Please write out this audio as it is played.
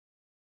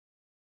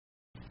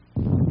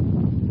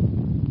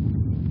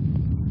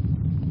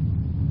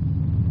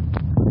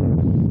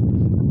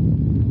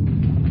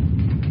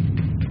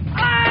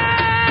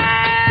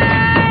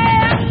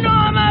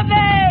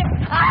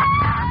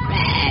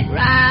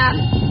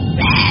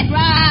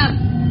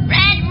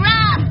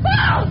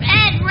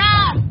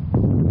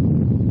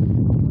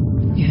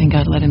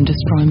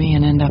for me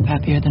and end up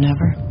happier than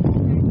ever?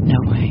 No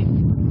way.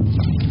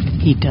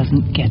 He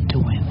doesn't get to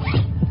win.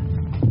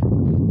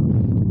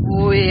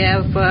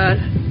 Whoever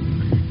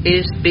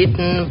is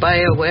bitten by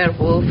a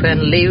werewolf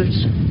and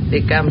lives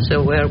becomes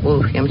a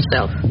werewolf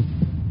himself.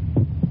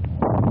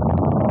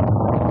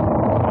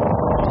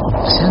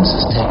 The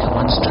census taker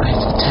once tried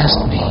to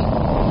test me.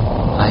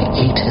 I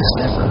ate his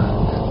liver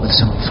with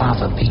some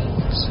fava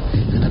beans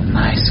and a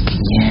nice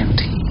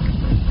Chianti.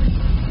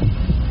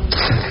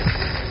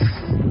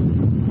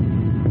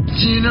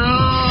 Gina!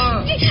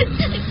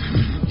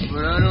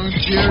 But I don't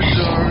care,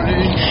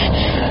 darling,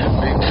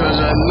 because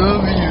I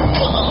love you.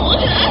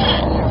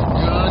 You've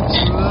got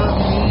to let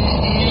me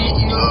eat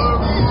your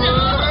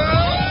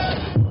blood.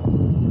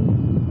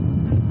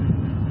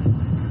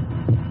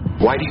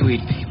 Why do you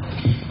eat people?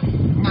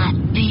 Not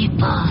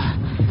people.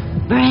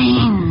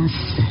 Brains.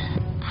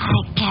 I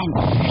can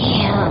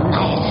feel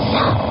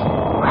myself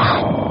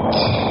rot.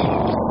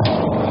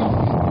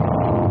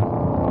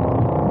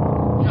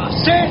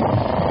 Sid,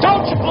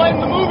 don't you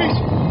blame the movies.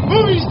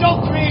 Movies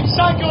don't create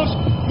psychos.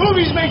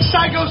 Movies make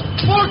psychos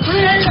more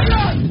creative.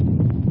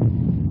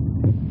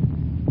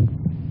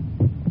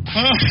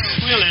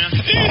 Wheel in.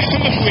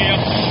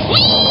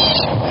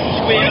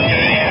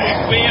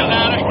 Wheel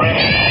louder.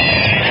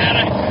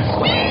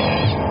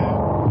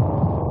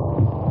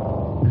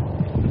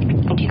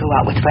 Do you go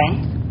out with friends?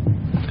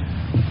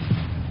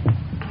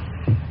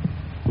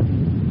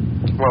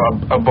 Well,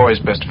 a boy's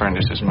best friend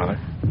is his mother.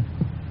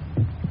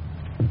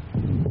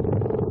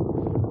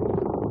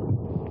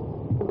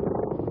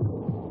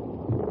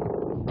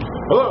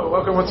 Hello,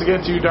 welcome once again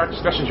to Dark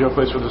Discussion Show, a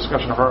place for the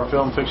discussion of horror,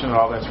 film, fiction, and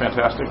all that's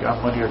fantastic.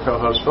 I'm one of your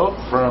co-hosts, Phil,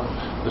 from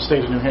the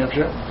state of New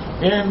Hampshire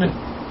in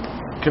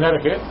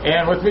Connecticut.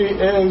 And with me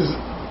is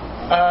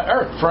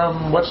Eric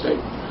from what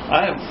state?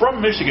 I am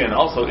from Michigan,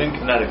 also in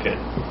Connecticut.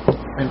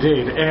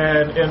 Indeed.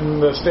 And in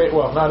the state,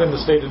 well, not in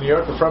the state of New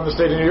York, but from the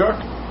state of New York?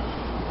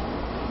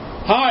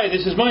 Hi,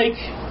 this is Mike.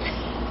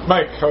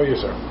 Mike, how are you,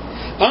 sir?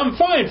 I'm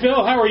fine,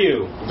 Phil. How are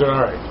you? Doing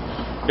all right.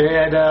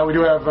 And we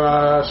do have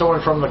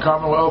someone from the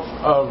Commonwealth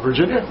of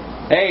Virginia.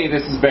 Hey,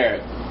 this is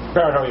Barrett.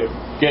 Barrett, how are you?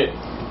 Good.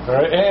 All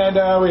right. And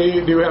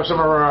we do have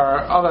some of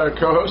our other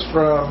co-hosts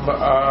from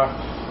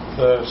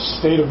the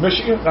state of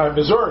Michigan.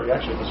 Missouri,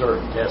 actually, Missouri.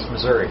 Yes,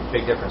 Missouri.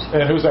 Big difference.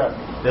 And who's that?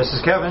 This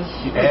is Kevin,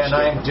 and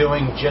I'm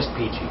doing just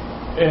peachy.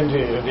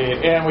 Indeed,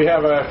 indeed. And we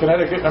have a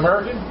Connecticut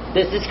American.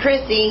 This is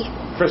Chrissy.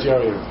 Chrissy, how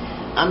are you?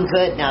 I'm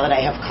good now that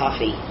I have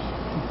coffee.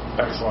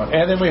 Excellent.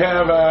 And then we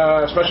have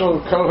a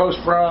special co-host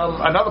from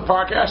another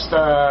podcast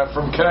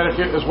from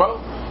Connecticut as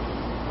well.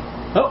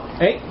 Oh,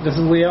 hey, this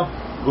is Leo.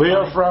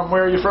 Leo, from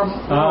where are you from?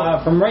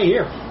 From right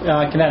here,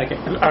 Connecticut.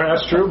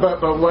 That's true, but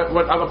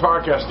what other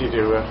podcast do you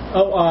do?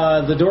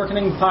 The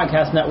Dorkening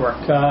Podcast Network.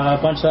 A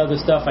bunch of other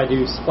stuff. I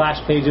do Splash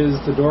Pages,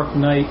 The Dork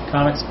Night,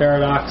 Comics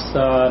Paradox,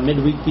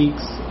 Midweek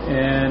Geeks,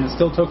 and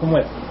Still Token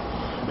With.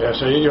 Yeah,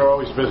 so you're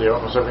always busy,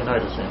 almost every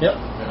night, it seems. Yep.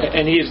 Yeah.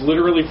 And he is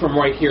literally from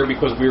right here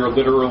because we are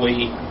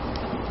literally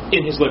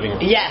in his living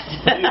room. Yes.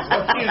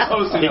 He's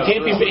hosting us. He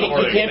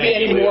can't be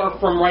any more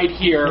from right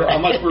here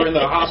unless we're in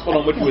the hospital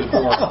in which he was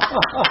born.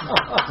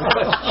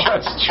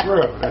 That's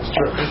true. That's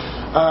true.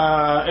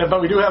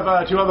 But we do have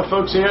two other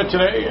folks here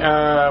today.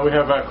 We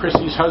have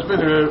Chrissy's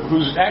husband,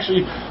 who's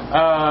actually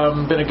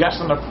been a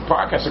guest on the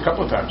podcast a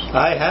couple of times.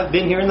 I have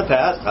been here in the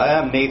past. Hi,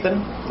 I'm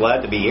Nathan.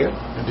 Glad to be here.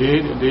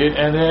 Indeed, indeed.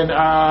 And then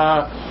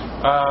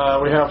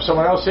we have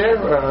someone else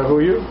here. Who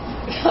are you?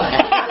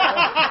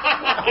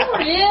 Who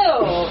are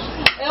you?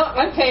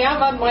 I'm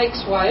Pam. I'm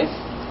Mike's wife.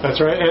 That's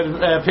right.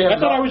 And Pam. I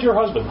thought I was your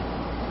husband.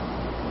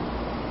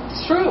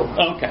 It's true.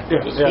 Okay.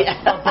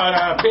 Yeah. But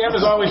Pam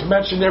is always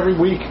mentioned every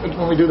week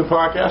when we do the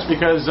podcast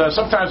because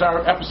sometimes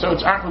our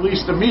episodes aren't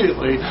released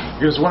immediately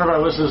because one of our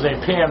listeners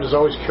named Pam is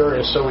always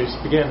curious, so we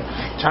begin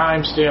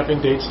time stamping,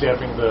 date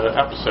stamping the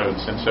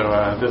episodes, and so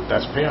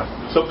that's Pam.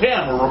 So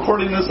Pam, we're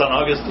recording this on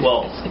August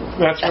 12th.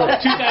 That's right.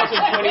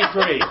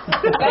 2023.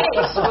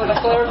 Thanks for the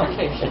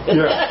clarification.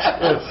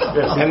 Yes.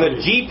 And the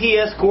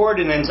GPS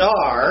coordinates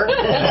are...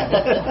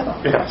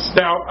 Yes.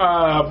 Now,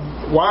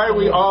 why are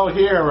we all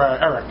here,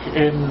 Eric,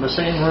 in the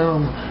same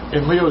room,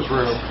 in Leo's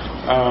room?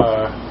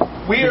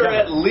 We are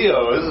at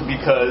Leo's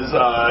because,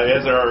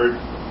 as our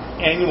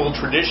annual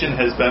tradition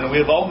has been, we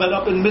have all met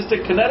up in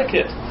Mystic,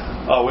 Connecticut.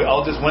 We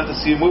all just went to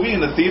see a movie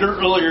in the theater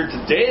earlier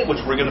today,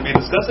 which we're going to be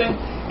discussing,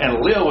 and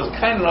Leo was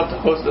kind enough to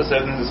host us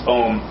in his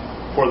home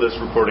for this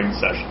recording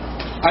session.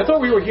 I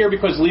thought we were here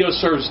because Leo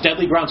serves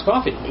Deadly Grounds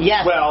coffee.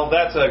 Yes. Well,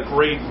 that's a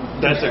great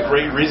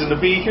reason to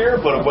be here,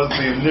 but it was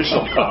the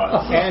initial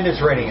cause. And it's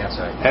raining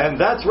outside.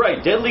 And that's right,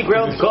 Deadly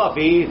Grounds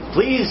Coffee.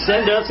 Please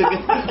send us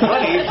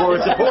money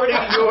for supporting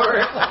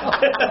your...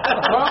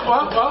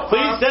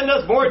 Please send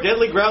us more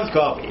Deadly Grounds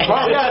Coffee.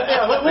 Well,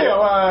 yeah,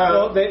 Leo.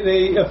 Well,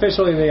 they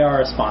officially they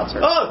are a sponsor.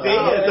 Oh,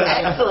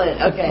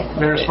 excellent. Okay.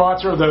 They're a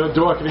sponsor of the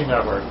Dorkening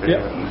Network.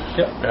 Yep.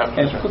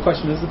 And quick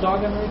question: is the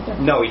dog in right there?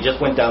 No, he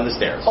just went down the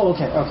stairs. Oh,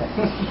 okay.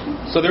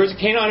 So there was a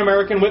canine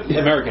American with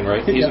American,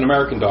 right? He's an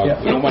American dog. Yeah.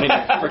 We don't want any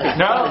frickin'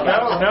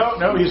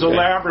 No. He's a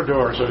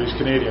Labrador, so he's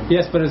Canadian.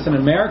 Yes, but it's an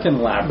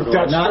American Labrador,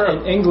 That's not true.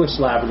 an English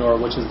Labrador,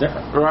 which is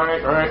different. Right.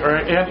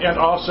 And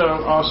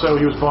also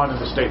he was born in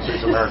the States, so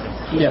he's American.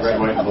 Yes. Red,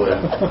 white, and blue.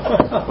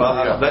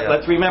 Well,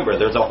 let's remember,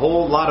 there's a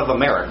whole lot of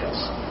Americans.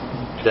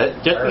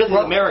 Just because he's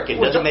American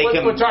doesn't make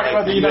him... We're talking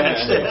about the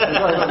United States.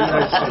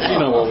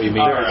 You know what we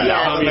mean.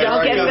 Don't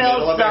get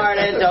Bill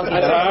started. Don't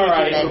get All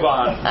right, move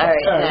on. All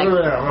right,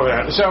 moving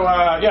on. So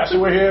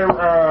we're here,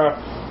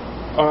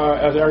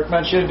 as Eric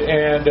mentioned,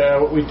 and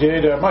what we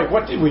did, Mike,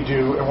 what did we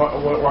do, and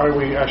why are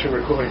we actually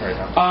recording right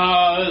now?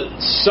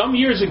 Some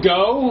years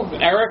ago,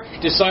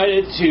 Eric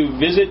decided to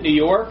visit New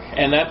York,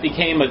 and that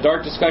became a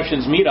Dark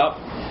Discussions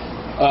meetup,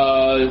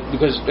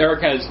 because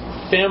Eric has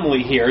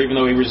family here, even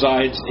though he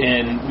resides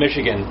in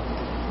Michigan,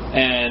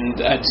 and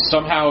it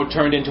somehow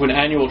turned into an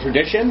annual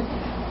tradition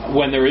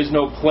when there is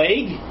no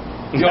plague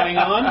going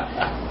on.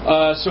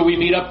 So we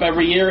meet up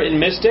every year in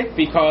Mystic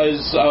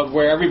because of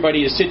where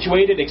everybody is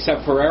situated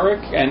except for Eric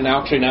and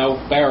actually now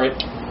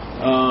Barrett.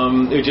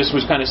 It just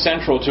was kind of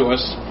central to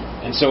us,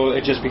 and so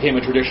it just became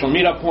a traditional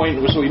meetup point.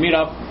 So we meet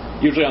up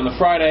usually on the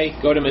Friday,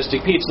 go to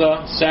Mystic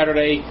Pizza.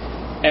 Saturday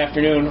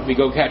afternoon we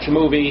go catch a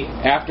movie.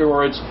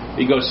 Afterwards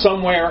we go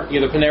somewhere,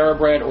 either Panera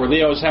Bread or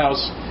Leo's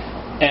house,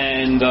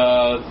 and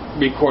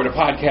record a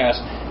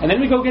podcast, and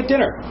then we go get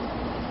dinner,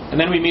 and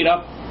then we meet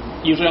up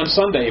usually on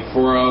Sunday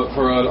for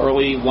an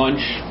early lunch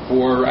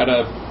at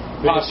a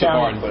pasta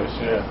barn place.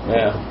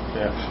 Yeah.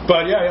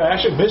 But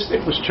actually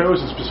Mystic was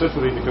chosen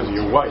specifically because of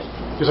your wife.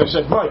 Because I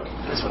said, Mike,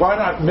 why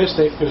not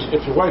Mystic? Because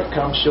if your wife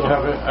comes, she'll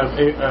have an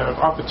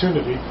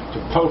opportunity to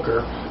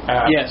poker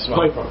at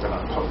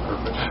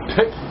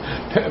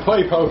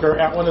play poker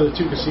at one of the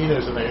two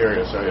casinos in the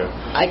area. So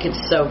I could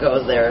so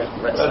go there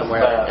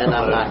somewhere, and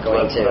I'm not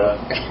going to.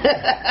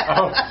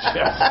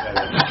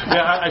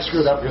 I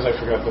screwed up because I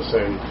forgot to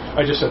say.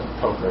 I just said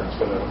poker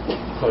instead of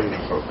playing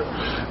poker.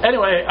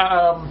 Anyway,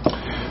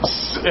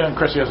 and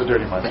Chrissy has a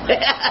dirty mind.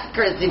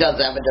 Chrissy does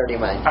have a dirty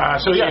mind.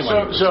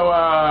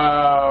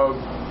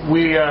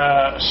 We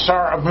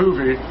saw a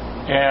movie,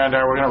 and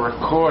we're going to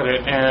record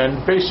it,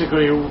 and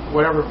basically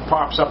whatever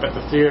pops up at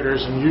the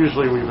theaters, and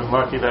usually we've been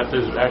lucky that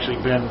there's actually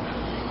been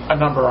a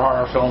number of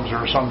horror films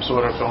or some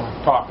sort of film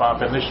pop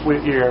up, and this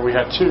year we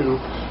had two,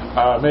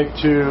 Make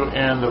Two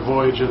and The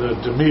Voyage of the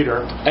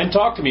Demeter. And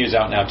Talk to Me is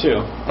out now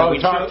too.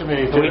 Talk to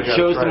Me. We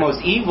chose the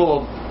most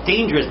evil,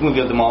 dangerous movie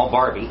of them all,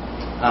 Barbie.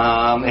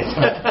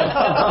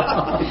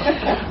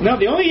 No,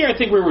 the only year I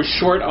think we were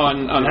short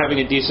on having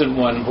a decent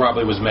one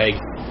probably was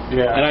Meg.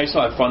 Yeah. And I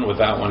still had fun with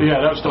that one.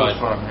 Yeah, that was still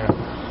fun.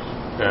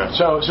 Yeah.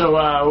 So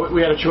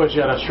we had a choice.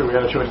 Yeah, that's true. We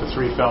had a choice of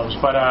three films,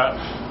 but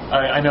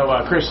I know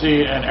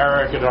Christy and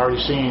Eric had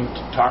already seen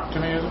Talk to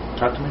Me. Is it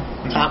Talk to Me?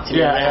 Talk to Me.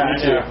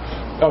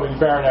 Yeah. Oh, and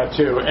Barrett had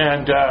too,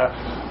 and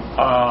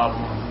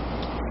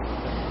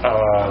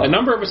a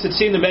number of us had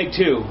seen the Meg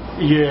 2.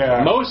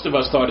 Yeah. Most of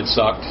us thought it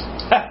sucked.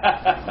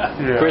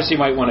 Chrissy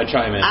might want to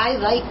chime in. I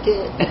liked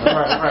it.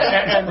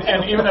 Right.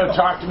 And even though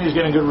Talk to Me is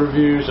getting good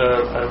reviews,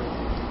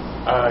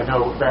 I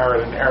know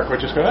Barrett and Eric were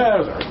just going, it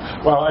was all right.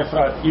 Well, I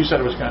thought you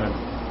said it was kind of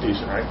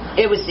decent, right?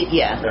 It was,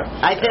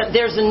 I think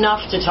there's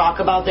enough to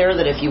talk about there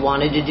that if you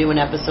wanted to do an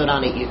episode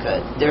on it, you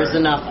could. There's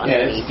enough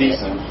underneath it's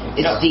decent.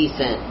 It's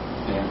decent.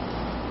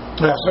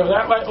 Yeah, so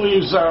that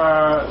leaves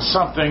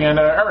something. And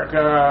Eric,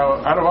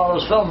 out of all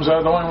those films, the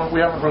only one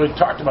we haven't really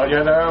talked about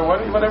yet, what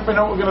do you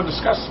know we're going to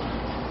discuss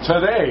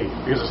today?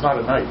 Because it's not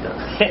a night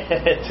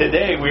yet.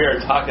 Today we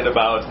are talking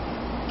about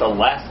The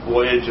Last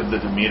Voyage of the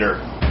Demeter.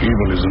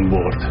 Evil is on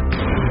board.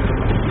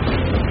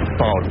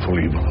 Powerful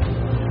evil.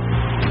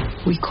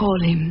 We call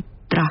him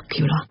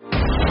Dracula.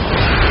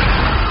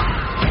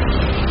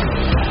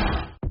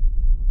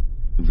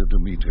 The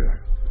Demeter,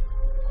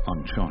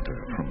 on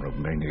charter from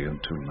Romania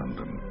to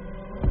London.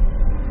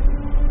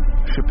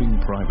 Shipping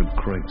private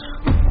crates.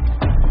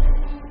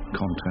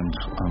 Contents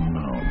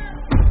unknown.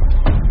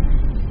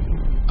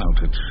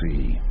 Out at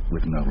sea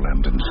with no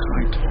land in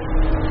sight.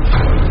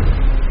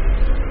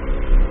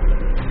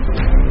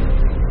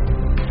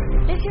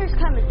 This here's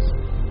Clemens.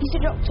 He's a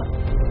doctor.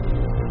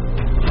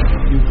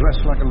 You dress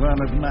like a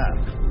learned man.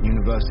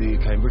 University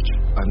of Cambridge.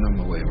 I know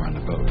my way around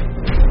the boat.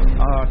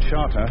 Our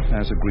charter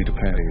has agreed to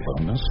pay a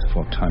bonus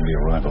for timely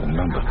arrival in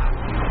London.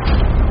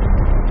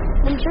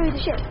 Let me show you the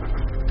ship.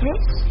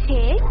 This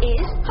here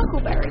is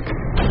Huckleberry.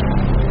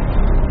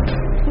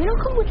 We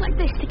don't come with like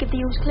this to give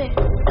the oars clear.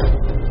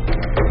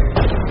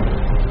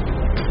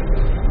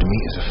 The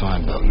meat is a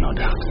fine boat, no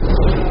doubt.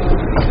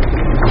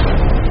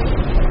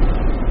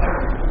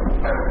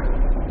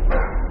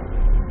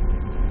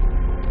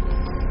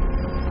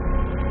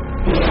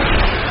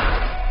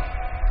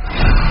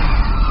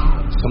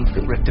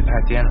 Something ripped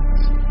apart the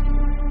animals.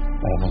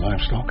 All the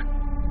livestock?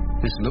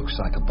 This looks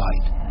like a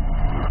bite.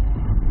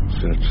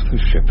 Search the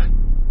ship.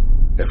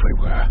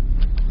 Everywhere.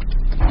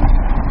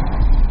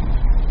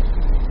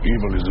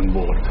 Evil is on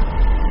board.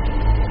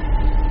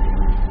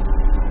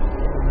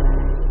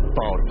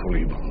 Powerful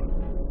evil.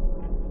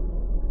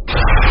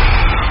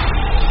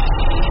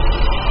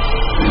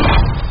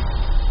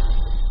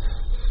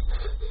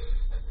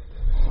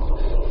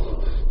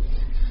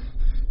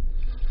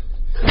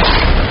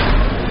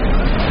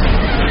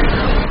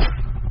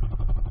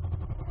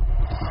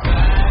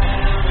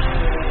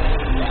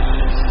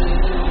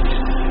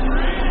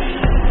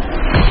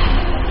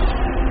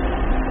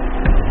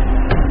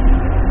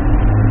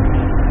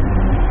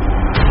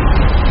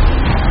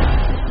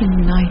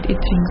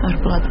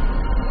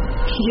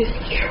 He is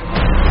here.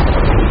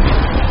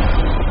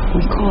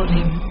 We call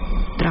him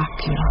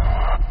Dracula.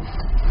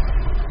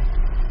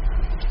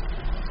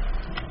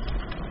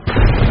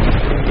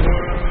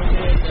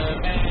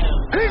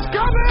 He's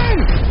coming!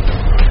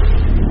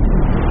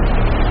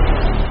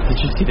 Did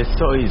you see the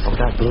size of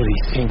that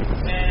bloody thing?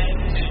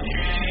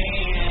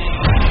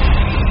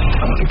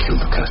 I want to kill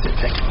the cursed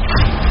thing.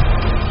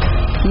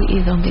 He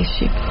is on this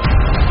ship,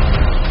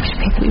 which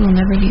means we will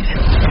never leave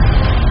him.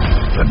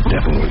 The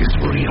devil is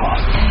real.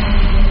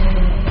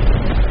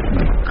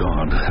 May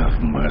God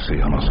have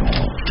mercy on us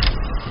all.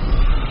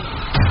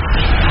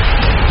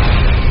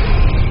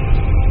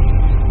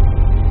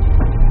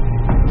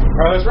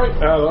 That's right.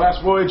 The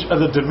Last Voyage of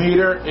the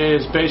Demeter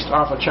is based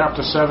off of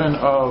Chapter 7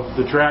 of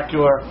the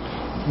Dracula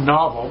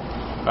novel,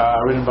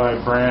 written by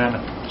Bram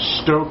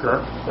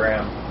Stoker.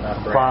 Bram,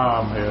 not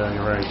Bram, yeah,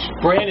 you're right.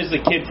 Bran is the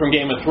kid from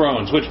Game of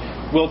Thrones, which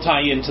will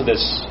tie into this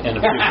in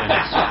a few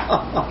minutes.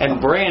 And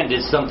brand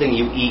is something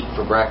you eat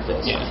for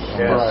breakfast. Yeah.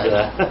 Right.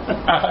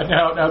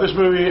 Now, this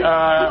movie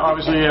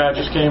obviously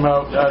just came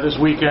out this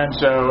weekend,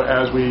 so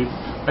as we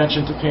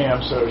mentioned to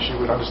Pam, so she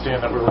would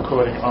understand that we're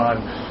recording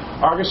on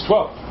August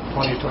 12th,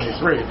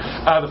 2023.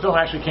 The film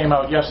actually came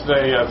out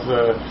yesterday at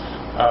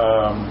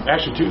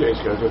actually 2 days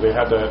ago, because they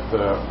had the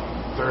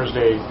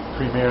Thursday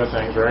premiere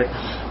thing, right?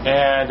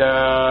 And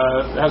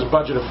it has a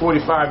budget of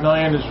 $45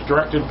 million. It's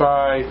directed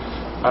by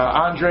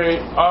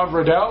Andre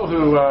Ovredal,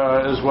 who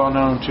is well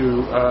known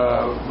to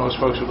most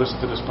folks who listen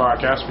to this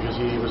podcast, because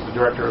he was the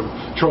director of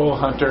Troll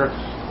Hunter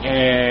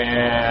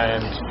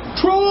and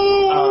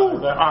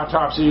the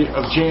Autopsy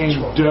of Jane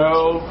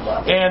Doe,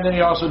 and then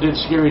he also did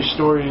Scary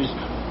Stories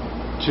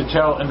to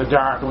Tell in the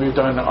Dark, and we've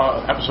done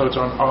episodes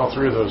on all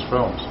three of those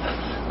films.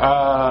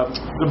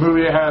 The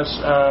movie has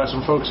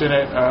some folks in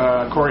it: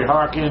 Corey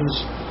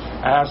Hawkins,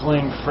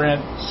 Aisling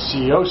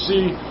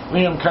Franciosi,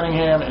 Liam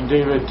Cunningham, and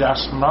David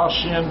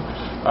Dasmalchian,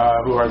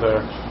 who are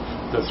the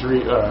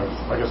three,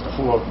 I guess the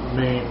four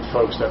main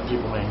folks that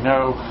people may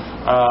know.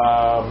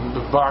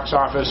 The box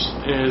office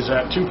is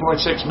at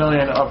 $2.6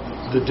 million up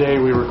the day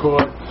we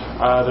record,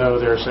 though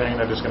they're saying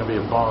that it's going to be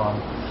a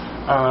bomb.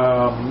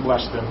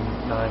 Less than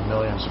 $9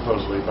 million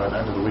supposedly by the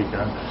end of the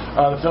weekend.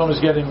 The film is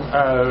getting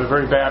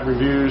very bad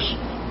reviews.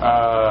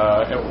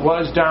 It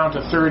was down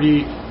to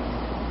 30.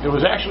 It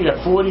was actually at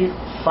 45%,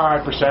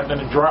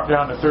 then it dropped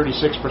down to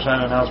 36%,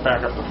 and now it's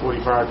back up to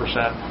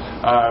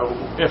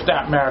 45%. If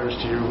that matters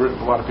to you,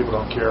 a lot of people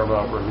don't care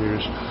about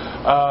reviews.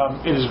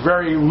 It is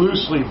very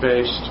loosely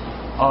based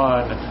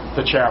on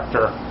the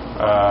chapter,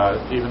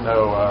 even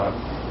though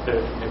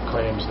it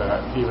claims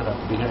that even at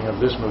the beginning of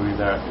this movie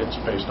that it's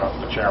based off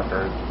the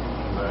chapter,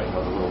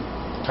 the little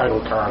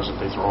title cards that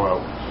they throw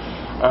out.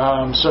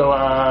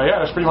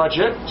 Yeah, that's pretty much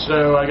it.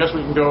 So I guess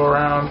we can go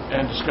around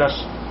and discuss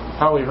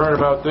how we heard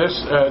about this.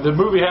 The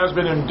movie has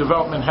been in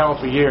development hell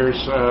for years,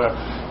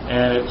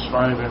 and it's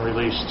finally been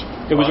released.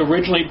 It was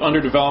originally under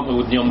development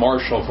with Neil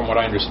Marshall, from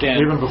what I understand.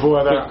 Even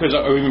before that? Because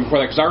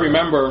I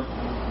remember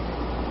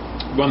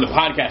when the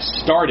podcast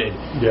started,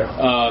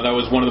 that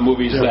was one of the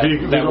movies that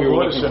we were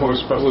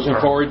looking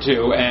forward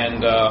to,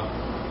 and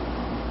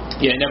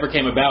it never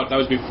came about. That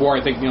was before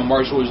I think Neil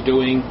Marshall was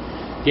doing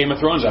Game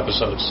of Thrones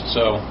episodes,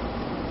 so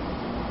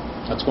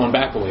that's going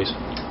back a ways.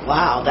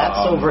 Wow, that's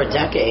over a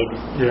decade.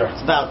 Yeah.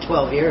 It's about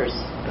 12 years.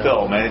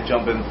 Phil, may I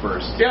jump in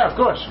first? Yeah, of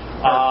course.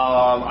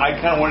 I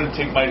kind of wanted to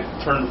take my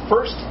turn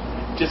first,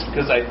 just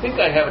because I think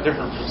I have a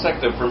different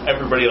perspective from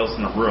everybody else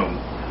in the room.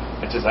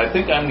 I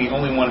think I'm the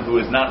only one who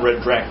has not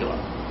read Dracula.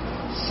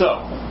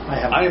 So,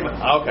 I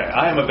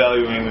am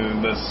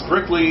evaluating this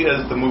strictly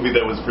as the movie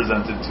that was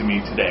presented to me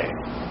today.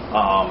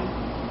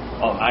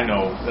 I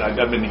know,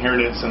 I've been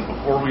hearing it since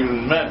before we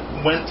even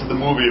went to the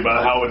movie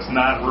about how it's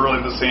not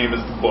really the same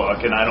as the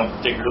book, and I don't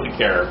particularly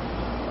care.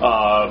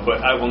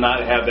 But I will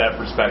not have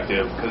that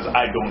perspective, because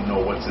I don't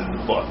know what's in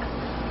the book.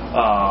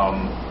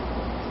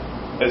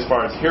 As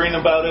far as hearing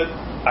about it,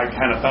 I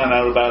kind of found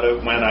out about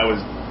it when I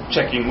was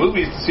checking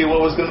movies to see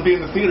what was going to be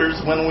in the theaters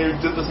when we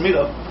did this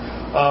meetup.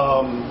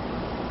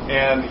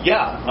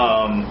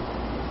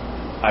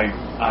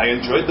 I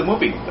enjoyed the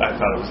movie. I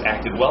thought it was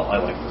acted well.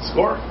 I liked the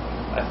score.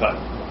 I thought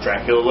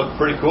Dracula looked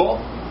pretty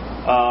cool.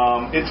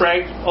 It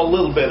dragged a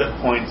little bit at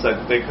points.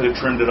 They could have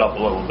trimmed it up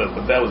a little bit,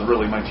 but that was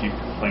really my chief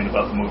complaint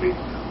about the movie.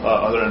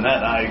 Other than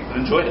that, I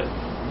enjoyed it.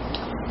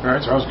 All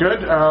right, sounds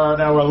good.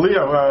 Now,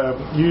 Leo,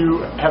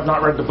 you have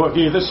not read the book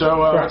either,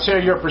 so let's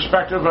hear your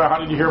perspective. How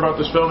did you hear about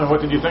this film, and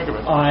what did you think of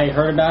it? I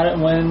heard about it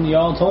when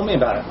y'all told me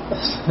about it,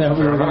 that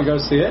we were going to go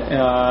see it.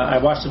 I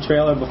watched the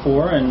trailer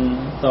before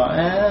and thought,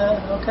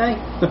 okay.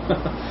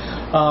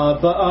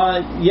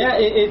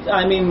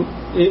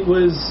 It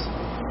was...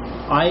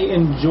 I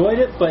enjoyed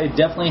it, but it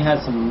definitely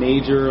had some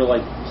major,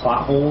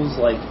 plot holes,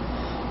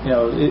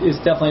 it's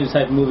definitely the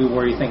type of movie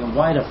where you're thinking,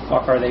 why the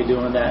fuck are they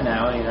doing that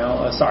now?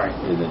 Sorry.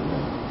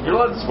 You're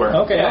allowed to swear.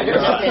 Okay.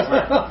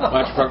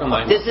 Watch fucking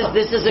line. This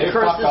is a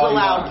curse is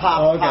allowed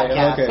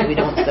podcast, so we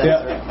don't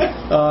censor it.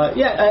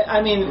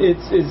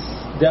 It's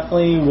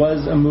definitely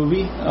was a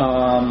movie.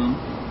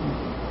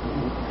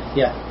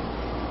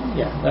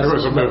 That's It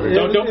was a movie.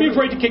 Don't be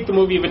afraid to kick the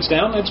movie if it's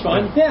down. That's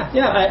fine.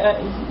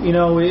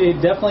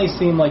 It definitely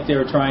seemed like they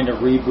were trying to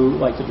reboot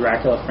like the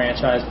Dracula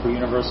franchise for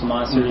Universal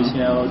Monsters.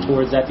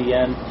 Towards at the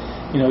end,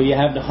 you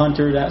have the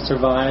hunter that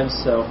survives,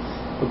 so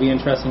it'll be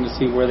interesting to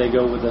see where they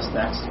go with this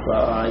next.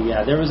 But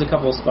there was a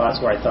couple of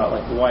spots where I thought,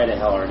 like, why the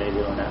hell are they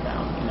doing that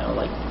now?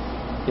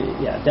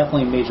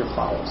 Definitely major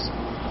fouls.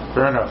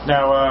 Fair enough.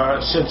 Now,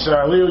 since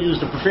Leo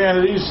used the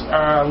profanities,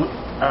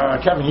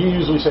 Kevin, you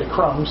usually say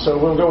crumbs, so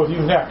we'll go with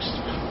you next.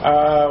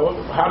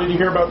 How did you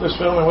hear about this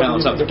film? And what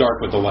Balance out the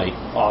dark with the light.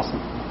 Awesome.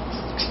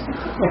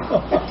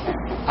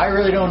 I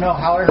really don't know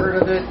how I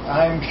heard of it.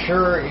 I'm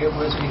sure it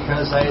was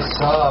because I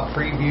saw a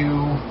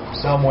preview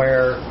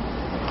somewhere,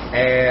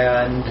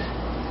 and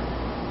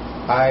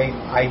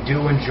I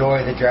do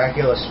enjoy the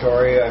Dracula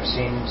story. I've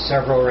seen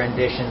several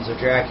renditions of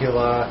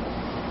Dracula,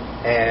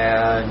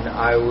 and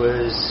I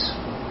was,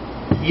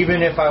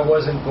 even if I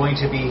wasn't going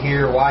to be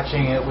here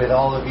watching it with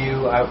all of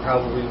you, I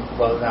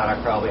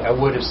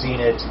would have seen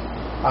it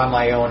on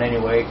my own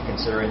anyway,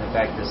 considering the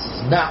fact this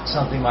is not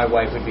something my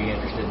wife would be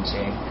interested in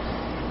seeing.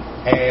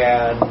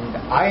 And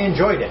I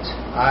enjoyed it.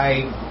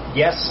 I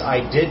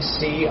did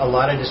see a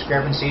lot of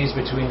discrepancies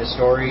between the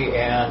story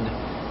and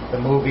the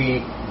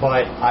movie,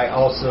 but I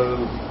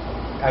also,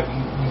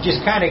 you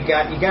just kind of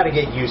got to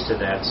get used to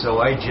that.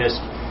 So I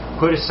just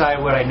put aside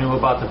what I knew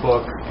about the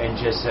book and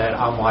just said,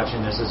 I'm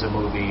watching this as a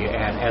movie,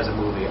 and as a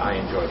movie, I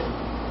enjoyed it.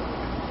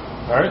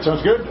 All right,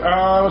 sounds good.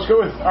 Let's go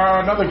with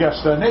another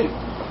guest, Nate.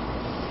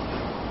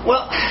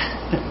 Well,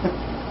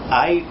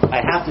 I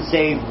have to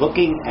say,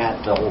 looking at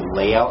the whole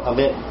layout of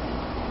it,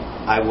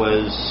 I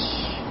was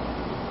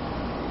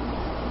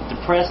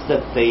depressed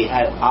that they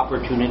had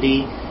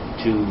opportunity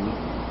to.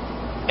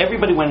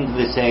 Everybody went into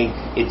this saying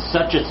it's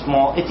such a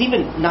small. It's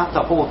even not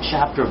the whole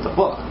chapter of the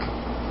book.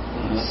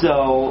 Mm-hmm.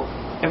 So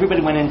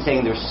everybody went in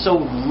saying there's so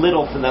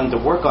little for them to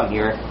work on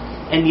here,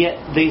 and yet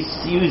they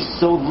used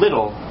so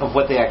little of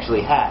what they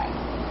actually had.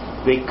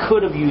 They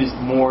could have used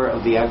more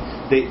of the.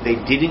 They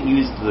didn't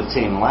use the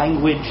same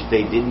language.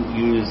 They didn't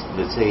use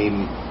the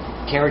same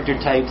character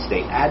types.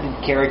 They added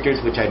characters,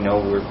 which I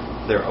know were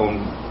their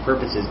own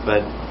purposes,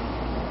 but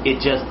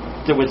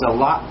there was a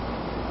lot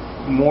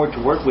more to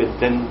work with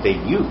than they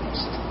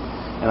used.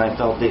 And I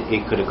felt that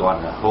it could have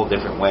gone a whole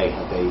different way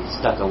had they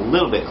stuck a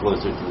little bit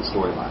closer to the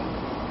storyline.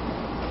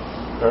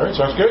 All right,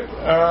 sounds good.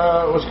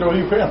 Let's go with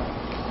you, Pam.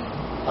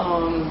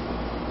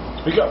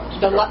 Speak up.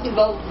 The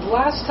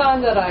last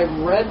time that I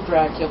read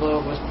Dracula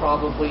was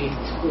probably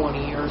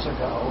 20 years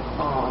ago.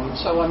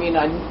 So, I mean,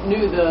 I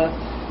knew the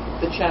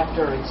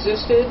chapter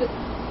existed.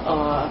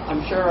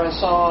 I'm sure I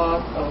saw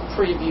a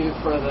preview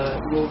for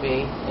the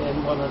movie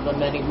in one of the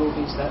many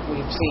movies that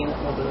we've seen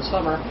over the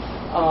summer.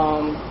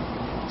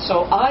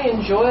 So I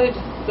enjoyed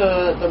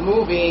the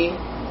movie,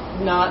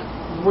 not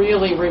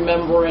really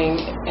remembering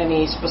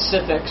any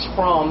specifics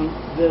from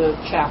the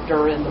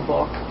chapter in the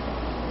book.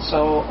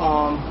 So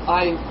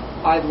I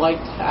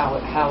liked how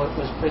it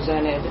was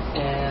presented,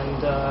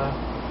 and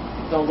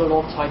the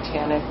little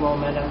Titanic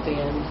moment at the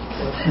end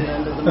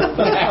of the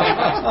movie.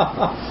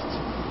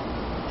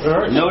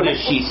 Notice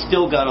she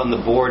still got on the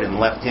board and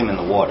left him in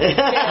the water.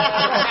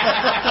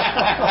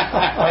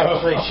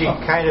 Actually, she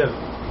kind of.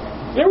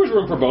 There was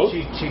room for both.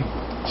 She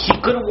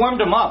could have warmed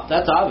him up.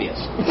 That's obvious.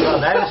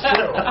 No, that is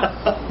true.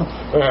 I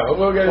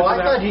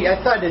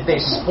thought that they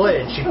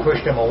split and she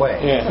pushed him away.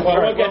 Yeah.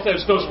 Well, we'll get to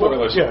no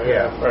spoilers.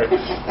 Yeah. Right.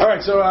 All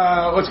right. So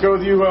let's go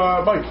with you,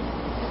 Mike.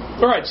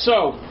 All right.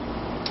 So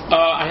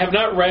I have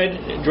not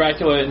read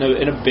Dracula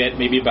in a bit,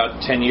 maybe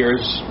about 10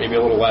 years, maybe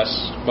a little less,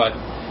 but.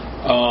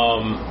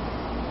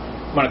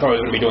 When I thought I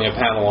was going to be doing a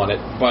panel on it,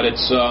 but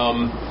it's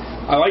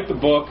I like the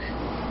book.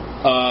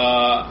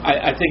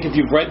 I think if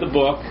you've read the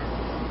book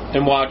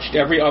and watched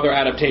every other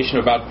adaptation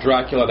about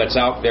Dracula that's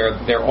out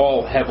there, they're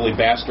all heavily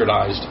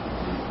bastardized.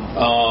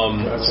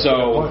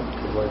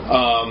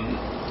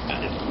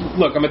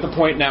 Look, I'm at the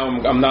point now.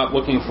 I'm not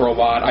looking for a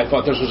lot. I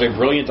thought this was a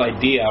brilliant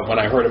idea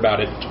when I heard about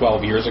it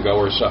 12 years ago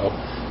or so,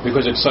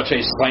 because it's such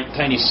a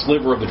tiny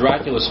sliver of the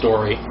Dracula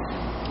story.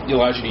 It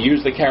allows you to use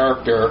the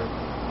character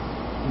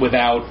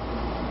without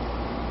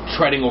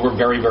treading over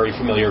very, very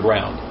familiar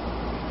ground.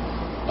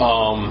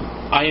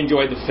 I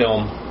enjoyed the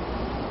film,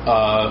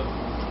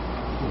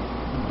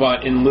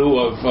 but in lieu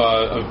of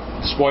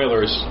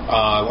spoilers,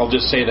 I'll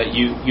just say that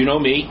you know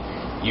me,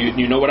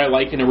 you know what I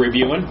like in a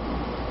reviewing.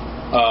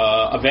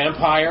 A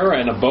vampire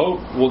and a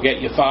boat will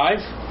get you 5,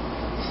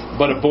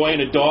 but a boy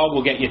and a dog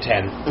will get you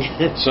 10.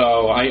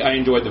 So I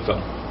enjoyed the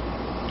film.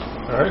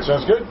 All right,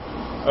 sounds good.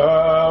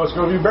 Let's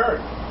go with you,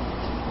 Barrett.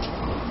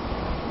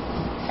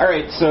 All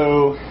right,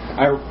 so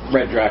I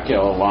read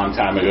Dracula a long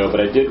time ago, but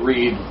I did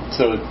read,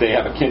 so they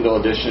have a Kindle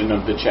edition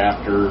of the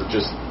chapter,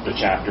 just the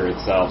chapter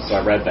itself, so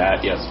I read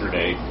that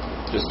yesterday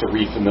just to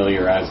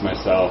refamiliarize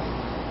myself.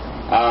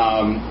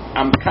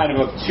 I'm kind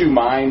of two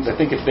minds. I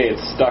think if they had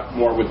stuck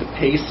more with the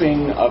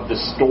pacing of the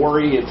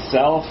story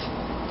itself,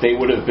 they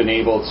would have been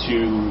able to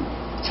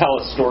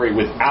tell a story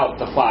without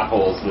the plot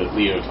holes that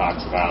Leo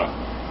talks about.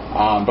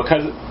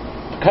 Because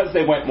because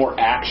they went more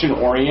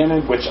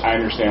action-oriented, which I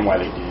understand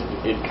why they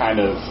did, it kind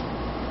of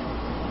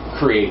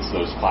creates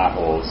those plot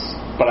holes.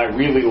 But I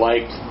really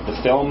liked the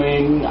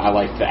filming. I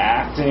liked the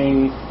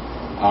acting.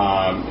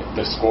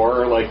 The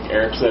score, like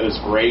Eric said, is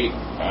great.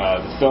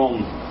 The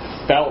film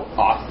felt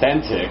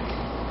authentic,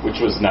 which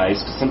was nice,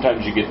 because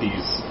sometimes you get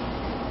these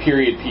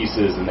period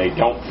pieces and they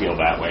don't feel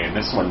that way, and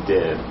this one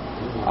did.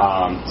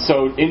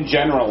 So in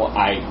general,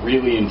 I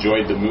really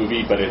enjoyed the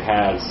movie, but it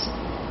has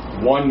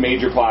one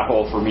major plot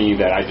hole for me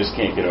that I just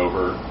can't get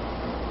over,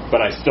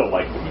 but I still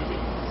like the movie.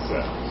 So.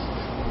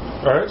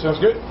 All right, sounds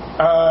good.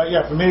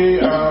 Yeah, for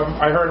me,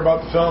 I heard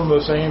about the film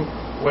the same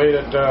way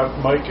that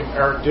Mike and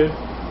Eric did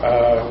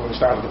when we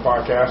started the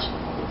podcast.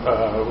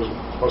 It was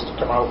supposed to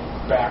come out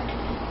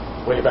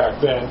way back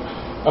then,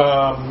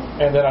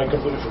 and then I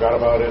completely forgot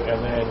about it, and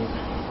then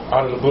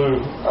out of the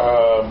blue,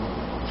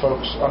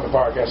 folks on the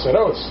podcast said,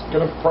 it's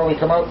going to probably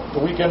come out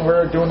the weekend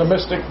we're doing the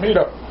Mystic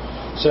meetup.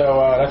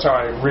 So that's how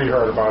I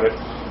re-heard about it.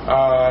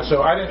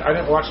 So I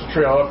didn't watch the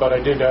trailer, but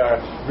I did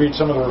read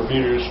some of the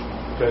reviews,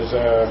 because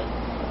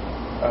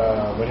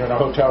when you're in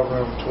a hotel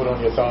room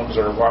twiddling your thumbs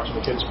or watching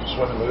the kids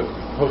swim in the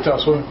hotel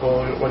swimming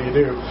pool, what do you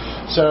do?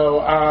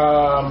 So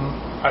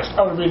I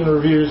started reading the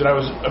reviews, and I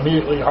was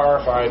immediately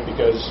horrified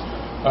because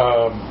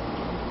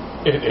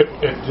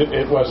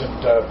it wasn't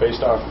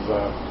based off of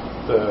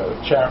the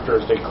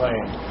chapter as they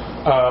claimed.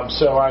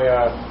 So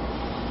I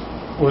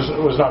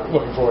was not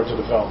looking forward to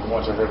the film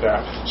once I heard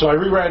that. So I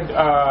reread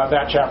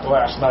that chapter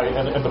last night,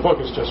 and the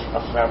book is just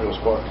a fabulous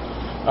book.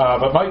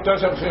 But Mike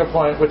does have a fair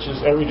point, which is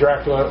every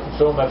Dracula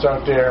film that's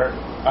out there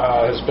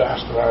has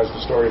bastardized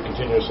the story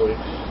continuously.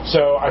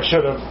 So I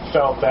should have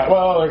felt that,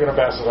 they're going to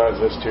bastardize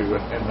this too,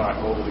 and not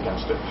hold it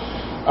against it.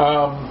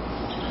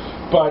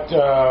 But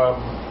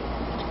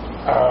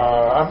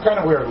I'm kind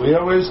of where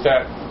Leo is,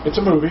 that it's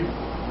a movie.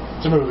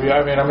 It's a movie. I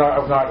mean, I'm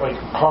not like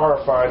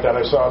horrified that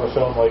I saw the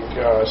film like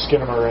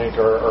Skinamarink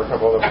or a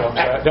couple other films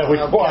that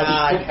we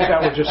watched that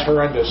were just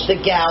horrendous.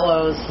 The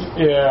Gallows.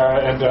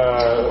 Yeah, and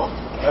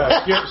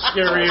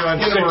Scary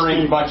on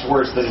 60. Much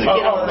worse than the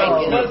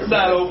Gallows. Let's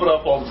not open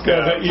up on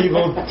the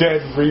Evil Dead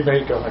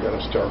remake. Oh my God,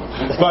 it's terrible.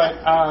 But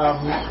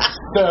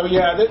so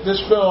yeah, this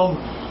film,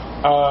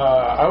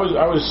 I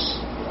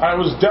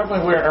was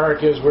definitely where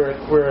Eric is, where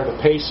the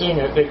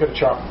pacing, they could have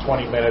chopped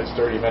 20 minutes,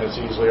 30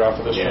 minutes easily off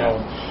of this film.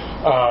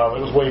 It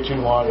was way too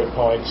long at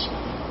points,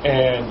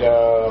 and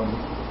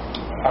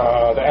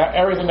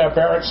everything that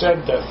Barrett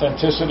said, the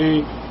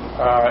authenticity,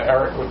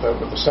 Eric with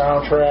the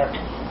soundtrack.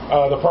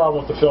 The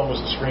problem with the film was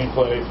the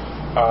screenplay.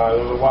 There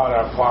was a lot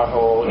of plot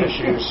hole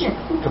issues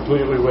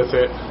completely with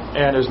it,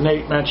 and as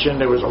Nate mentioned,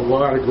 there was a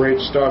lot of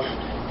great stuff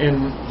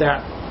in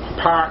that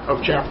part of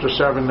Chapter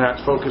 7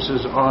 that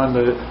focuses on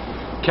the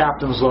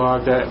captain's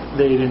log that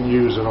they didn't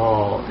use at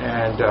all,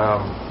 and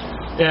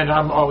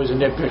I'm always a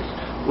nitpick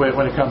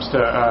when it comes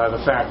to the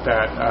fact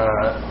that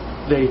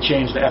they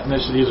changed the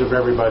ethnicities of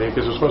everybody,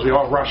 because it was supposed to be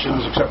all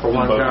Russians except for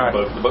one guy.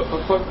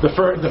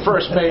 The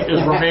first mate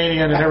is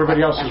Romanian and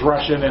everybody else is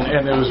Russian,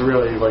 and it was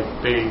really like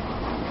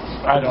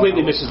completely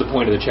misses the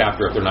point of the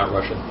chapter if they're not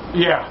Russian.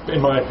 Yeah, in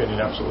my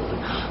opinion,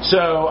 absolutely.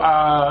 So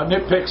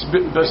nitpicks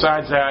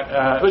besides that,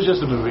 it was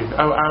just a movie.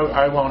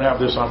 I won't have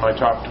this on my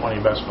top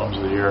 20 best films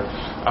of the year.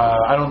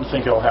 I don't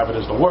think I'll have it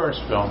as the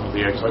worst film of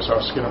the year, because I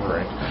saw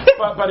Skinamarink.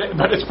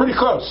 but it's pretty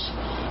close.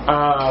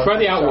 Try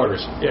the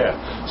Outwaters. Yeah.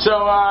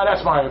 So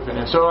that's my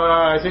opinion. So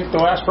I think the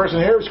last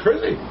person here is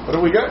Chrissy. What do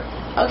we got?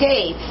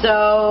 Okay,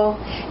 so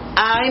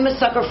I'm a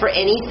sucker for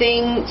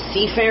anything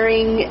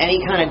seafaring,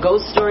 any kind of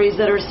ghost stories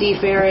that are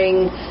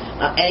seafaring,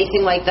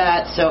 anything like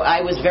that. So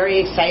I was very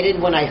excited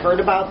when I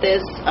heard about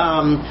this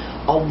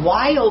a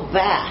while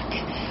back.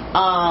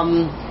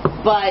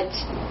 But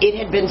it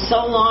had been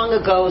so long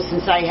ago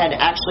since I had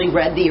actually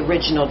read the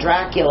original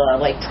Dracula,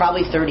 like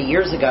probably 30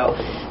 years ago,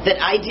 that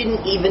I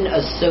didn't even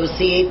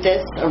associate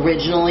this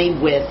originally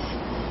with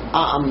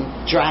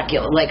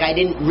Dracula. Like, I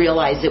didn't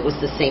realize it was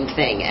the same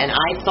thing. And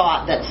I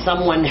thought that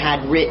someone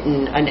had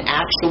written an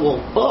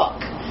actual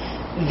book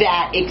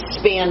that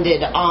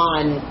expanded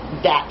on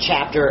that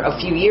chapter a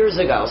few years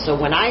ago. So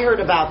when I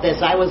heard about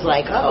this, I was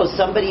like, oh,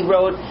 somebody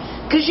wrote...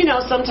 Because,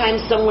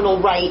 sometimes someone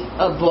will write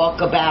a book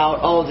about,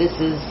 this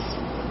is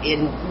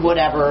in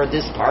whatever,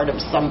 this part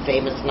of some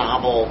famous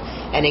novel,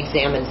 and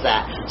examines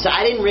that. So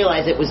I didn't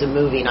realize it was a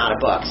movie, not a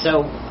book.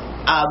 So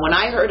when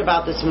I heard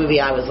about this movie,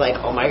 I was like,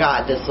 oh my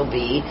God, this will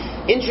be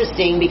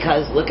interesting,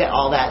 because look at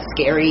all that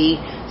scary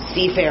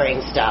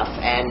seafaring stuff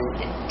and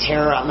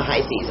terror on the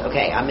high seas.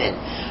 Okay, I'm in.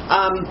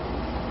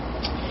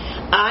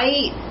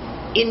 I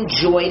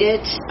enjoyed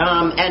it,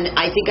 and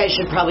I think I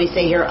should probably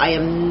say here, I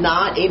am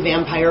not a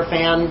vampire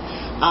fan.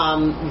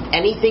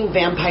 Anything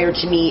vampire,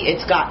 to me,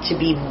 it's got to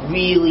be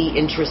really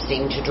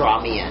interesting to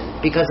draw me in,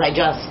 because I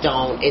just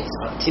don't.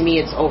 To me,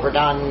 it's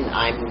overdone.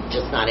 I'm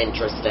just not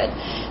interested.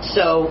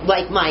 So,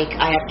 like Mike,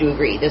 I have to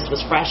agree. This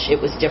was fresh.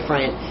 It was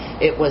different.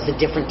 It was a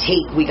different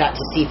take. We got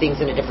to see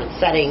things in a different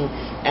setting,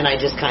 and I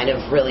just kind of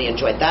really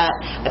enjoyed that.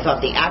 I thought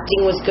the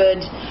acting was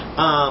good.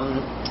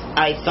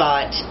 I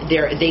thought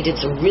they did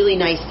some really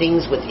nice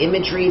things with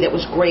imagery that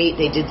was great.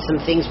 They did some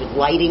things with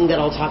lighting that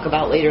I'll talk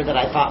about later that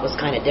I thought was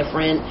kind of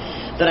different,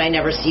 that I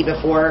never see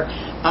before.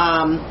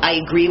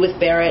 I agree with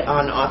Barrett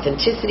on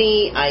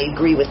authenticity. I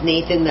agree with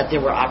Nathan that there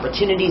were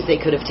opportunities they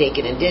could have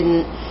taken and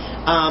didn't.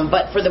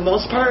 But for the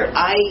most part,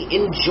 I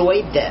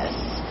enjoyed this.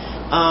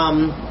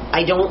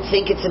 I don't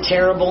think it's a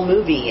terrible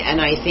movie, and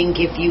I think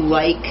if you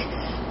like...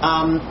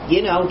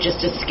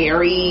 just a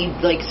scary,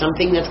 like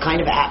something that's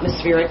kind of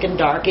atmospheric and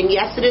dark. And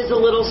yes, it is a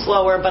little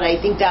slower, but I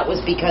think that was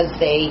because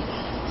they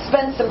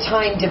spent some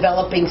time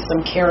developing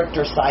some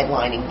character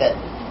sidelining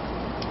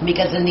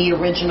because in the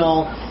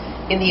original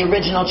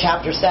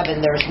chapter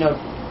 7, there's no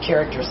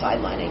character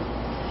sidelining.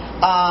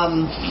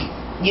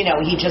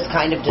 He just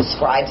kind of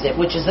describes it,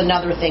 which is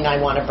another thing I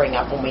want to bring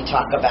up when we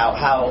talk about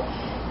how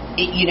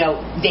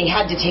they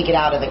had to take it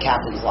out of the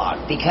captain's log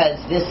because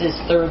this is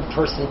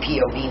third-person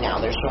POV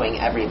now. They're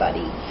showing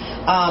everybody.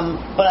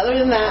 But other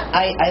than that,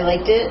 I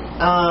liked it.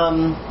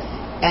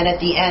 And at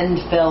the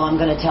end, Phil,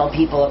 I'm going to tell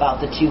people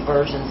about the 2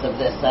 versions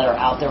of this that are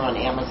out there on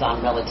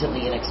Amazon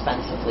relatively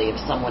inexpensively if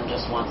someone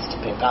just wants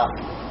to pick up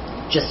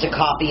just a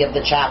copy of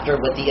the chapter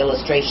with the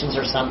illustrations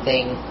or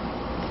something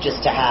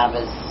just to have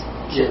as...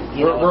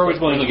 We're always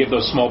willing to give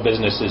those small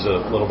businesses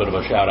a little bit of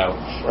a shout out.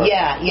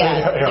 Yeah.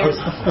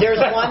 There's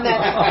one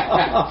that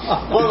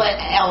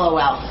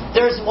LOL.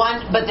 There's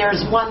one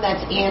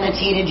that's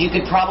annotated. You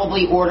could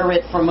probably order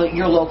it from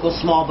your local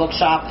small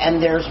bookshop,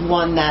 and there's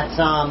one that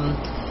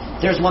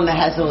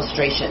has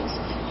illustrations.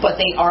 But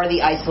they are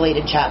the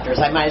isolated chapters.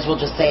 I might as well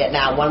just say it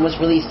now. One was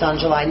released on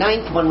July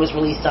 9th. One was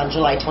released on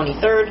July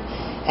 23rd.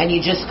 And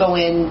you just go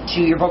into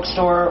your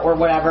bookstore or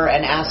whatever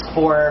and ask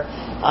for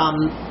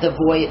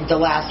the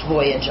last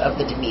voyage of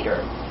the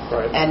Demeter.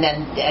 Right. And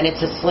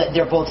it's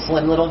they're both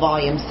slim little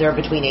volumes. They're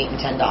between $8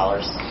 and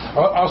 $10.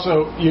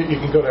 Also, you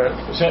can go to,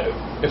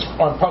 it's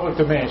on public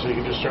domain, so you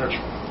can just search.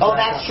 Oh,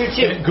 that's true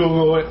too. And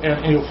Google it,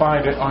 and you'll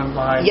find it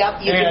online.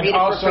 Yep, you can read it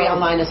for free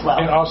online as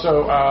well. And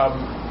also,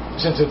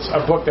 since it's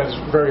a book that's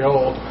very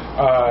old,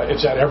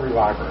 it's at every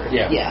library.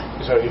 Yeah.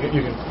 So you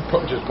can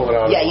just pull it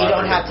out. Yeah, you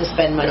don't have to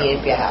spend money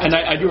if you have. And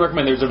I do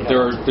recommend there's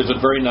a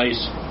very nice,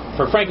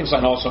 for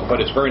Frankenstein also, but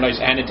it's a very nice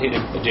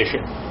annotated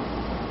edition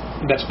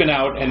that's been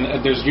out,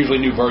 and there's usually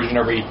a new version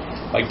every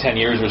 10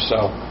 years or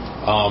so.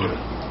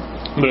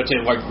 But it's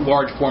a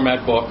large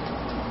format book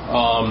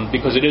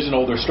because it is an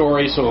older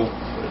story, so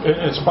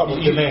it's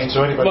public domain,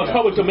 so anybody. Well, it's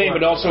public domain,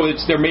 but also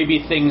there may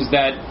be things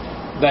that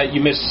you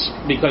miss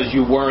because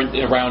you weren't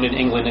around in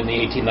England in the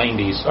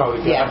 1890s. Oh,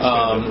 yeah.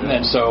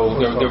 And so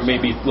there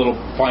may be little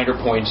finer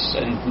points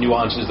and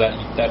nuances that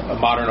a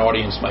modern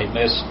audience might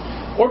miss.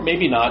 Or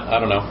maybe not, I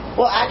don't know.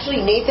 Well,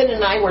 actually, Nathan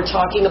and I were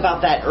talking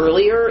about that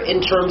earlier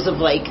in terms of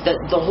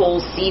the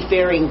whole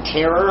seafaring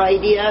terror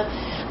idea.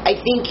 I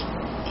think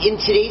in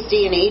today's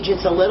day and age,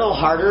 it's a little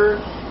harder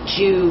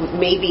to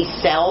maybe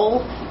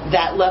sell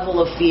that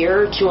level of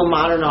fear to a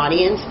modern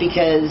audience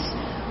because,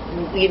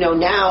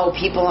 now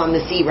people on the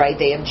sea, right,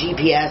 they have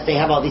GPS, they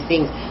have all these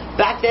things.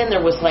 Back then,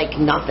 there was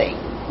nothing.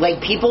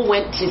 People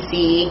went to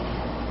sea.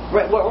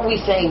 Right, what were we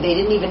saying? They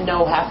didn't even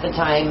know half the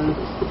time.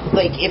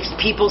 If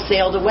people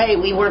sailed away,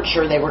 we weren't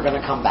sure they were going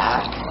to come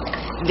back.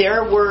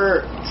 There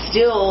were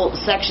still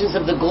sections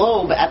of the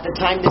globe at the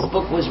time this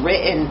book was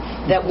written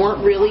that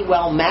weren't really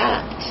well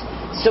mapped.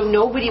 So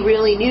nobody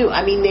really knew.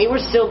 I mean, they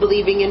were still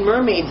believing in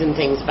mermaids and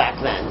things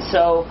back then.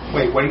 So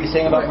wait, what are you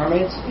saying about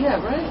mermaids? Yeah,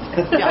 right.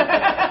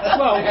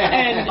 Well,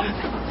 and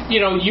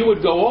you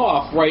would go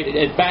off,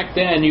 right? Back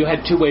then, you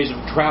had 2 ways of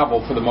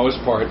travel for the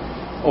most part.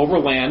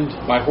 Overland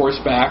by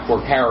horseback or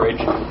carriage,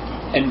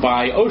 and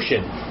by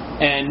ocean.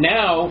 And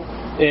now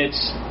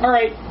it's all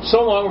right.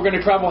 So long, we're going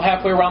to travel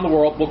halfway around the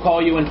world. We'll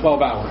call you in 12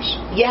 hours.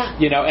 Yeah.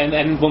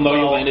 And we'll know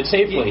you landed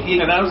safely.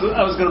 And I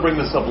was going to bring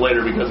this up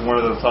later because one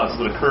of the thoughts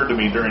that occurred to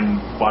me during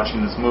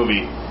watching this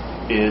movie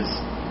is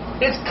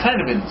it's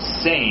kind of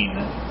insane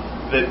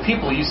that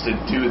people used to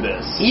do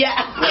this. Yeah.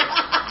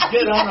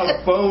 Get on a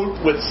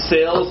boat with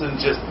sails and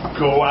just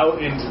go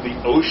out into the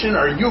ocean?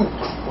 Are you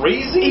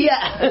crazy?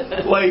 Yeah.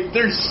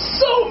 There's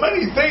so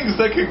many things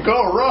that could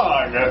go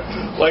wrong.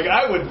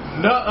 I would,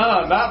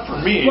 not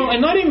for me. Well, and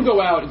not even go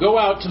out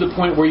to the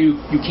point where you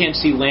can't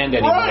see land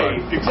anymore.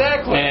 Right,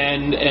 exactly.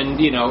 And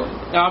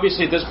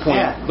obviously at this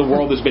point, the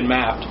world has been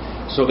mapped,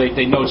 so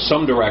they know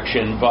some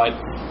direction, but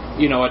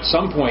at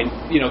some point,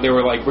 they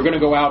were we're going to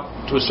go out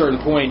to a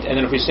certain point, and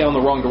then if we sail in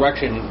the wrong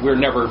direction, we're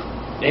never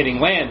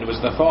hitting land,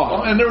 was the thought.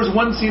 Well, and there was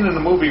one scene in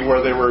the movie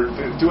where they were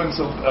doing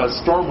a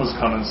storm was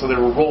coming, so they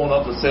were rolling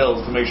up the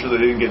sails to make sure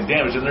they didn't get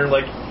damaged, and they're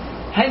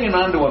hanging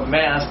onto a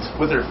mast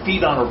with their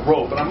feet on a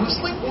rope, and I'm just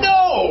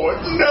no.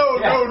 That's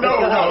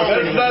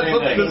not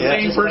something the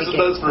same person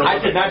does for a living. I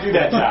did not do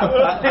that job.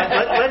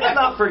 Let's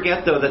not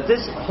forget, though, that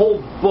this whole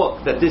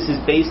book that this is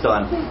based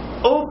on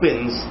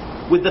opens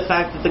with the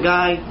fact that the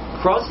guy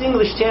crossed the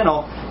English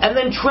Channel and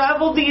then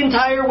traveled the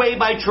entire way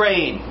by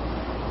train.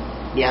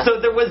 Yeah.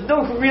 So there was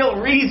no real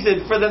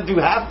reason for them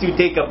to have to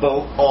take a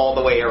boat all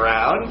the way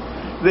around.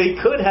 They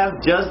could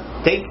have just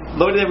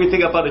loaded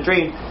everything up on a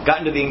train,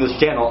 gotten to the English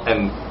Channel,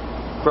 and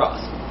cross.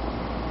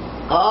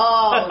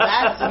 Oh,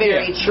 that's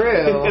very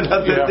true.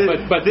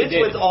 But this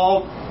was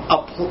all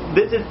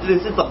this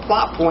is the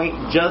plot point.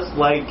 Just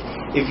like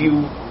if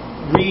you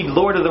read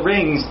Lord of the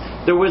Rings,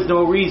 there was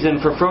no reason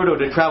for Frodo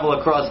to travel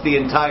across the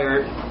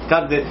entire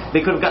continent.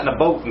 They could have gotten a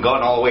boat and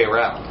gone all the way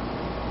around.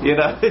 You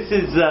know, this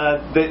is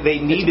they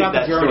needed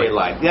that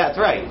storyline. Yeah,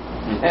 that's right.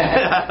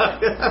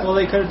 Well,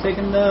 they could have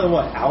taken the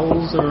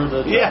owls or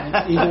the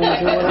eagles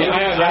or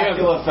whatever.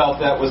 Dracula felt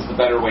that was the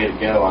better way to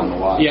go on the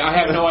water. Yeah, I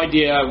have no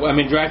idea. I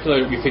mean,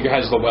 Dracula, you figure,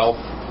 has the wealth.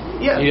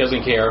 Yeah. He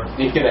doesn't care.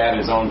 He could add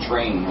his own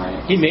train,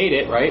 right? He made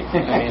it, right? I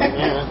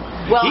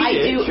mean, Well,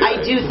 I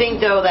do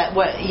think though that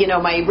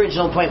my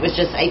original point was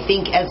just I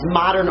think as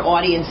modern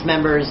audience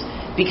members,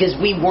 because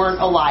we weren't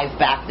alive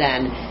back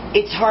then,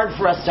 it's hard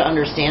for us to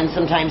understand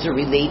sometimes or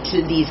relate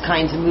to these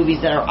kinds of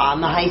movies that are on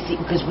the high seas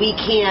because we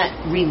can't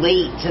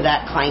relate to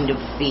that kind of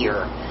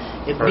fear.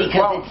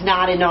 Because it's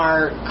not in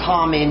our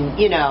common,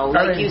 you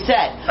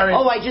said,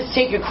 I just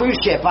take a cruise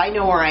ship, I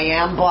know where I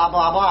am, blah,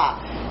 blah, blah.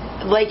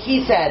 Like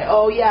he said,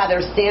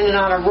 they're standing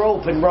on a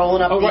rope and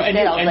rolling up these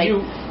sails.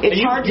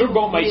 It's hard to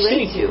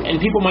relate to.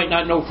 And people might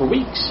not know for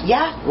weeks.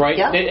 Yeah. Right?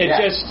 Yeah.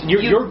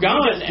 You're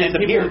gone, and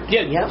people,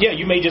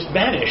 you may just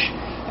vanish.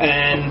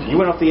 And you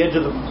went off the edge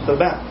of the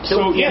map.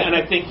 So, and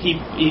I think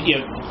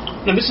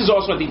and this is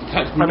also at the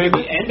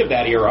end of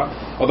that era,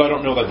 although I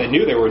don't know that they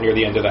knew they were near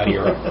the end of that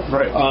era.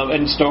 Right.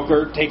 And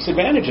Stoker takes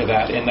advantage of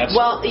that. And that's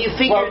you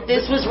figure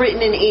this was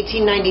written in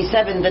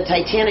 1897, the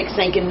Titanic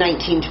sank in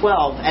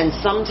 1912, and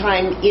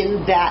sometime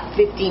in that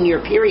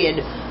 15-year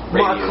period,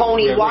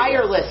 Marconi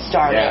Wireless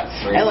started.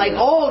 And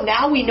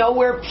now we know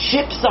where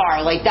ships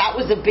are. Like, that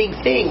was a big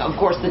thing. Of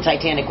course, the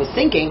Titanic was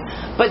sinking,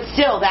 but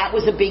still, that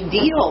was a big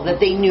deal that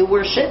they knew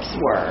where ships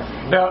were.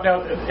 Now,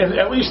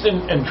 at least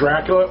in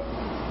Dracula,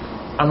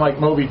 unlike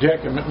Moby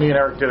Dick, and me and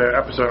Eric did an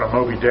episode on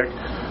Moby Dick,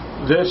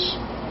 this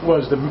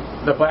was the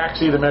Black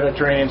Sea, the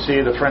Mediterranean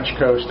Sea, the French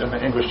coast, and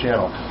the English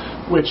Channel,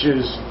 which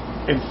is,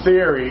 in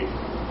theory,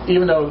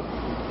 even though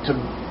to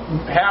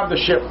have the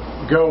ship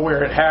go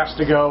where it has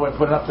to go and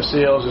put up the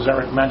sails, as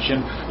Eric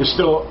mentioned, is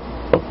still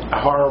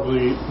a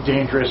horribly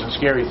dangerous and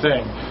scary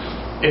thing.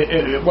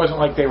 It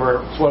wasn't like they were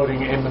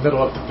floating in the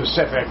middle of the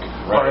Pacific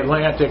or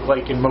Atlantic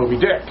like in Moby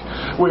Dick,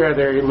 where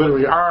there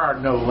literally are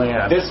no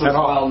land. This was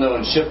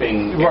well-known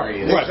shipping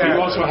areas. Right, but you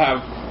also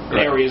have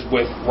areas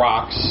with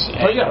rocks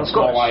and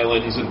small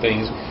islands and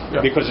things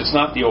because it's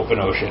not the open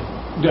ocean.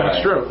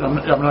 That's true.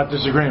 I'm not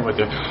disagreeing with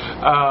you.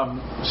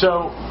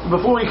 So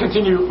before we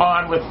continue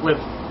on with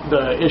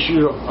the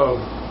issue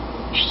of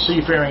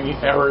seafaring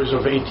errors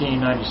of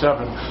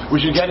 1897,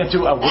 we should get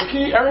into a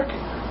wiki, Eric?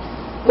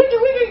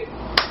 Wiki!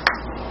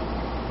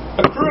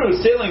 A crew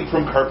sailing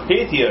from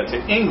Carpathia to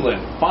England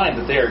find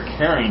that they are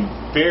carrying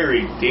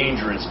very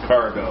dangerous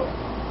cargo.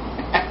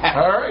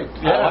 All right.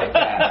 Yeah. I like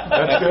that.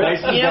 That's good.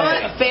 Nice and You know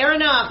what? Fair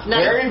enough.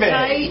 Nice Very and big.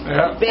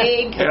 tight,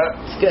 big.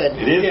 It's good.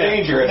 It is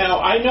dangerous. Now,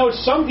 I know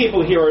some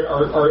people here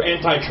are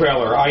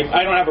anti-trailer.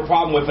 I don't have a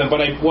problem with them, but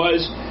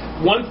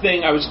one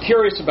thing I was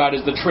curious about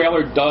is the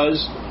trailer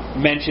does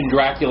mention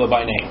Dracula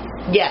by name.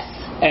 Yes.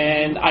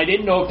 And I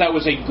didn't know if that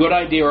was a good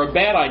idea or a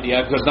bad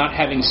idea, because not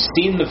having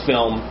seen the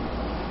film,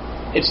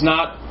 it's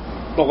not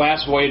The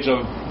Last Voyage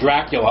of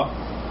Dracula,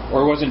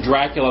 or it wasn't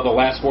Dracula, The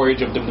Last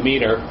Voyage of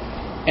Demeter.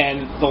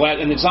 And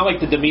it's not like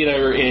the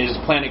Demeter is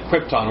planet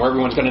Krypton, where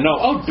everyone's going to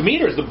know,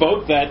 Demeter is the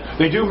boat that...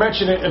 They do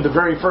mention it in the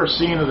very first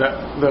scene of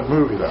the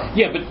movie, though.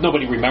 Yeah, but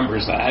nobody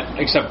remembers that,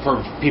 except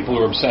for people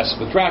who are obsessed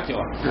with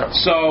Dracula. Yeah.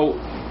 So,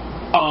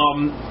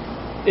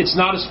 it's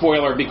not a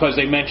spoiler because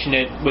they mention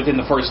it within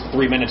the first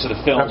 3 minutes of the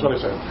film. That's what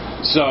I said.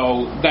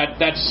 So,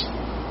 that's...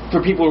 For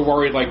people who are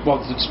worried,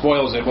 it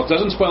spoils it. Well, it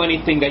doesn't spoil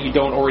anything that you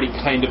don't already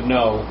kind of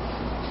know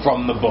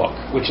from the book,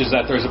 which is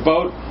that there's a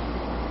boat,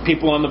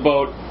 people on the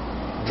boat,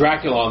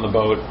 Dracula on the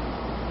boat.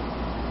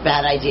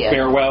 Bad idea.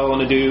 Farewell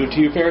and adieu to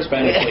you, fair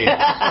Spanish lady.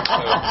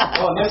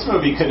 Well, this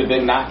movie could have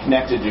been not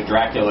connected to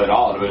Dracula at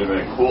all. It would have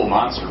been a cool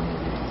monster movie.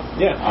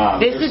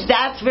 Yeah.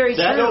 That's very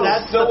true.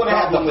 That's the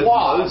problem with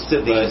most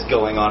of these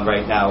going on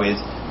right now is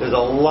there's a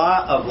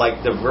lot of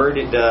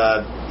diverted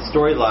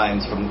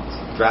storylines from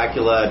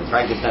Dracula and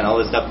Frankenstein, all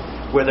this stuff,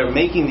 where they're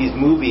making these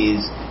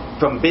movies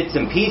from bits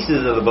and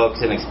pieces of the books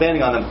and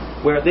expanding on them,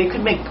 where they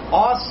could make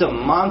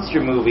awesome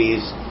monster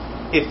movies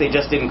if they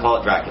just didn't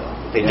call it Dracula.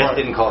 If they just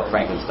didn't call it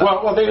Frankenstein.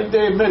 Well, they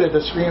admitted,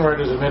 the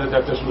screenwriters admitted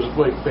that this was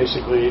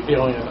basically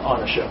Alien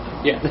on a ship.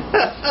 Yeah.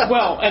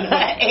 Well, and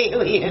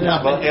Alien.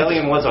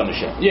 Alien was on the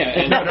ship. Yeah.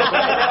 And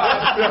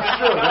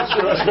That's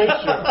true. A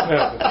spaceship.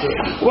 Yeah, that's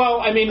true.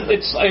 Well, I mean,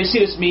 I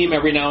see this meme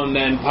every now and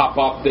then pop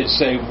up that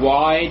say,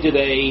 why do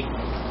they,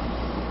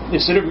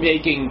 instead of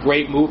remaking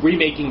great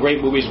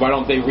movies, why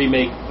don't they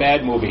remake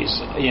bad movies?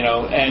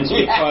 And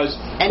because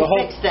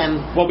fix them.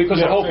 Well,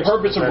 because the whole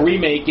purpose of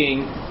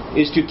remaking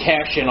is to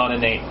cash in on a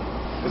name.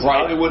 Because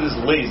Hollywood is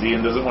lazy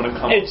and doesn't want to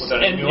come up with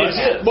any new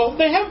ideas. Well,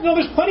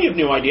 there's plenty of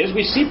new ideas.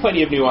 We see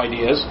plenty of new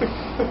ideas.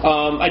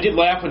 I did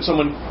laugh when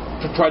someone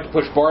tried to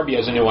push Barbie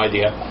as a new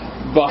idea,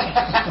 but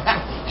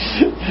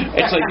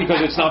It's like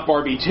because it's not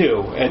Barbie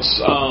 2.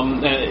 It's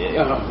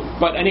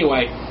but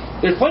anyway,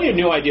 there's plenty of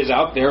new ideas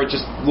out there.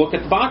 Just look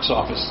at the box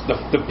office.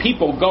 The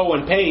people go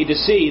and pay to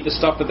see the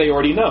stuff that they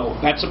already know.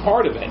 That's a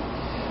part of it.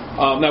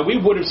 Now we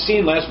would have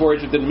seen Last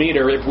Voyage of the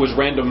Demeter if it was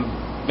random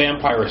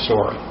vampire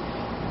story,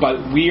 but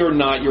we are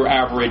not your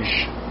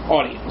average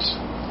audience.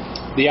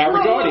 The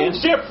average audience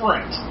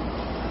different.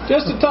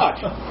 Just a touch.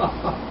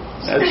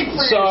 Speak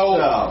for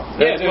yourself.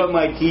 That's what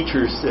my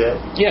teacher said.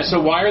 Yeah,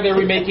 so why are they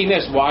remaking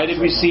this? Why did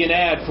we see an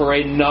ad for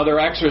another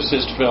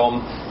Exorcist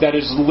film that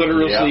is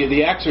literally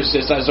The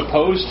Exorcist as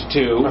opposed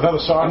to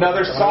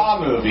another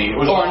Saw movie?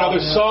 Or another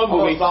Saw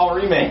movie. Saw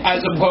remake. As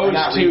opposed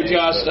to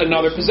just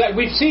another possession.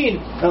 We've seen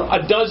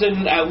a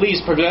dozen, at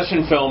least,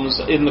 possession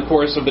films in the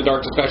course of the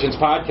Dark Discussions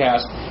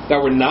podcast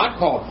that were not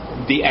called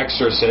The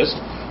Exorcist.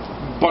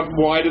 But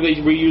why do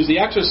they reuse the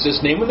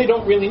Exorcist name when they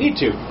don't really need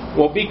to?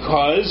 Well,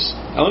 because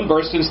Ellen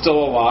Burstyn's still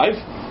alive,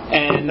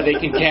 and they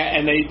can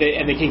and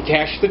they can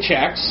cash the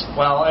checks.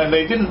 Well, and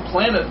they didn't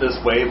plan it this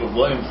way, but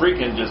William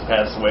Friedkin just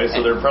passed away,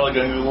 so they're probably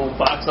going to do a little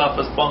box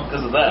office bump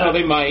because of that. Well,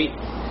 they might.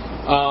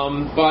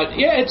 But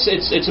yeah,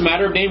 it's a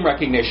matter of name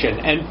recognition,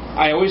 and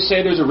I always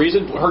say there's a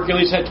reason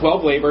Hercules had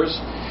 12 labors.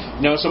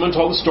 You know, someone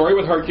told a story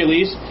with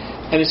Hercules,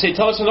 and they say,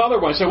 "Tell us another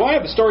one." I say, "Well, I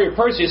have the story of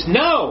Perseus."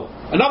 No,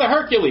 another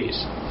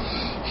Hercules.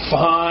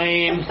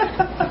 Fine.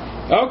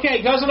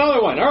 Okay, goes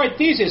another one. All right,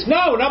 Theseus.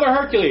 No, another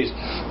Hercules.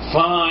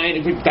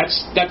 Fine.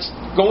 That's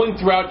going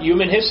throughout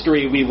human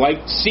history. We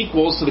like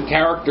sequels to the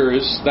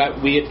characters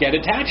that we get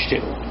attached to,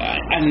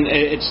 and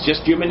it's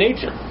just human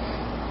nature.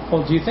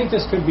 Well, do you think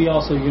this could be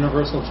also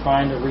Universal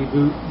trying to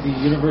reboot the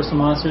Universal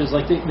Monsters?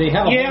 Like they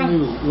have a whole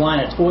new line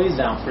of toys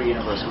down for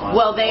Universal Monsters.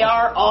 Well, they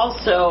are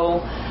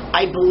also,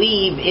 I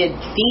believe, in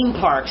theme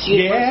parks,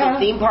 Universal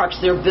theme parks.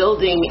 They're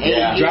building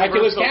a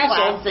Dracula's Universal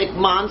Castle. Classic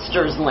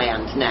Monsters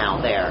Land now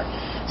there.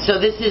 So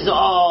this is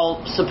all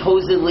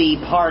supposedly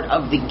part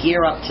of the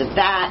gear up to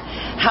that.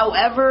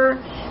 However,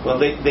 well,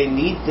 they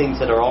need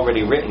things that are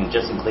already written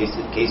just in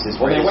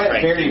cases where they went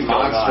very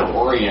monster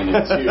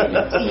oriented too.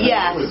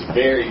 Yes. It was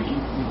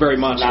very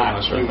monster.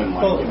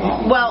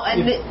 Well,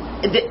 and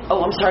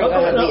I'm sorry.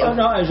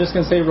 No, I was just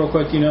going to say real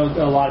quick. You know,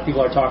 a lot of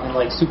people are talking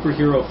like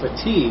superhero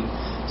fatigue.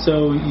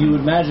 So you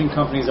would imagine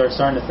companies are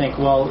starting to think,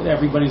 well,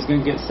 everybody's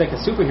going to get sick of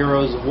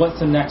superheroes. What's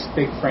the next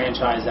big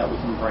franchise that we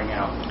can bring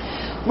out?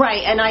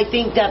 Right, and I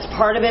think that's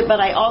part of it, but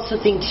I also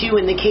think, too,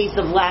 in the case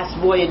of Last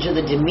Voyage of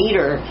the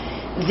Demeter,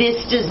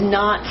 this does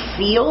not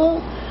feel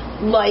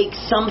like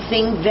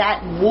something that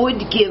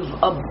would give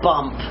a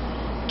bump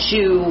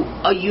to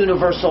a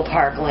Universal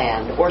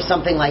Parkland or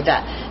something like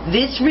that.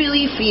 This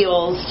really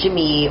feels to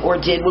me, or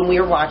did when we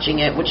were watching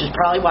it, which is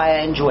probably why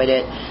I enjoyed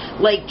it,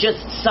 like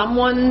just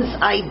someone's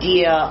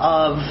idea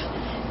of,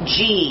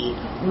 gee,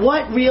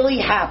 what really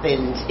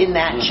happened in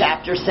that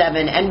Chapter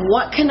 7, and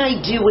what can I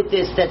do with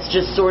this that's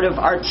just sort of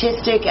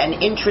artistic and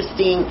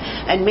interesting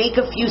and make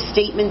a few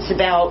statements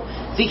about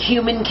the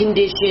human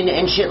condition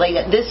and shit like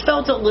that. This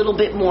felt a little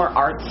bit more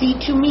artsy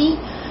to me.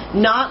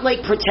 Not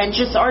like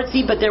pretentious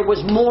artsy, but there was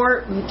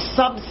more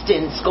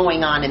substance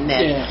going on in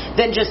this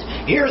than just,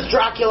 here's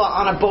Dracula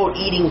on a boat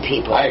eating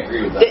people. I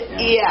agree with that.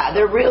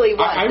 There really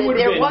was.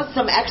 There was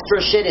some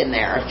extra shit in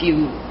there if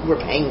you were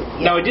paying.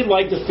 Now, I did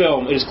like the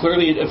film. It is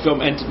clearly a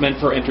film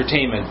meant for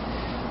entertainment.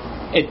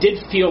 It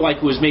did feel like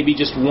it was maybe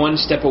just one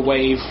step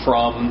away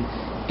from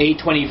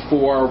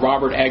A24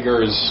 Robert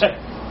Eggers'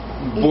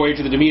 Voyage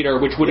of the Demeter,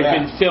 which would have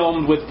been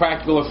filmed with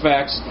practical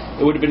effects.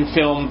 It would have been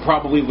filmed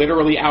probably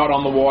literally out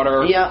on the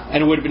water, and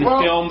it would have been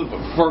filmed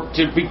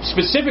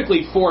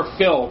specifically for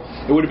Phil.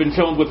 It would have been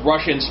filmed with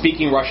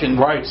speaking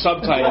Russian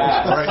subtitles,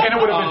 and it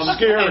would have been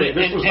scary.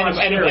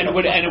 And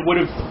it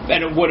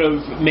would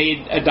have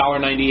made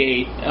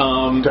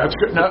 $1.98. That's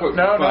good.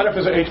 No, not if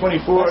it's an A24.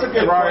 That's a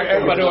good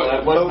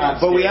point.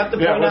 But we have to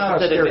point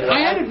out that if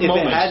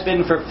it had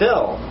been for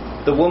Phil,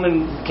 the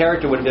woman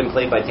character would have been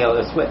played by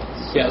Taylor Swift.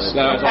 Yes,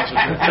 that's also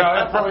true. No,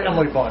 that's probably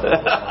Emily Blunt.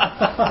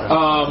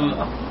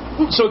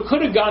 So it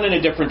could have gone in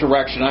a different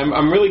direction.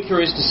 I'm really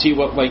curious to see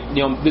what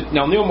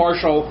now Neil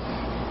Marshall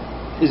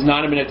is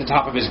not even at the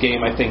top of his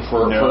game, I think,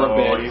 for a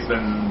bit. He's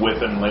been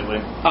whiffing lately.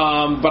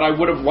 But I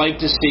would have liked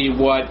to see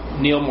what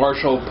Neil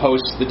Marshall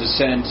post The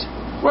Descent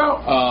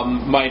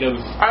might have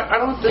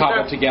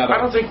cobbled together.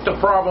 I don't think the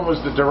problem was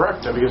the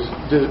director, because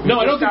I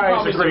don't think the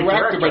problem was the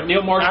director, but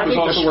Neil Marshall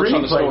also works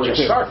on the story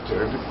too. Sucked,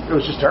 dude. It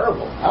was just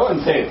terrible. I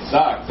wouldn't say it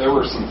sucked. There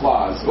were some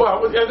flaws.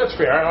 Well, that's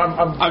fair.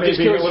 I'm just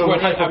curious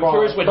what his screenplay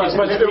was.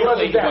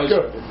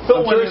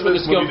 Phil went into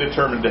this movie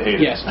determined to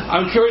hate it. Yes,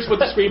 I'm curious what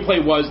the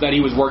screenplay was that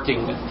he was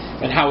working with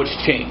and how it's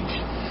changed.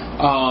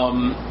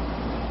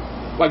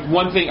 Like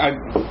one thing I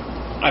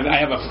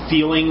have a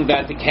feeling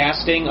that the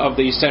casting of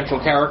the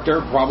central character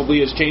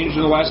probably has changed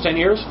in the last 10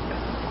 years.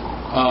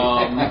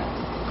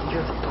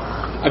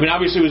 I mean,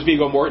 obviously it was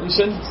Viggo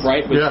Mortensen,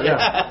 right? He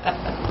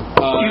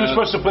was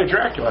supposed to play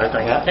Dracula, I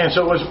think. And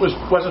so it wasn't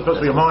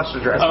supposed to be a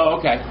monster Dracula. Oh,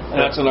 okay.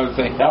 That's another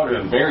thing. That would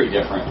have been very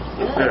different.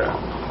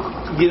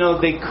 You know,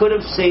 they could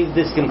have saved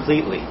this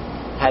completely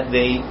had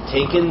they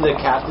taken the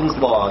captain's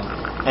log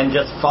and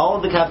just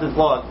followed the captain's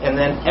log, and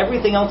then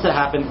everything else that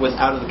happened was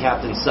out of the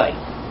captain's sight.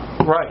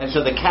 Right. And so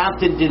the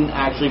captain didn't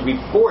actually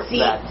report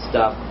that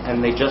stuff,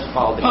 and they just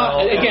followed the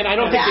captain. Again, I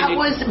don't think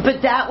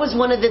that was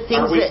one of the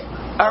things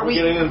Are we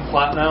getting into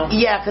plot now?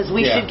 Yeah, because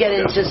we should get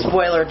into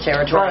spoiler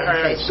territory.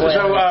 Right. So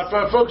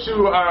for folks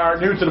who are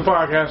new to the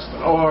podcast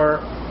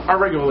or our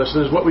regular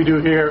listeners, what we do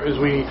here is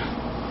we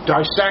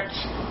dissect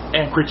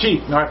and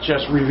critique, not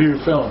just review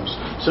films.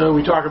 So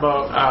we talk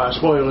about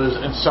spoilers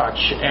and such,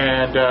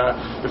 and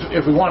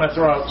if we want to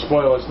throw out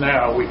spoilers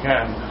now, we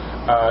can.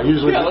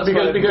 Usually,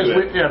 because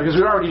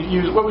we already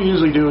use what we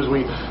usually do is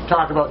we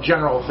talk about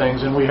general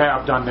things, and we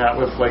have done that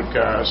with like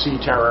sea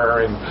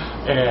terror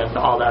and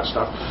all that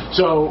stuff.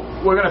 So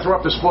we're going to throw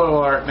up the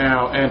spoiler alert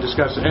now and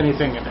discuss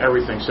anything and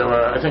everything. So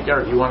I think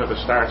Eric, you wanted to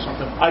start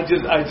something. I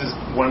just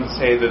wanted to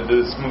say that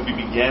this movie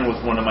began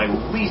with one of my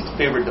least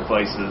favorite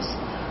devices,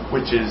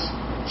 which is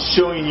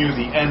showing you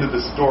the end of the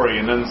story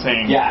and then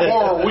saying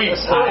 4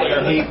 weeks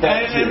later. I hate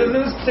that too. And in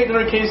this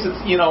particular case, it's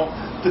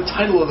the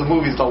title of the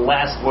movie is The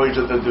Last Voyage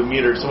of the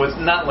Demeter, so it's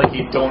not like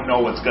you don't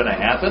know what's going to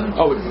happen.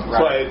 Oh,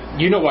 right. But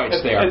you know why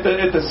it's there.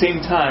 At the same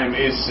time,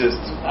 it's just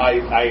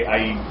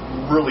I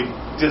really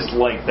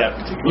dislike that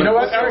particular. You know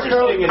what, Eric?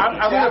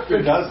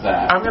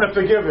 I'm going to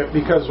forgive it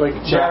because, like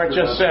Jared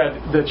just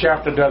said, the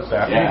chapter does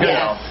that.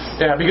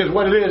 Yeah. Because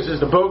what it is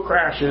the boat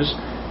crashes,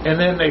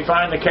 and then they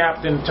find the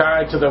captain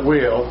tied to the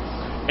wheel,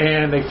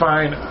 and they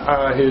find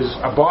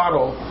a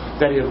bottle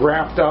that he had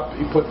wrapped up.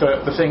 He put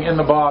the thing in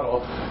the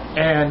bottle.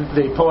 And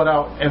they pull it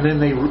out, and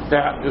then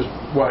that is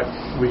what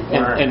we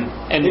learn.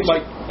 And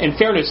like, in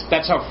fairness,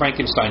 that's how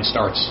Frankenstein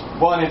starts.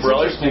 Well, and it's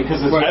interesting because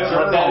it's I haven't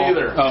heard that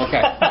either. Oh,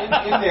 okay.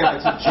 in there,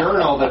 it's a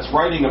journal that's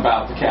writing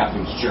about the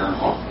captain's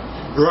journal.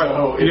 Right.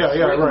 So it's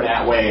written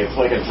that way. It's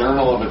like a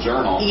journal of a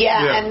journal.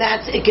 Yeah, and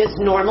that's because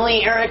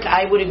normally, Eric,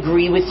 I would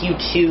agree with you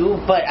too,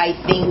 but I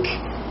think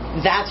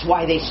that's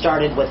why they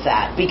started with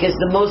that, because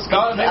the most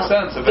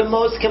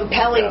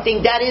compelling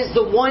thing, that is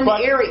the one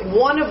area,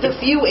 one of the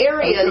few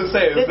areas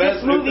that this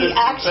movie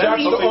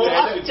actually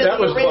loved to the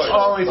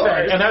original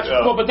story. And that's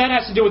but that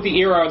has to do with the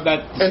era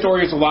that the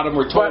stories, a lot of them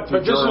were told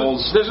through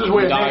journals, this is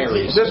where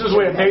diaries. This is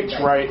where Nate's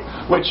right,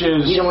 which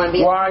is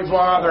why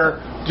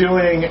bother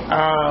doing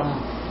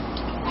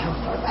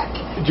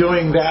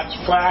that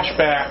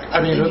flashback,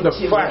 the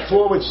flash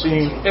forward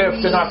scene,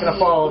 if they're not going to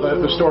follow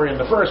the story in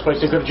the first place.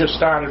 They could have just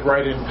started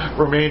right in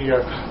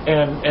Romania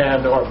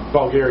or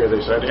Bulgaria,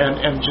 they said,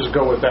 and just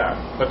go with that.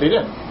 But they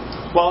didn't.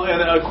 Well,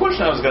 and a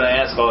question I was going to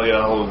ask all you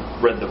who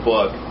read the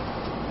book,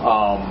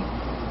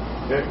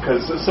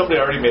 because somebody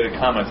already made a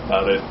comment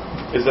about it,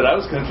 is that I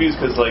was confused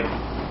because, like,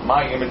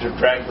 my image of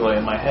Dracula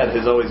in my head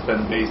has always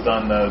been based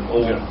on the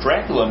old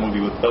Dracula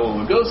movie with Bela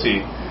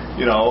Lugosi.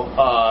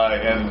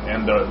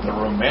 And the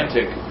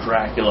romantic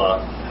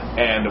Dracula.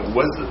 And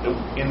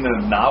in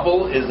the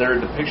novel, is there a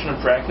depiction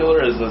of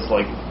Dracula, or is this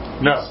like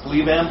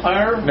beastly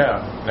vampire? No.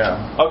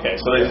 Okay,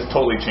 so they just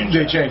totally changed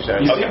that. They changed that.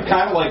 You seem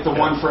kind of like the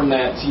one from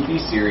that TV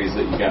series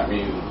that you got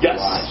me to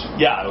watch.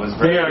 Yeah, it was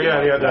very In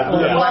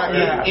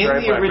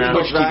the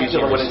original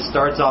Dracula, when it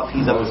starts off,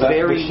 he's a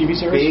very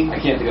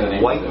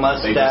big white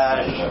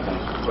mustache,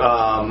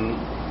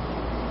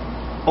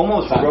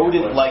 almost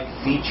rodent-like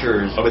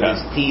features with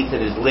his teeth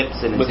and his lips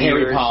and his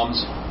ears. Hairy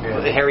palms.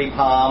 With hairy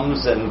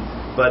palms,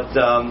 but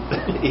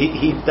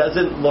he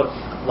doesn't look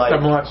like a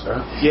monster.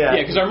 Yeah,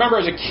 because I remember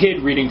as a kid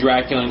reading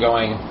Dracula and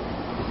going,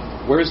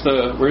 "Where's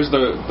the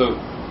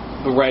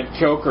red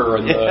choker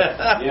and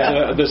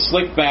the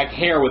slick back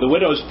hair with the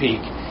widow's peak?"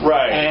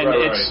 Right.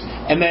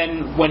 And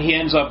then when he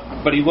ends up,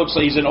 but he looks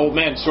like he's an old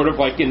man, sort of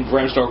like in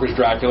Bram Stoker's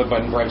Dracula,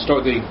 but in Bram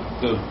Stoker the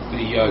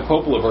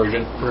Coppola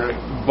version. Right.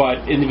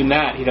 But even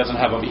that, he doesn't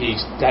have he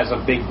has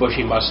a big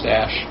bushy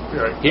mustache.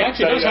 Right. He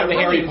actually does have the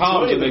hairy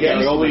palms in the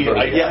Gary Oldman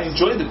version. I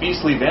enjoyed the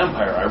beastly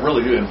vampire. I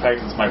really do. In fact,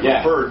 it's my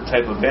preferred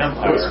type of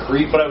vampire.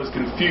 But I was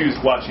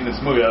confused watching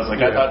this movie. I was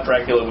like, I thought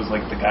Dracula was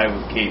like the guy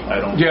with cape. I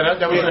don't. Yeah,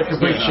 that was a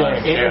complete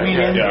change.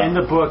 In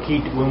the book,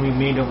 when we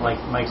meet him, like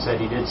Mike said,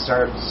 he did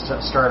start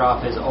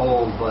off as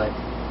old, but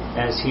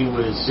as he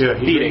was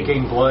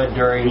drinking blood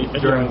during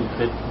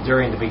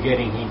the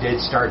beginning, he did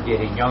start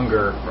getting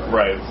younger.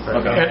 Right.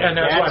 Okay. And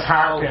that's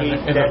how in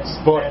the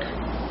book.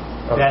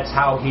 That's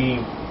how he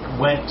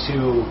went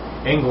to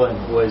England,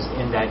 was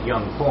in that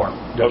young form.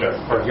 Okay.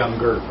 Or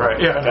younger.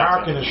 Right. Yeah, and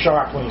Harkin is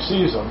shocked when he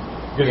sees him.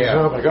 Because he's,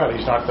 oh my God,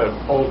 he's not the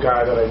old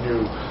guy that I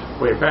knew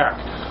way back.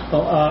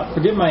 Well,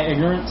 forgive my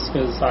ignorance,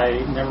 because I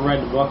never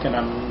read the book and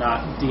I'm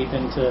not deep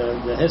into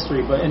the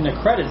history, but in the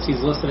credits he's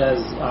listed as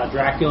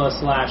Dracula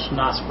 /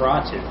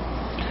 Nosferatu.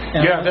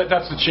 And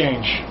that's the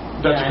change.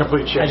 That's a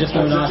complete change. I just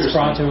know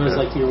Nosferatu was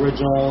like the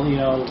original,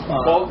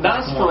 well,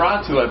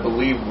 Nosferatu, I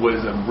believe,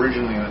 was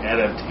originally an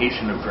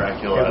adaptation of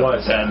Dracula. It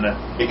was. And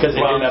because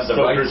they didn't have the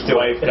rights Stoker's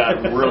wife got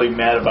really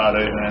mad about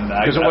it, and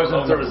I don't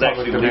know if there was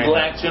actually legal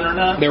action or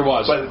not. There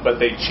was. But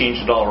they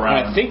changed it all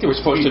around. I think they were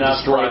supposed to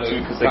destroy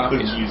the because they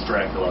couldn't use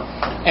Dracula.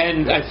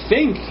 And I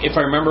think, if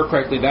I remember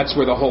correctly, that's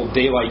where the whole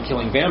daylight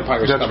killing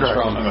vampires comes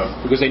from,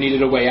 because they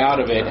needed a way out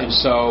of it, and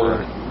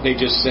so they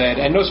just said,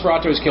 and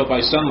Nosferatu is killed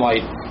by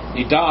sunlight,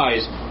 he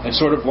dies, and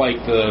sort of like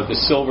the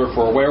silver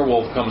for a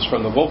werewolf comes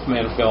from the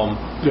Wolfman film,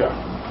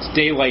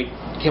 daylight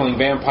killing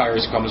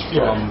vampires comes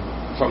from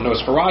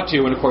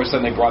Nosferatu, and of course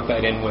then they brought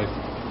that in with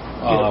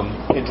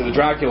into the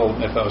Dracula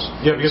mythos.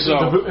 Yeah, because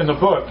in the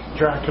book,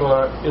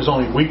 Dracula is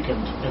only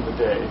weakened in the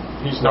day.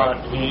 He's not.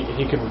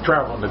 He can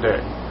travel in the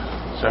day.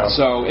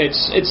 So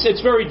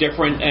it's very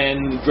different,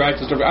 and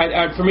Dracula's.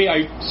 For me,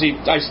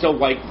 I still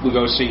like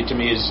Lugosi. To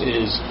me,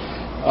 is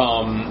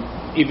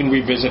even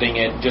revisiting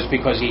it just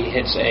because he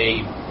hits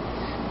a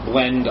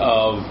blend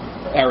of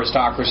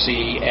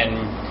aristocracy and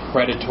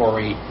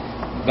predatory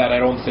that I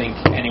don't think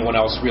anyone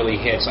else really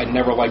hits. I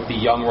never liked the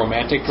young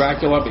romantic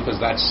Dracula because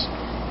that's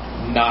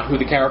not who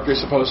the character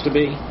is supposed to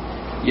be.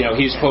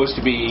 He's supposed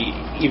to be,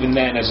 even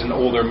then, as an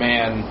older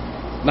man,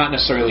 not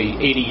necessarily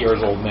 80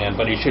 years old man,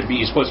 but he's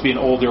supposed to be an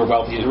older,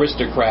 wealthy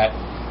aristocrat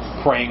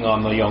preying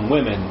on the young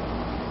women.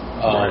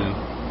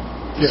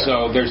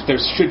 So there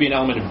should be an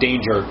element of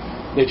danger.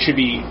 It should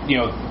be,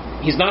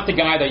 he's not the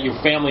guy that your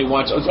family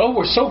wants. Oh,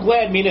 we're so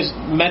glad Mina's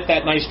met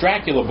that nice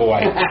Dracula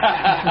boy.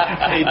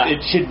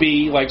 It should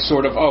be like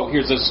sort of, oh,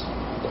 here's this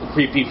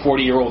creepy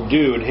 40-year-old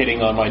dude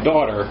hitting on my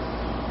daughter.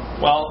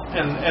 Well,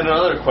 and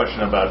another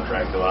question about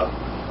Dracula.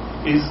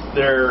 Is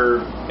there,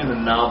 in the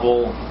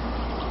novel,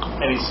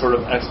 any sort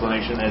of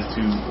explanation as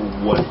to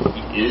what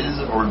he is,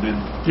 or did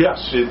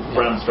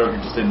Bram Stoker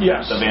just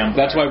invent the vampire?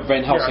 That's why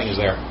Van Helsing is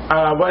there.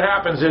 What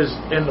happens is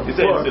in the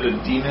book. Is it a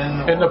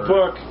demon? In the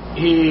book,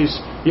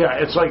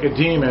 it's like a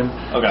demon.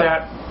 Okay.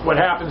 That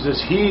what happens is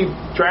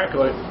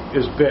Dracula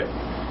is bit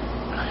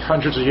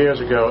hundreds of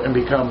years ago and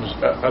becomes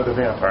the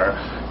vampire,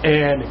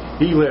 and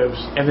he lives.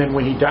 And then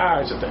when he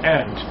dies at the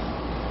end,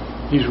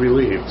 he's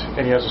relieved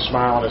and he has a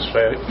smile on his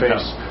face.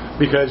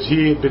 Because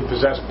he had been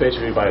possessed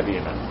basically by a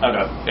demon.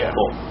 Okay. Yeah.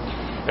 Cool.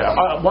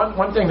 Yeah.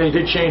 One thing they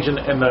did change in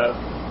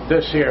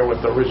this here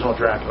with the original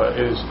Dracula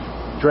is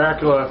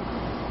Dracula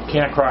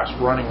can't cross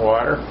running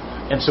water,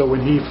 and so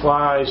when he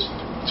flies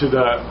to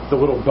the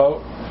little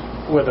boat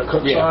where the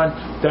cook's on,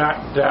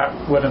 that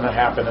wouldn't have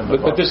happened in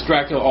the book. But this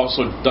Dracula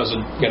also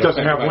doesn't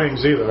have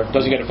wings either.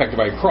 Doesn't get affected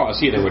by a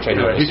cross either, which I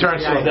know. He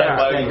turns to a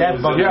bat.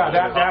 That bugged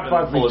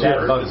me.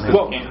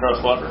 Well, can't cross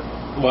water.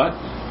 What?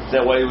 Is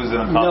that why he was in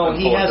a coffin? No,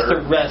 he has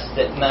to rest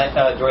at night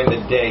during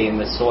the day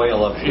in the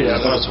soil of his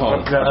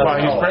home.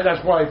 That's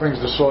why he brings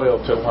the soil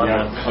to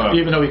London,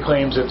 even though he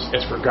claims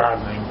it's for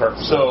gardening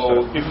purposes.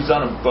 So if he's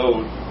on a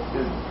boat,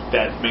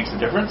 that makes a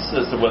difference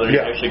as to whether he's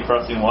actually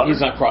crossing water?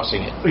 He's not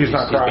crossing it. He's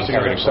not crossing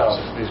it himself.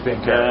 He's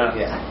being carried.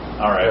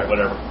 All right,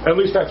 whatever. At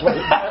least that's what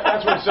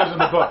it says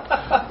in the book.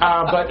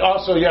 But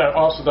also the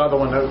other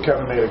one that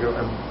Kevin made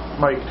and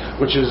Mike,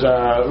 which is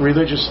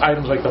religious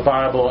items like the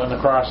Bible and the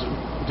cross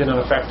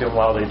didn't affect him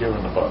while they do in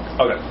the book.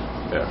 Okay.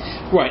 Yeah.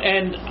 Right,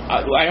 and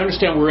I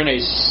understand we're in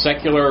a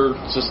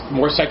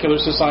more secular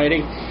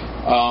society,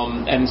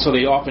 and so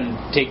they often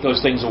take those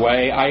things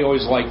away. I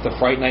always liked the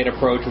Fright Night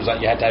approach, was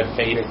that you had to have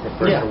faith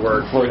for it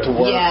to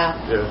work. Yeah.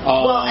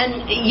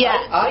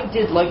 I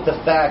did like the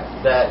fact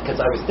that,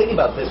 because I was thinking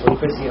about this when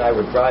Chrissy and I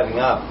were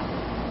driving up,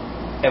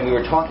 and we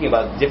were talking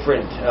about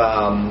different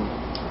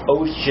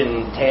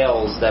ocean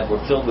tales that were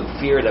filled with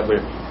fear, that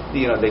were,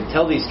 they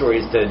tell these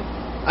stories to.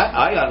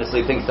 I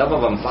honestly think some of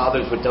them,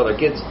 fathers would tell their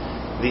kids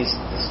these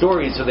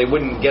stories so they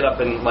wouldn't get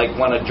up and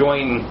want to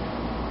join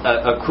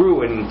a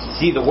crew and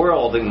see the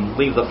world and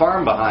leave the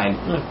farm behind.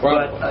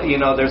 Right. But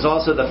there's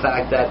also the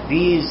fact that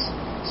these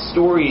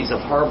stories of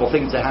horrible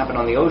things that happen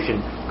on the ocean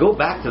go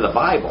back to the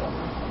Bible.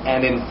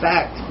 And in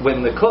fact,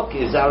 when the cook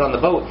is out on the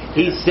boat,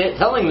 he's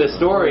telling the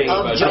story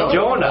of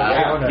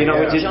Jonah,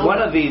 which is one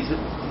of these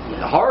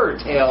horror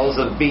tales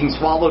of being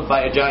swallowed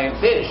by a giant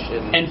fish.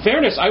 In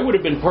fairness, I would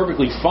have been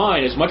perfectly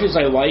fine, as much as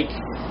I like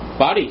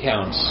body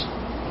counts,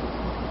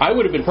 I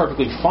would have been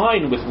perfectly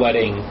fine with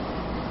letting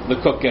the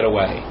cook get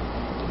away,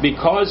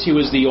 because he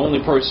was the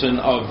only person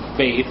of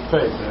faith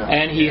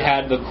and he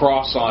had the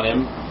cross on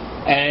him,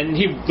 and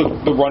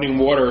the running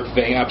water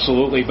thing,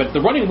 absolutely, but the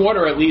running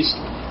water at least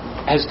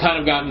has kind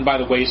of gotten by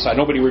the wayside.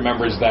 Nobody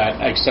remembers that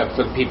except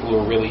for the people who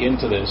are really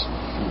into this.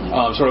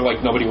 Sort of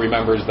like nobody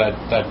remembers that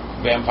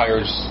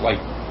vampires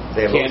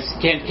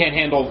can't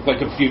handle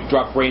a few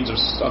drop grains of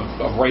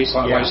rice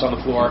on the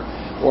floor,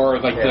 or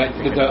the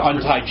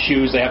untied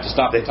shoes. They have to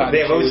stop the time.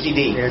 They have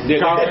OCD.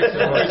 There's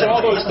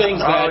all those things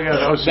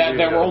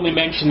that were only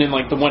mentioned in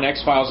the one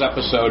X-Files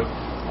episode.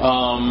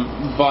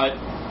 But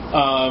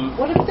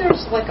What if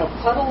there's like a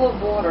puddle of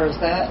water? Is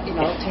that,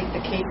 take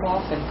the cape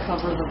off and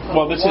cover the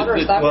puddle of water?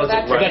 Is that where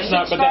that tradition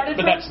started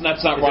from?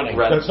 That's not running.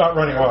 That's not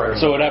running water.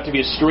 So it'd have to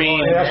be a stream.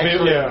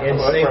 In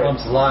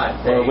Salem's Lot,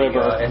 or a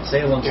river. In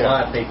Salem's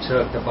Lot, they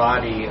took the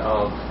body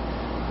of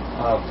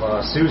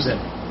Susan,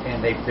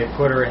 and they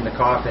put her in the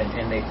coffin,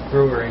 and they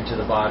threw her into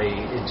the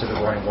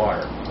running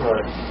water.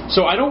 Right.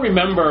 So I don't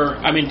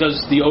remember. I mean, does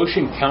the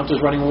ocean count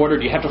as running water?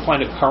 Do you have to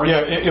find a current?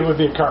 Yeah, it would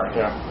be a current.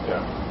 Yeah.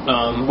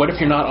 What if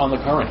you're not on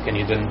the current? Can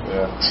you then?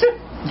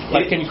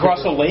 Like, can you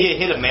cross a lake? You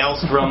hit a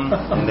maelstrom,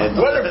 and then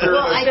what if there's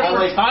a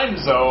different time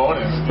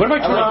zone? What am I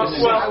trying to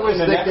say? I was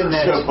thinking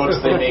that books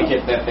they make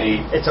it that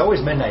they. It's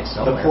always midnight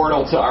somewhere. The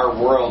portal to our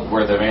world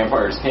where the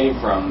vampires came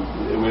from,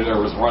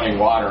 there was running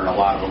water, and a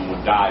lot of them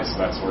would die. So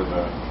that's where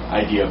the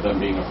idea of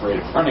them being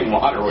afraid of running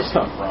water would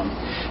come from.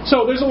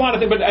 So there's a lot of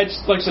things, but it's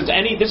like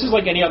this is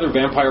like any other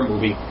vampire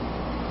movie,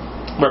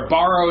 where it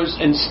borrows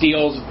and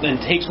steals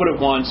and takes what it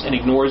wants and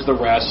ignores the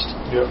rest.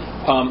 Yep.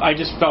 I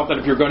just felt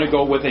that if you're going to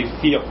go with a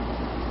feel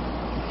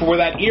for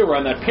that era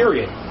and that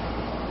period,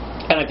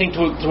 and I think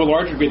to a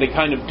large degree they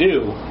kind of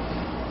do,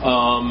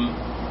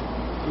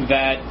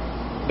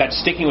 that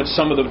sticking with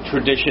some of the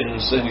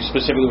traditions, and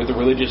specifically with the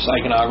religious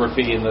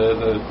iconography and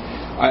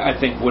I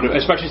think would have,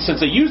 especially since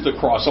they use the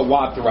cross a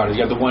lot throughout it.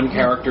 You have the one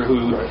character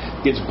who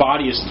his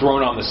body is thrown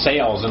on the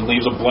sails and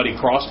leaves a bloody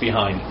cross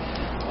behind.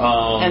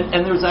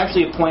 And there's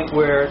actually a point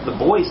where the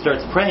boy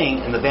starts praying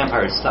and the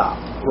vampires stop.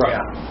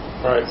 Right. Yeah.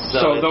 Right.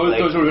 So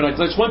those were like,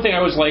 that's one thing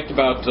I always liked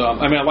about.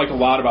 I liked a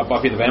lot about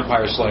Buffy the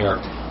Vampire Slayer.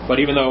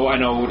 But even though I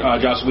know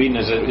Joss Whedon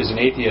is an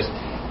atheist,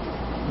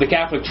 the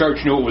Catholic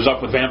Church knew what was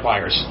up with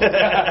vampires,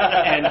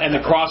 and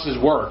the crosses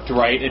worked.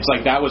 Right. It's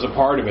like that was a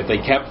part of it. They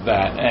kept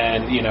that,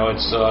 and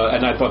it's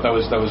and I thought that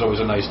was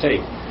always a nice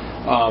take.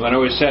 And I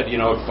always said,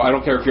 I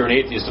don't care if you're an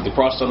atheist, if the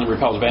cross suddenly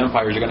repels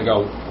vampires, you're going to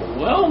go,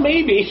 well,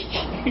 maybe.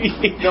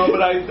 No,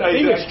 but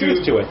I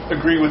truth to it.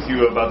 Agree with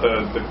you about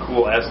the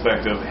cool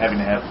aspect of having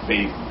to have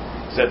faith.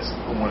 That's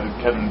when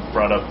Kevin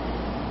brought up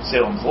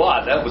Salem's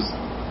Lot. That was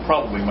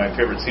probably my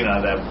favorite scene out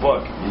of that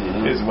book,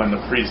 is when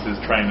the priest is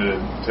trying to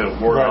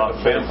ward off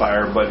the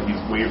vampire, but he's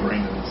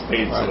wavering in his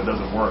faith, so it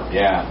doesn't work.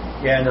 Yeah,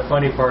 and the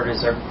funny part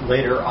is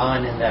later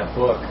on in that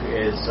book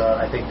is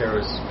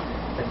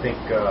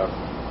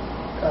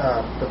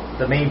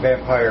the main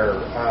vampire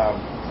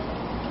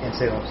in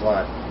Salem's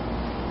Lot,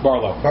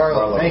 Barlow,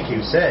 thank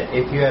you, said,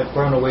 if you had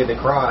thrown away the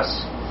cross,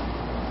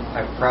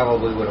 I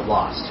probably would have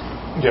lost.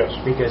 Yes.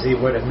 Because he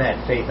would have met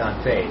faith on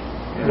faith.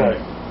 Right.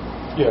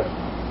 Yeah,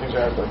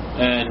 exactly.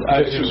 And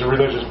he was a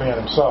religious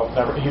man himself.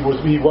 He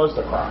was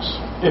the cross.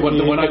 The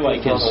one I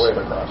like is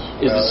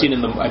the scene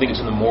I think it's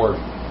in the morgue,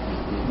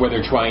 where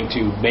they're trying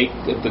to make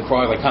the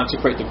cross, like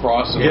consecrate the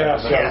cross.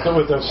 Yes,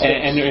 with the sticks.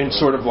 And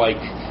sort of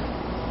like,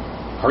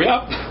 hurry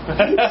up,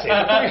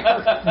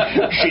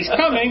 she's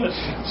coming.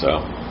 So.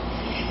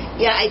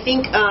 Yeah, I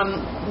think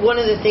one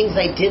of the things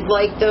I did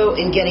like, though,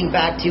 in getting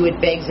back to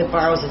it begs, it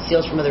borrows, it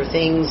steals from other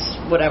things,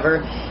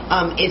 whatever,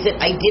 is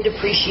that I did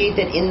appreciate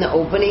that in the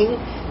opening,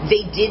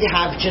 they did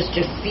have just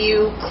a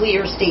few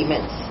clear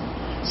statements.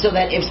 So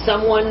that if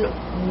someone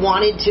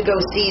wanted to go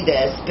see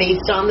this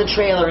based on the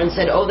trailer and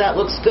said, oh, that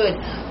looks good,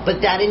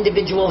 but that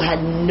individual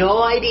had no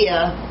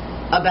idea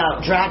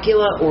about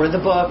Dracula or the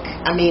book.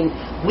 I mean,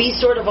 we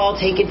sort of all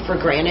take it for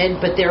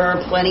granted, but there are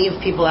plenty of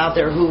people out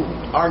there who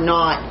are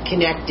not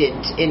connected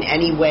in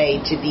any way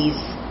to these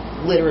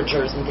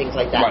literatures and things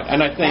like that. Right,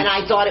 and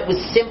I thought it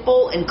was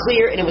simple and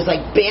clear, and it was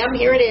like, bam,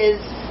 here it is.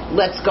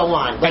 Let's go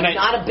on. Like,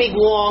 not a big,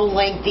 long,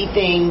 lengthy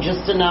thing,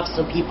 just enough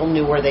so people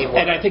knew where they were.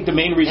 And I think the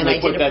main reason they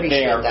put that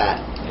there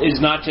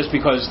is not just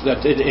because the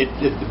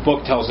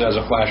book tells it as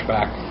a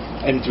flashback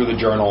and through the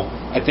journal.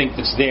 I think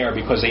it's there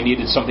because they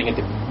needed something at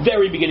the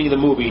very beginning of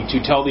the movie to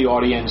tell the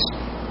audience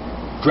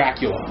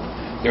Dracula.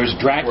 There's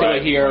Dracula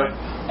here,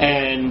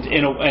 and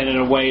in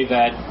a way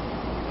that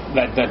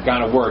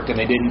kind of worked, and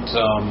they didn't.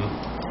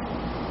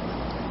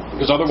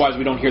 Because otherwise,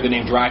 we don't hear the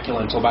name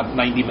Dracula until about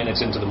 90 minutes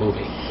into the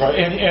movie. Right,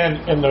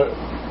 and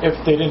if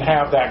they didn't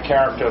have that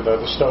character,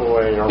 the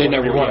stowaway or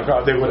whatever you want to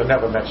call it, they would have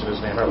never mentioned his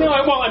name. No,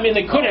 well, I mean,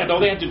 they could have. All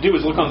they had to do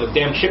was look on the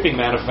damn shipping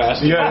manifest.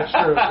 Yeah, that's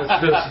true.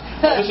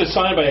 This is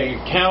signed by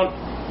Count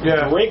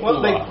Dracula. Well,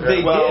 they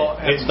did.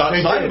 It's not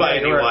signed by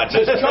anyone.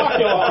 It says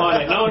Dracula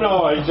on it.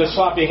 No, it's just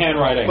sloppy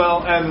handwriting.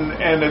 Well, and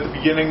at the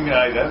beginning,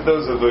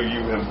 those of you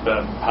who have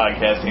been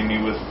podcasting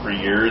me with for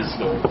years,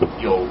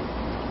 you'll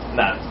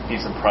not be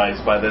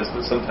surprised by this,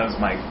 but sometimes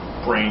my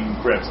brain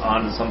grips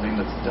onto something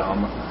that's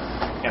dumb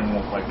and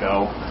won't let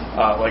go.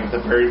 Like at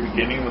the very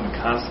beginning when the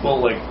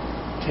constable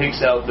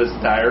takes out this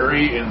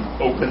diary and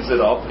opens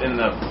it up in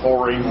the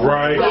pouring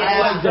rain. Right.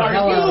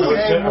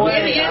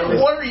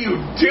 What are you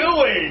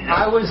doing?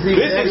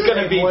 This is going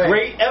to be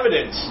great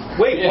evidence.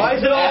 Wait, why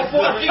is it all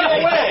flying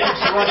away?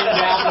 It's running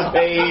down the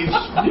page.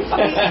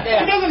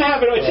 It doesn't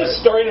have it. It's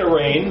just starting to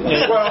rain.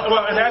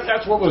 Well, and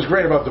that's what was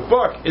great about the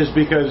book is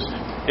because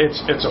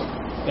it's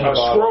a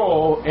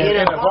scroll in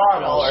a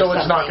bottle, so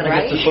it's not going to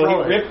get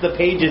destroyed. He ripped the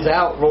pages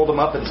out, rolled them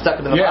up, and stuck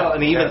it in the bottle,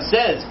 and he even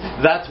says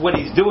that's what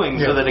he's doing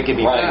so that it can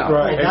be found.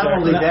 Right. And not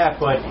only that,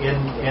 but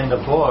in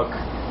the book,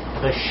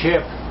 the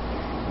ship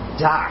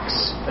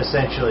docks,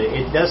 essentially.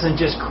 It doesn't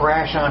just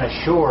crash on a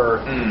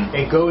shore.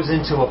 It goes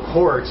into a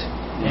port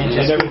and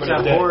just keeps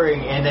on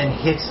pouring, and then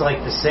hits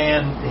like the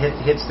sand,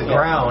 hits the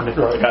ground.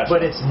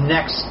 But it's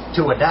next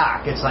to a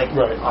dock. It's like,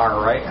 all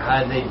right,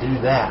 how did they do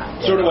that?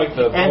 Sort of like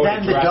the and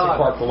then the Jurassic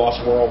Park, The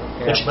Lost World.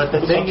 But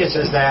the thing is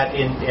that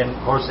of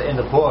course in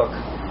the book,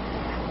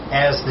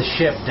 as the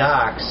ship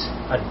docks,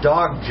 a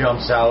dog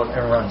jumps out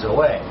and runs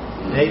away.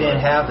 They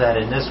didn't have that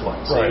in this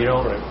one, so you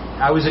don't.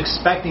 I was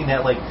expecting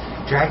that, like,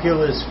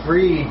 Dracula is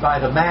freed by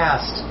the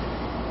mast,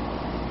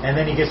 and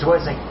then he gets away.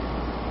 It's like,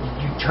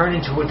 you turn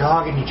into a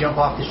dog and you jump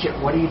off the ship.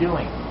 What are you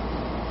doing?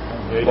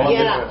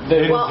 Leo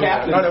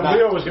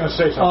was going to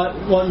say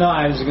something.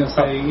 I was going to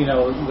say,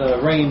 the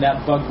rain,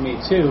 that bugged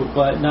me too,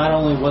 but not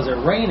only was it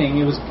raining,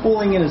 it was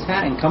pooling in his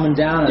hat and coming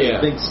down as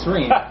a big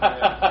stream.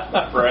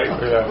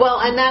 Well,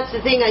 and that's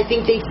the thing. I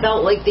think they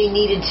felt like they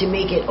needed to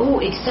make it,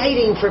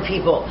 exciting for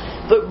people.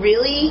 But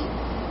really,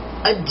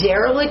 a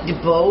derelict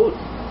boat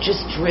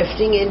just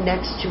drifting in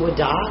next to a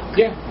dock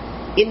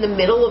in the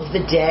middle of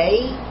the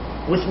day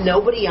with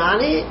nobody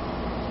on it,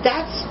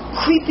 that's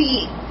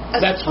creepy.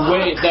 That's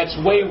way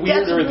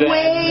weirder That's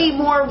way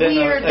more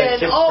weird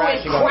than it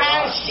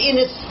crashed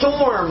in a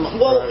storm.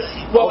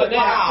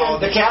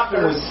 The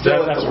captain was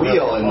still at the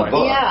wheel in the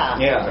book.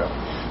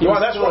 He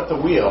was still at the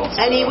wheel.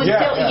 And he was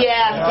still, he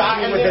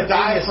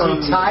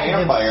tied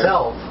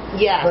himself.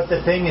 Yeah. But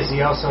the thing is,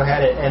 he also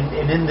had it, and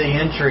in the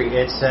entry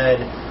it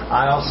said,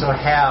 I also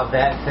have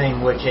that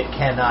thing which it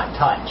cannot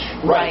touch.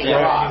 Right. He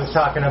was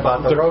talking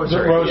about the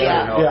rosary.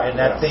 And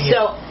that thing.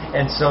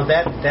 So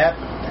that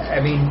I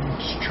mean,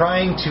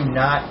 trying to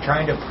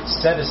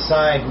set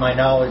aside my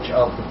knowledge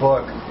of the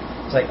book.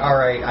 It's like, all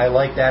right, I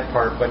like that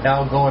part, but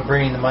now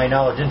bringing my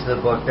knowledge into the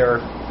book, there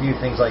are a few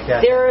things like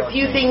that. There are a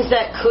few things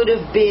that could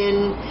have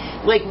been,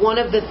 like one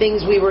of the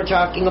things we were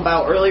talking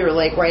about earlier,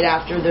 like right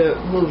after the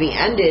movie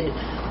ended,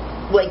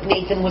 like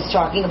Nathan was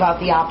talking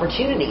about the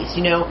opportunities.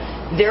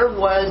 There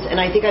was,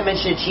 and I think I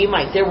mentioned it to you,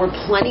 Mike, there were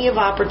plenty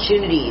of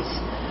opportunities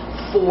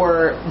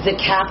for the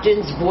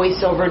captain's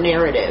voiceover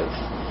narrative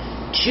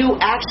to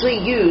actually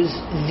use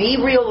the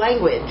real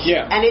language,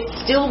 and it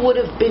still would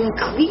have been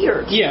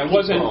clear. It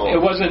wasn't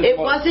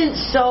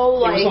so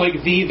like. It wasn't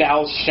like thee,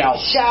 thou shalt.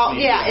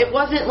 It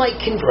wasn't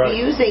like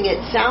confusing.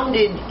 It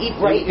sounded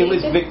right. It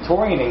was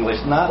Victorian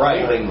English, not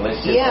real English.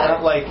 It's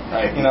not like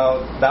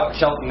thou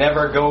shalt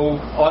never go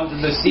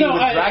onto the sea with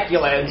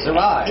Dracula and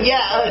survive.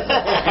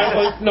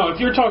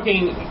 If you're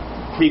talking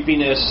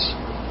creepiness.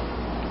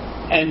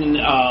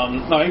 And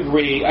I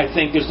agree. I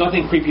think there's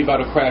nothing creepy about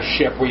a crashed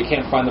ship where you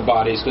can't find the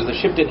bodies, because the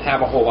ship didn't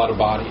have a whole lot of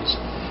bodies.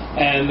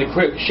 And the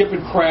ship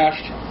had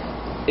crashed.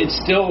 It's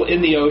still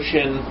in the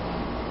ocean.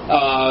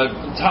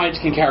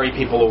 Tides can carry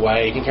people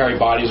away, can carry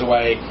bodies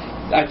away.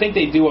 I think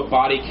they do a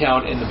body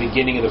count in the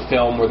beginning of the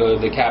film where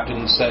the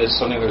captain says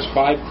something. There's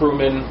 5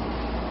 crewmen,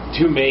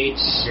 2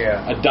 mates,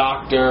 a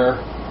doctor,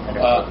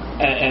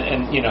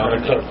 and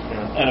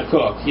a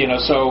cook.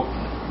 So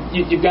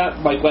you've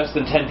got like less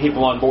than 10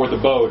 people on board the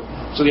boat.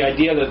 So the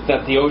idea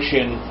that the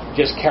ocean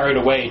just carried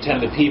away 10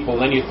 of the people,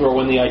 and then you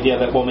throw in the idea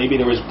that, well, maybe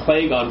there was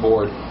plague on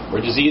board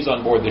or disease on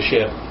board the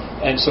ship,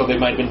 and so they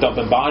might have been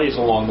dumping bodies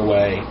along the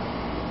way,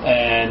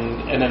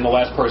 and then the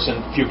last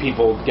few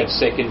people get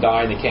sick and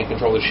die, and they can't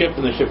control the ship,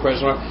 and the ship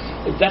crashes around.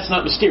 That's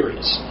not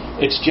mysterious.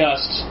 It's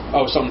just,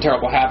 something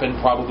terrible happened,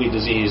 probably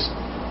disease.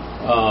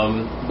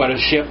 But a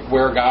ship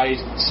where a guy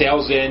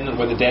sails in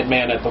with a dead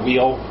man at the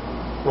wheel.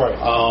 Right.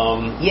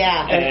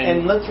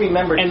 And let's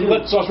remember. And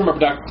let's also remember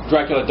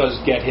Dracula does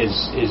get his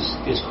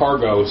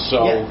cargo,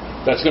 so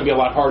that's going to be a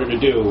lot harder to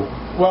do.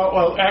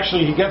 Well,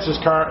 actually, he gets his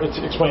It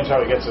explains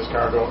how he gets his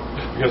cargo,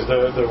 because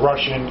the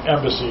Russian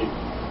embassy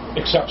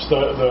accepts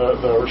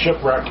the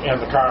shipwreck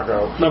and the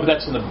cargo. No, but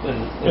that's in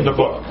the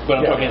book.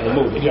 But I'm talking in the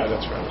movie. Yeah,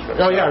 that's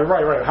right. Oh, yeah,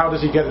 right. How does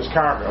he get his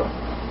cargo?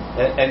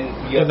 And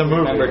you have to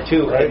remember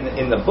too,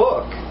 in the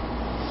book,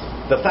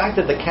 the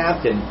fact that the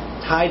captain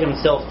tied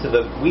himself to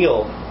the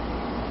wheel,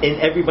 in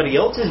everybody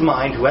else's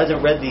mind who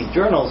hasn't read these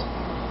journals,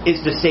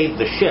 is to save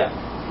the ship.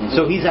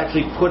 So he's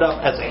actually put up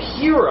as a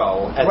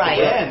hero at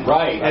the end.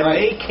 And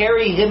they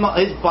carry his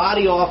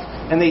body off,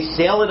 and they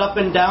sail it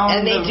up and down.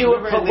 And they do a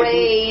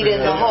parade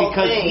and the whole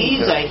because thing.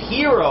 Because he's a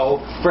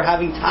hero for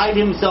having tied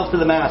himself to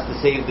the mast to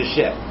save the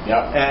ship.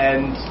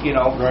 And,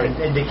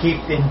 and to keep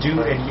and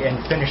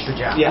finish the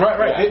job.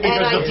 Right.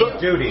 Because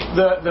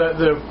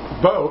the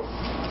boat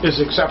is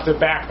accepted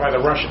back by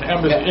the Russian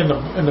embassy in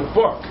the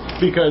book,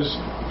 because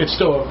it's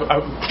still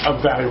a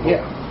valuable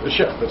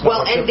ship. They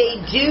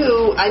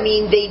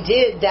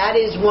did. That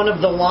is one of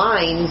the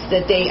lines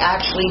that they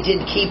actually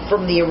did keep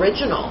from the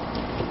original.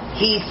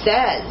 He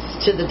says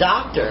to the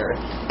doctor,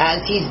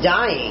 as he's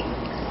dying,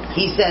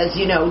 he says,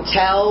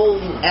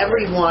 tell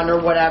everyone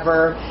or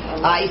whatever,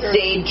 I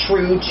stayed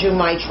true to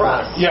my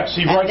trust. Yes,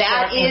 he writes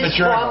that in the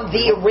journal. From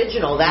the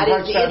original. That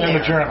is in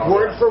there,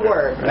 word for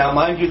word. Now,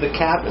 mind you, the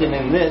captain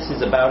in this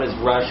is about as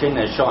Russian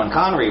as Sean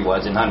Connery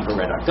was in Hunt for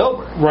Red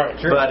October. Right.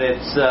 Sure. But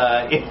it's...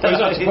 he was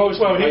not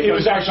supposed to. He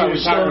was actually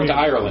retired to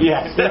Ireland.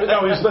 Yeah.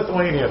 No, he was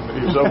Lithuanian.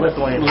 He was a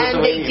Lithuanian. And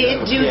they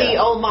did do the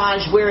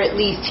homage where at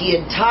least he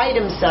had tied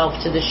himself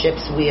to the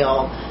ship's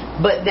wheel,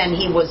 but then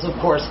he was, of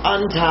course,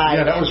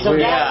 untied. Yeah, that was so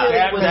weird.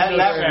 That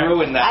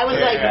ruined that. I was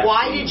like,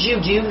 why did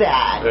you do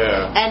that?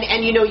 Yeah.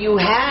 And you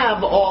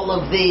have all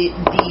of these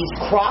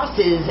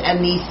crosses and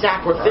these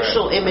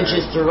sacrificial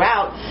images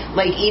throughout.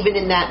 Like even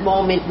in that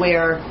moment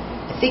where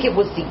I think it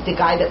was the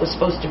guy that was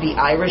supposed to be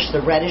Irish,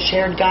 the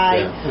reddish-haired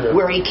guy,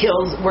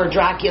 where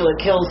Dracula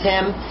kills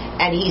him,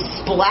 and he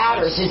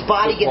splatters, his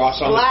body gets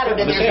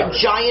splattered, and there's a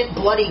giant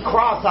bloody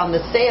cross on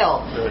the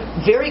sail.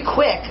 Very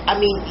quick.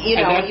 I mean, you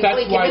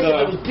blink and miss it.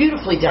 It was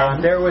beautifully done.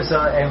 There was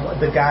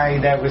the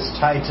guy that was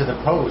tied to the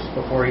post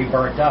before he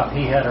burnt up.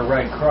 He had a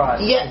red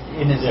cross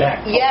in his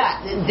neck. Yeah,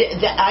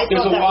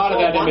 there's a lot of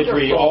that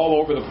imagery all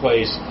over the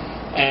place.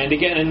 And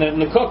again, and then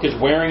the cook is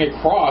wearing a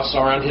cross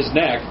around his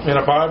neck. And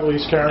a Bible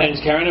he's carrying. And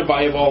he's carrying a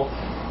Bible.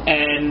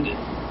 And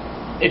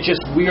it's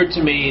just weird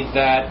to me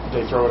that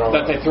they throw it all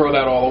they throw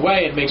that all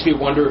away. It makes me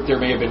wonder if there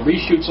may have been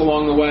reshoots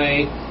along the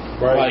way.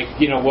 Right.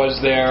 Like,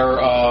 was there...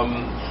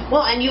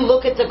 Well, and you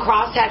look at the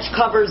crosshatch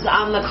covers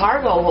on the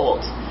cargo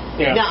holds.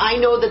 Yeah. Now, I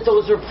know that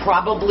those are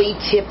probably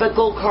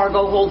typical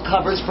cargo hold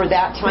covers for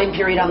that time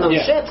period on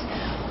those ships.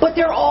 But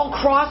they're all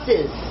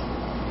crosses.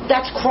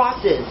 That's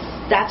crosses.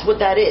 That's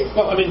what that is.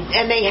 Well, I mean,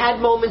 and they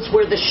had moments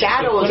where the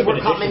shadows were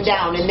coming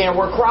down and there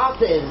were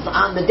crosses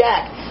on the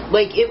deck.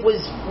 Like, it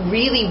was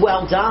really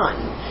well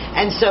done.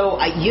 And so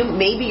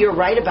maybe you're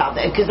right about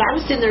that, because I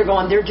was sitting there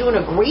going, they're doing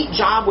a great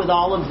job with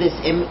all of this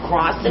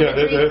cross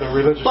imagery. Yeah, the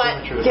religious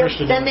but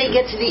imagery. Then they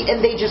get to and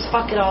they just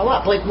fuck it all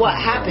up. Like, what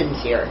happens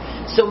here?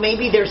 So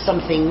maybe there's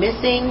something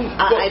missing.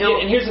 I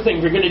don't. And here's the thing: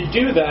 if you're going to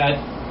do that,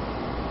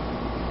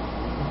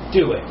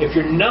 do it. If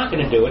you're not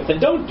going to do it, then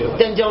don't do it.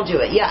 Then don't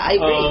do it. Yeah, I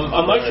agree.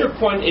 Unless your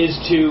point is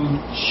to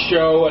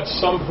show at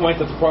some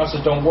point that the crosses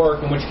don't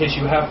work, in which case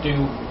you have to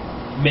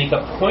make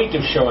a point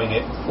of showing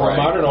it for a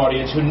modern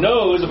audience who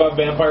knows about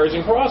vampires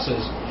and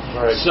crosses.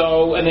 Right.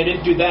 So, and they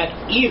didn't do that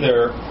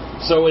either.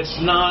 So it's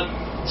not.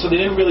 So they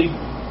didn't really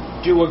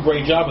do a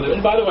great job with it.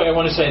 And by the way, I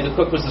want to say the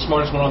cook was the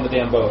smartest one on the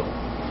damn boat.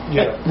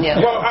 Yeah.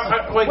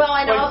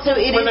 Also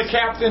when the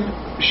captain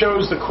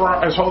shows the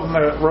cross, is holding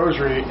the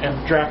rosary, and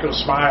Dracula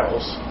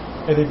smiles.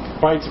 And he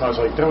bites him. I was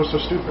like, that was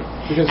so stupid.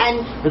 Because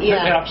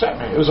it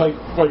upset me. It was like,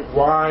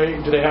 why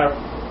do they have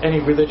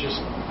any religious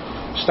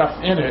stuff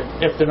in it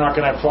if they're not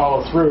going to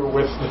follow through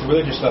with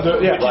religious stuff?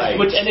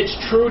 And it's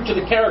true to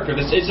the character.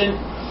 This isn't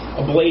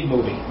a Blade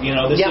movie.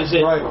 This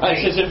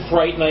isn't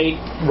Fright Night.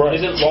 It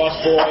isn't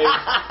Lost Boys.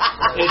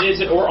 It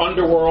isn't, or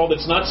Underworld.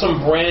 It's not some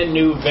brand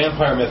new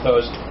vampire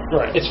mythos.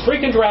 Right. It's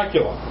freaking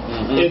Dracula.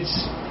 It's...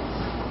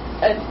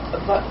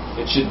 But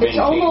it's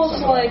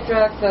almost like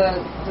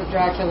the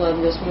Dracula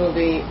in this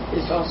movie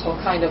is also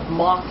kind of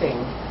mocking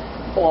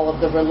all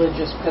of the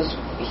religious, because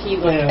he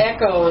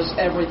echoes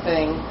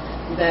everything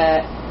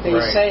that they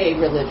say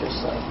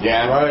religiously.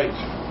 Yeah. Right.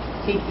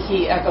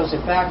 He echoes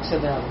it back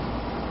to them.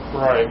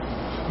 Right.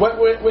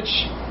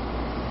 Which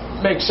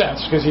makes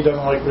sense, because he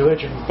doesn't like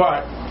religion,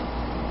 but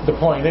the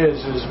point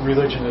is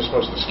religion is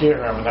supposed to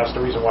scare him, and that's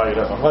the reason why he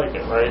doesn't like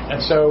it, right? And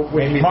so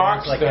when he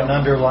mocks there's an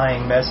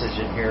underlying message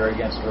in here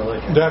against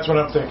religion. That's what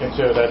I'm thinking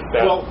too.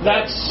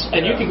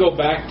 And you can go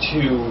back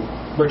to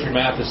Richard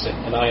Matheson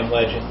in I Am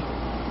Legend,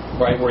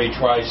 right, where he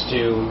tries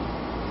to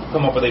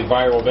come up with a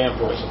viral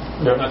vampirism.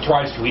 Yeah. Not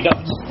tries to, he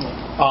does.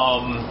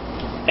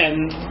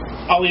 And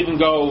I'll even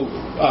go.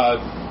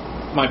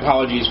 My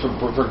apologies for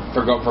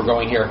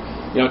going here.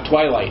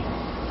 Twilight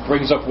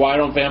brings up, why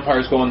don't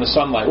vampires go in the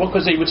sunlight? Well,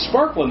 because they would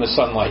sparkle in the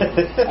sunlight,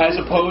 as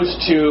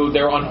opposed to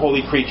they're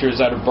unholy creatures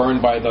that are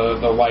burned by the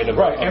light of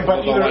the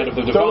light of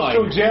the divine. Those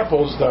two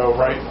examples, though,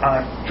 right,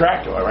 aren't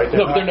Dracula, right?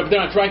 They're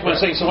not Dracula.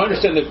 I'm saying, so I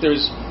understand that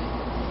there's,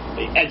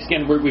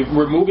 again,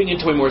 we're moving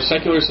into a more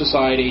secular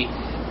society.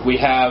 We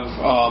have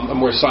a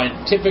more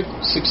scientific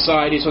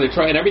society, so they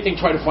try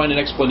to find an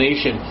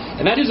explanation,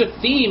 and that is a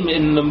theme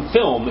in the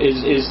film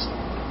is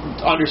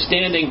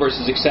understanding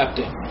versus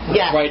accepting.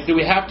 Yeah. Right? Do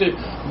we have to?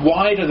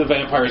 Why do the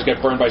vampires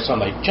get burned by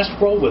sunlight? Just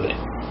roll with it.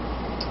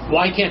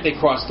 Why can't they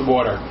cross the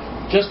water?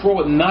 Just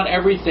roll with it. Not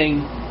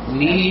everything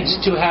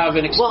needs to have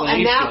an explanation. Well,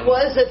 and that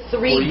was a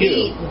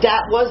 3-beat.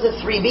 That was a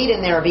 3-beat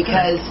in there,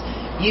 because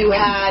you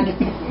had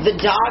the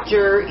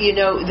doctor,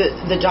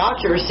 the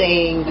doctor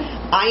saying,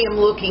 I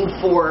am looking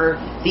for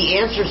the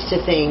answers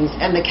to things,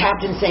 and the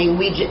captain saying,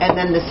 and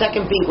then the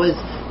second beat was,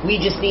 we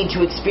just need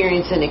to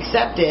experience and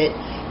accept it.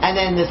 And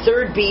then the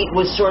third beat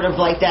was sort of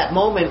like that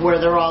moment where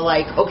they're all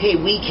like, okay,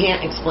 we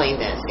can't explain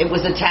this. It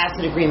was a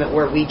tacit agreement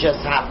where we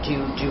just have to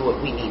do what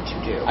we need to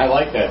do. I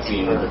like that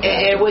scene.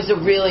 It was a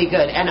really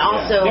good. And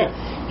also,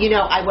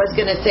 I was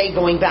going to say,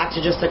 going back to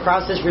just the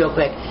crosses real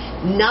quick,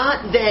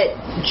 Not that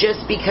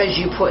just because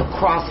you put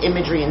cross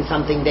imagery in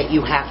something that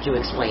you have to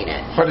explain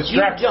it. But it's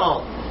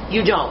Dracula.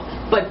 You don't.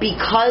 But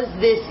because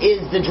this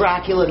is the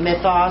Dracula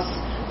mythos,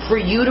 for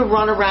you to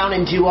run around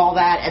and do all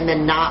that and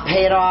then not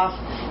pay it off,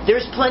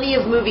 there's plenty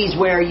of movies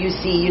where you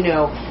see,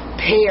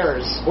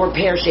 pears or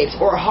pear shapes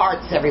or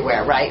hearts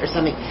everywhere, right? Or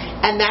something.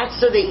 And that's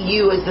so that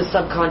you as the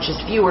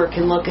subconscious viewer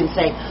can look and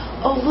say,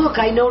 oh, look,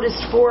 I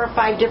noticed 4 or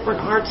 5 different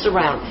hearts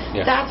around.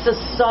 Yeah. That's a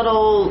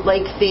subtle,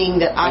 thing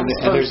that I'm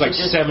supposed to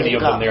just and there's 70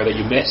 of them there that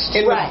you missed.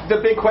 And right.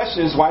 The big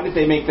question is, why did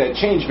they make that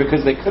change?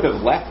 Because they could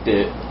have left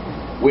it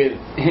with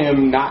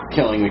him not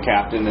killing the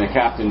captain and the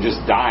captain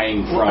just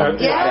dying from...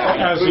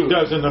 as he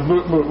does in the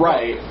movie.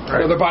 Right.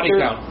 The body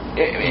count.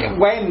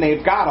 When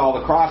they've got all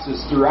the crosses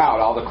throughout,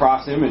 all the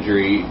cross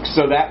imagery,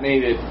 so that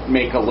made it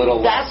make a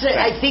little less sense.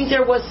 I think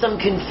there was some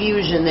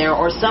confusion there,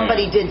 or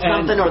somebody did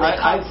something, or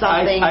they cut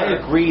something. I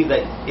agree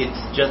that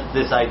it's just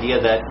this idea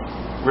that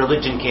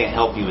religion can't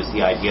help you is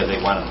the idea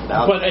they want to put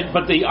out.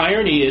 But the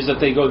irony is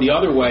that they go the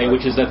other way,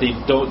 which is that they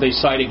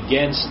side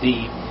against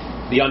the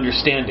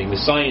understanding,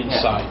 the science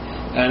side.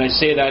 And I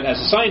say that as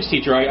a science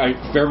teacher, I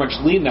very much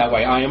lean that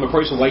way. I am a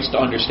person who likes to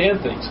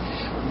understand things.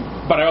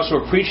 But I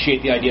also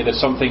appreciate the idea that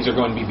some things are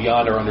going to be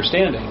beyond our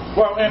understanding.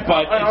 Well,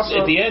 but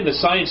at the end, the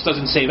science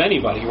doesn't save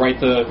anybody, right?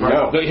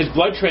 His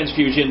blood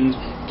transfusion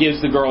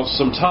gives the girl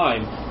some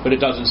time, but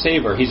it doesn't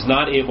save her. He's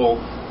not able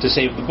to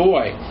save the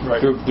boy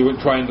through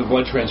trying the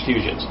blood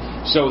transfusions.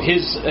 So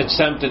his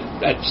attempt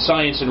at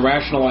science and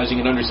rationalizing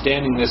and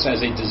understanding this as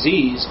a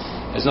disease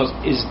is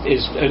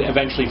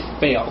eventually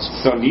fails.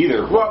 So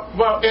neither.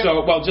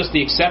 Just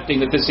the accepting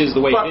that this is the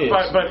way it is.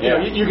 But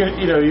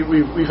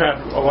we've had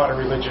a lot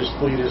of religious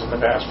leaders in the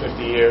past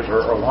 50 years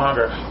or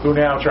longer who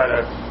now try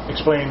to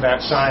explain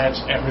that science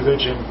and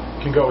religion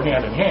can go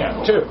hand in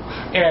hand too,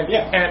 and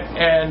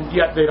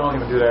yet they don't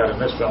even do that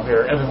in this film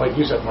here. And then, like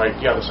you said, Mike,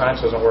 the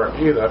science doesn't work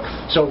either.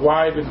 So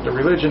why didn't the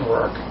religion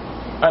work?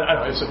 I don't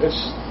know.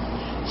 It's.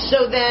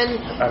 So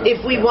then,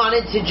 if we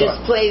wanted to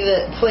just play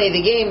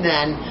the game,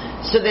 then.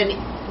 So then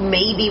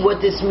maybe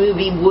what this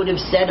movie would have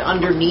said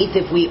underneath,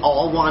 if we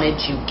all wanted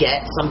to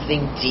get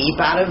something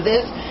deep out of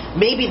this,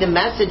 maybe the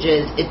message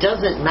is, it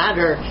doesn't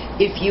matter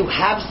if you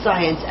have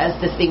science as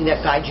the thing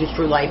that guides you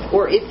through life,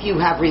 or if you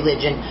have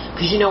religion,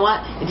 because you know what?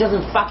 It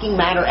doesn't fucking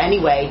matter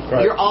anyway.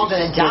 Right. You're all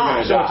going to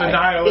die. So it's a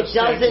nihilistic.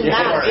 It doesn't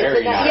matter.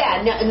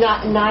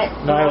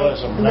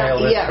 Nihilism. Or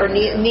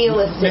nihilism.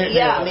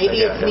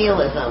 Maybe it's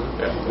nihilism.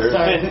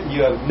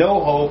 You have no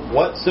hope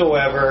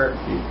whatsoever.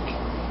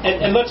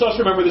 And let's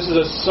also remember, this is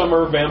a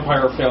summer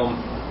vampire film.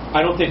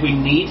 I don't think we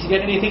need to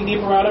get anything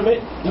deeper out of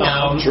it.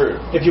 No. True.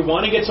 If you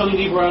want to get something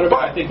deeper out of it,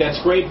 I think that's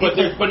great. But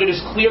it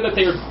is clear that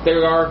they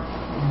are,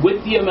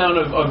 with the amount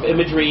of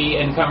imagery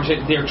and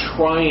conversation, they're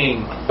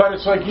trying. But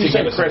it's like you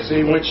said,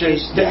 Chrissy, which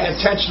is they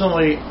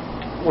intentionally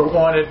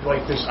wanted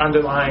this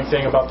underlying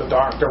thing about the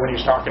doctor when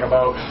he's talking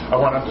about, I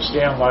want to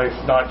understand life,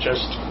 not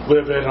just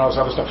live it and all this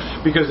other stuff,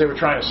 because they were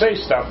trying to say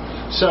stuff.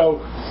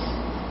 So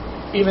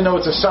even though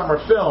it's a summer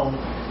film,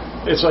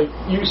 it's like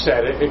you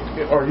said it,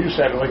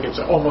 like it's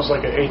almost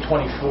like an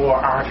A24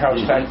 art house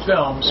type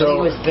film.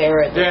 So he was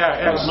there at the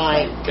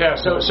night. Yeah,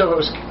 so it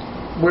was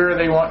where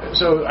they want.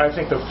 So I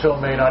think the film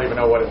may not even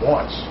know what it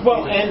wants.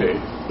 Well, and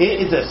it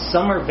is a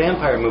summer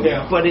vampire movie,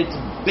 but it's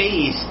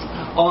based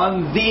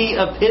on the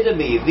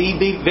epitome,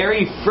 the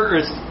very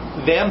first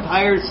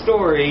vampire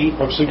story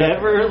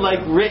ever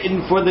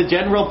written for the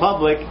general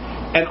public.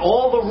 And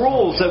all the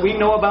rules that we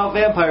know about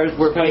vampires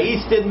were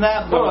based in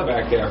that book.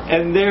 Back there.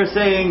 And they're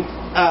saying,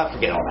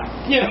 forget all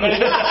that. Yeah.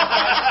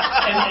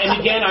 and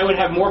again, I would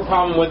have more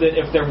problem with it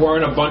if there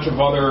weren't a bunch of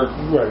other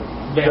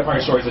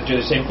vampire stories that do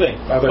the same thing.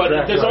 But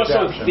there's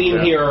also a theme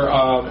here,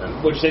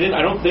 which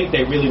I don't think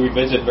they really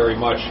revisit very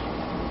much.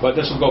 But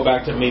this will go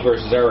back to Me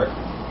versus Eric,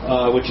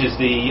 which is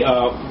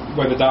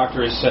where the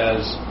doctor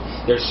says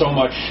there's so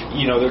much,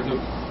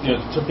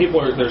 to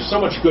people there's so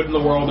much good in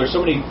the world. There's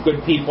so many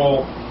good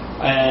people.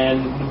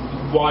 And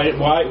why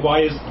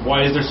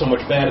is there so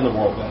much bad in the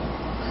world then?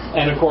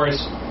 And of course,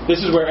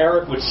 this is where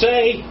Eric would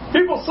say,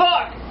 people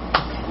suck!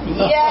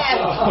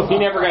 Yes! He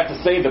never got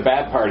to say the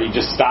bad part, he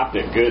just stopped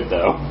it good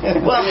though.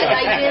 Well,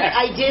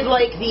 I did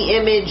like the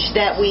image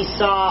that we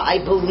saw,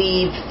 I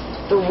believe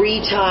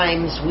 3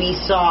 times we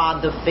saw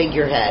the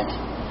figurehead.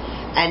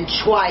 And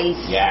twice,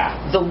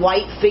 the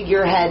white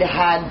figurehead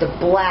had the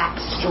black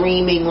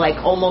streaming,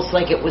 almost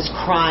like it was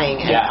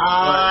crying. And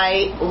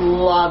I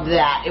love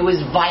that. It was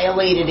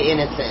violated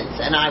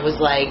innocence. And I was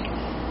like,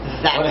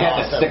 that's awesome. It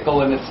had the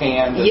sickle in its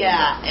hand.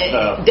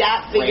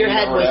 That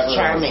figurehead was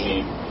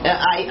charming.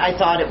 I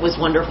thought it was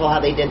wonderful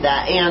how they did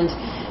that. And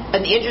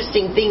an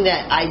interesting thing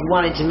that I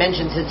wanted to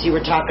mention, since you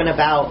were talking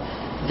about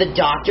the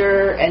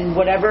doctor and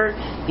whatever,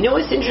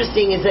 what's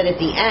interesting is that at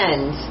the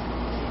end,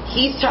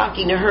 he's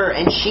talking to her,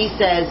 and she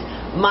says,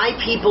 my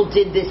people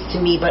did this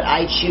to me, but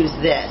I choose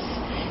this.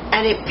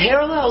 And it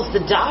parallels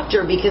the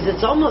doctor, because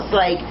it's almost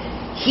like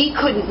he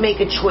couldn't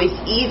make a choice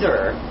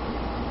either,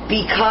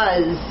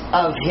 because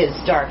of his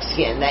dark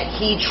skin, that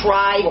he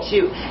tried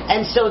to,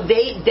 and so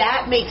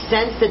that makes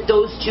sense that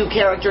those two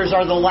characters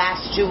are the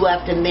last two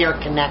left and they're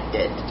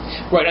connected.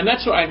 Right, and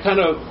that's what I kind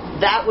of...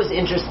 That was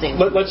interesting.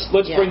 Let's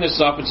bring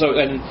this up, and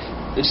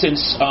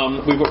since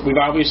we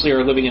obviously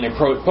are living in a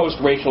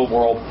post-racial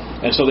world,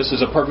 and so this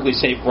is a perfectly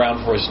safe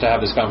ground for us to have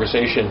this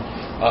conversation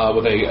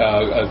with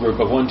a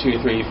group of 1,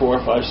 2, 3, 4,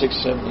 5,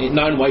 6, 7, 8,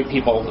 9 white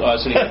people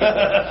sitting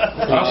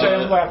together. I'll say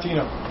I'm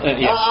Latino.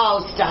 Yes.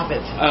 Oh, stop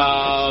it.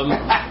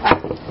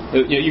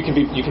 You can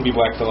be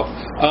black, Philip.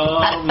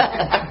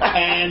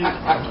 And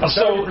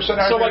so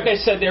like I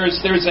said, there's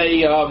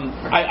a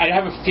I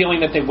have a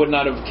feeling that they would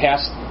not have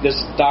cast this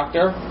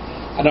doctor,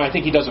 and I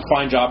think he does a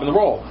fine job in the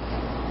role.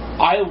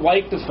 I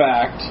like the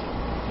fact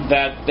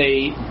that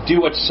they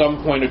do at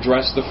some point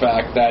address the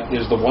fact that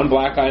there's the one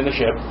black guy on the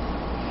ship,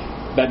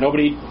 that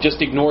nobody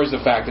just ignores the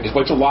fact that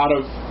there's a lot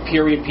of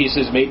period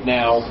pieces made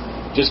now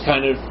just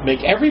kind of make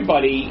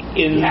everybody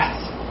in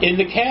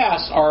the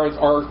cast are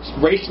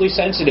racially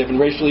sensitive and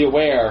racially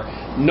aware.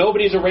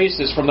 Nobody's a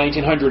racist from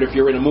 1900 if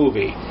you're in a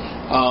movie.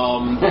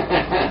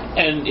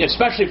 And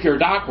especially if you're a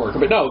dock worker.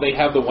 But no, they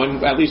have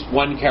at least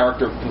one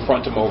character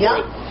confront him over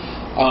it.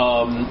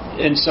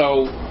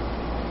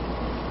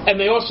 And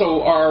they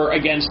also are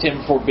against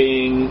him for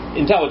being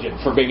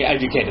intelligent, for being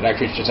educated.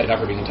 Actually, I should say not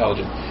for being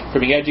intelligent, for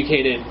being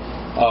educated.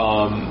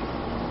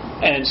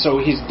 And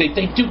so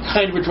they do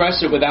kind of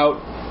address it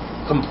without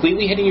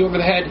completely hitting you over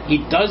the head.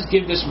 He does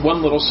give this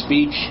one little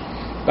speech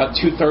about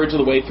 2/3 of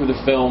the way through the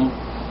film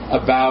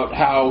about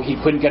how he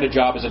couldn't get a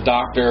job as a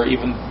doctor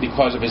even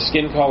because of his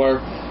skin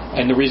color,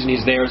 and the reason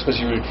he's there is because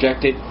he was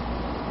rejected.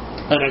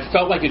 And I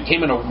felt like it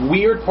came in a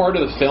weird part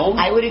of the film.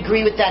 I would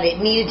agree with that. It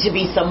needed to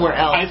be somewhere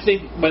else. I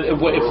think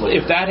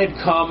if that had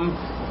come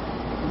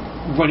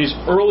when he's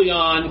early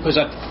on, because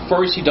at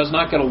first he does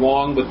not get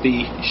along with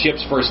the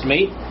ship's first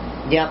mate.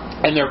 Yep.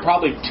 And there are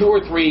probably 2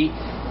 or 3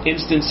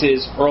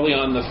 instances early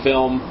on in the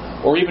film,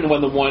 or even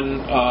when the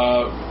one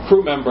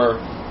crew member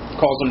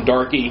calls him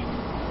Darky,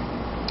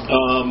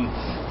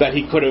 that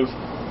he could have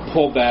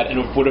pulled that, and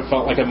it would have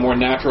felt like a more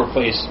natural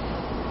place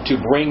to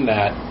bring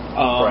that.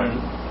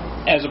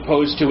 As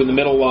opposed to in the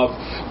middle of,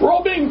 we're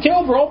all being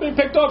killed, we're all being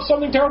picked off,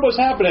 something terrible is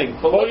happening.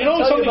 But well, you know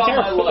something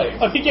terrible.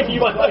 Let me give you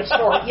my life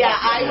story. Yeah,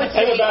 I would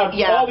say, and about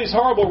all these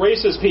horrible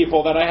racist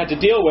people that I had to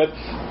deal with.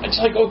 It's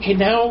like, okay,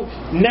 now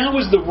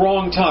is the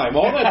wrong time.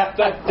 All that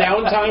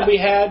downtime we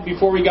had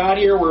before we got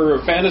here, we were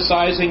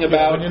fantasizing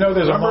about. When you know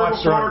there's a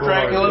monster on board.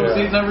 Dracula was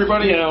eating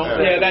everybody. You know,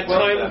 that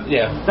time.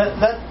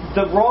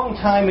 The wrong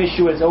time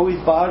issue has always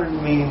bothered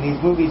me in these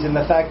movies, and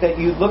the fact that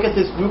you look at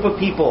this group of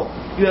people.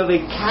 You have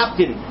a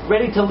captain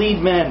ready to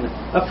lead men,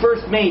 a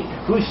first mate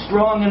who's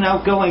strong and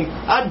outgoing,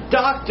 a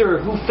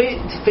doctor who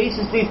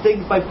faces these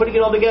things by putting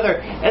it all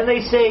together, and they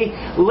say,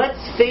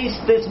 let's face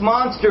this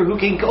monster who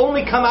can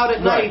only come out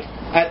at night.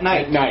 At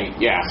night. At night,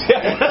 yeah.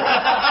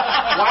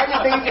 Why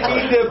did they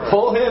need to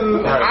pull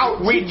him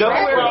out? We know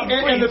where he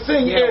sleeps. And the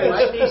thing is,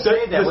 why did he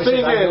say that? The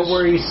thing is,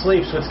 where he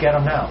sleeps. Let's get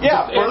him now.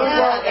 Yeah, but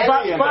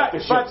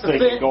the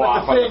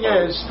thing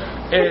is,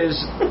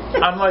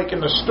 unlike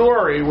in the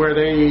story where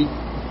they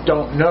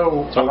don't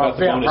know about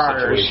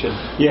vampires.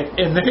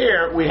 In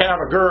here, we have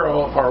a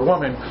girl or a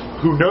woman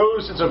who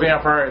knows it's a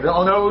vampire,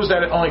 knows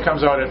that it only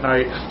comes out at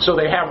night, so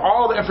they have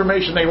all the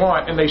information they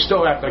want, and they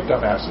still act like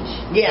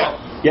dumbasses. Yeah.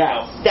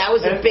 Yes. That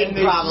was a big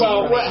problem.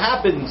 Well, what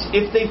happens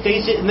if they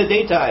face it in the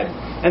daytime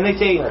and they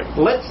say,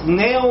 let's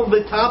nail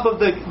the top of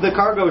the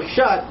cargo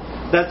shut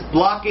that's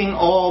blocking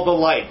all the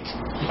light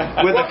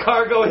when the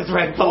cargo is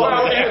right below.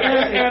 Well,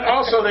 and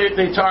also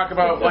they talk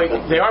about, like,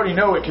 they already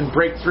know it can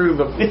break through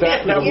that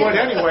wood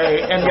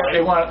anyway, and yet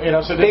they want,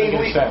 so it doesn't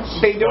make sense.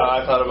 They don't,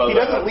 he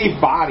doesn't leave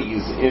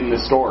bodies in the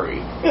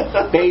story.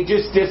 They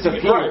just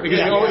disappear.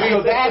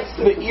 So that's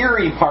the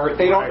eerie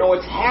part. They don't know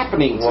what's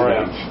happening to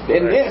them.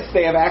 In this,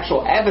 they have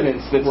actual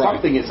evidence that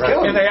something is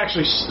killing them. And they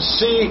actually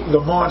see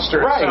the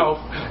monster itself,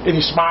 and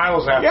he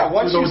smiles at them. Yeah,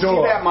 once you see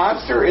that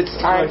monster, it's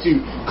time to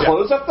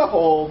close up the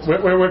hold.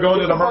 We're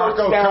going to the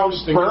Morocco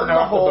coast. Burn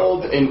the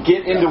hold and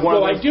get into one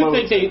of those. Well, I do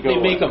think they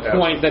make a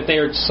point that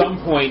they're at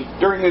some point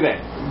during the day.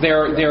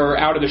 They're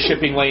out of the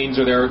shipping lanes,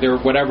 or they're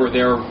whatever.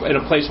 They're in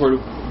a place where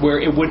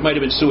it might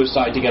have been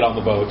suicide to get on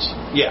the boats.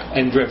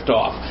 And drift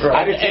off.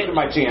 I didn't take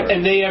my chance.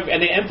 And they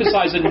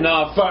emphasize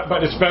enough.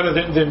 But it's better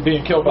than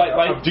being killed by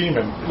a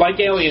demon. Like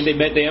Alien,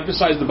 they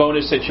emphasize the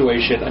bonus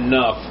situation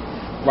enough.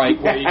 Right,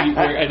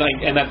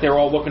 and that they're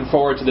all looking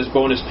forward to this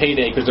bonus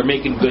payday because they're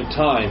making good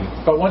time.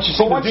 But once you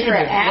see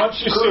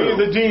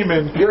the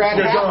demon, you're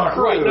done.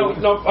 Right?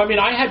 No. I mean,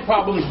 I had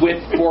problems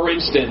with, for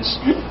instance,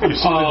 you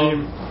see the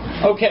demon.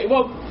 Okay,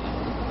 well,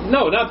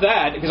 no, not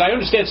that, because I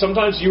understand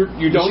sometimes you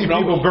don't see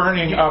people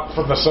burning up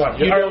from the sun.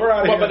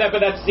 But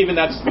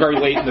that's very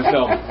late in the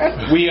film.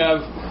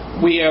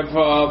 We have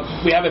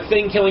a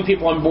thing killing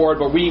people on board,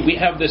 but we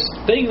have this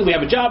thing. We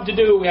have a job to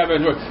do.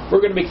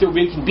 We're going to make sure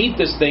we can beat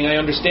this thing. I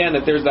understand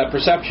that there's that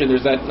perception.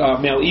 There's that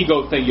male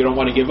ego thing. You don't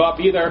want to give up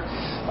either.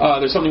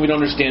 There's something we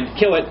don't understand.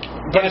 Kill it.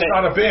 But it's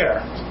not a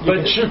bear. You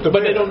can shoot the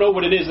bear. But they don't know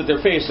what it is that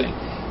they're facing.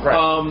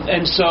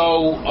 And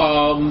so,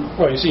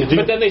 you see a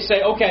demon. but then they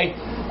say, okay,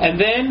 and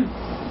then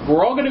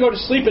we're all going to go to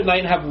sleep at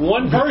night and have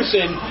one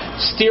person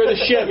steer the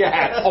ship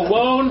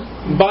alone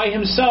by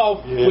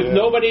himself with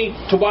nobody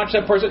to watch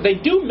that person. They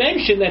do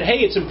mention that,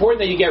 hey, it's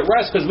important that you get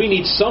rest because we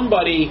need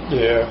somebody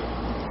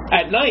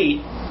at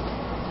night.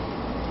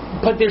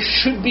 But there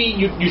should be,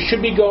 you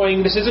should be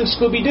going, this isn't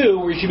Scooby-Doo,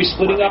 where you should be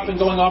splitting up and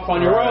going off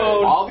on your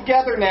own. All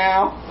together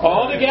now.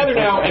 All together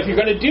now. If you're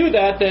going to do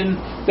that, then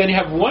you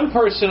have one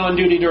person on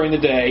duty during the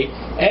day,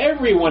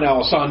 everyone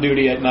else on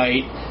duty at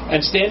night,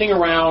 and standing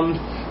around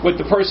with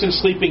the person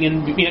sleeping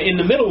in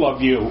the middle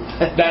of you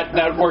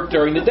that worked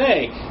during the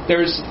day.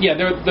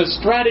 The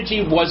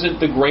strategy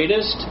wasn't the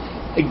greatest.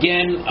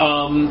 Again,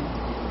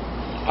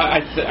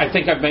 I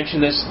think I've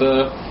mentioned this,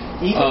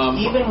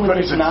 Even with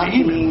it not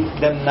being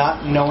them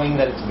not knowing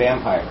that it's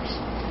vampires.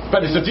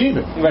 But it's a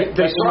demon. Right. In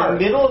the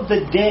middle of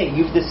the day,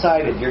 you've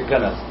decided you're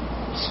going to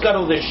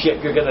scuttle this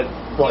ship. You're going to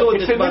deal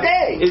with it's in the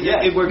day.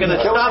 We're going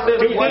to stop it.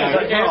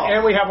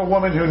 And we have a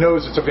woman who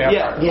knows it's a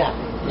vampire. Yeah.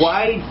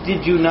 Why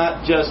did you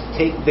not just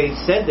take... They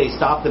said they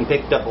stopped and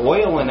picked up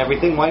oil and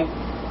everything.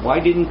 Why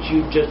didn't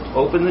you just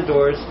open the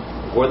doors,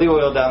 pour the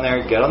oil down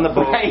there, get on the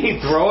boat,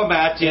 throw a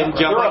match in,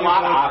 jump on your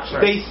boat?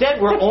 They said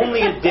we're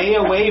only a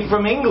day away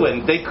from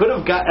England. They could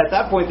have got... At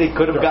that point, they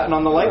could have gotten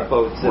on the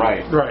lifeboats.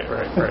 Right.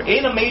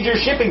 In a major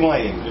shipping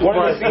lane. One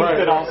of the things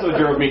that also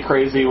drove me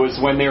crazy was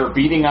when they were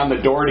beating on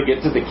the door to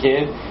get to the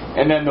kid,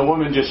 and then the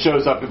woman just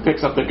shows up and picks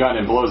up the gun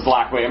and blows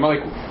black away. I'm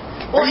like...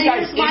 Well,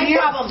 here's my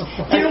problem.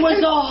 There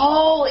was a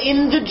hole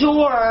in the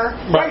door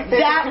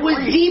that was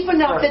deep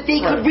enough that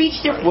they could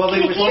reach their... Well, they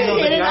were saying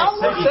he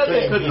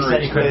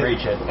said he couldn't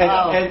reach it.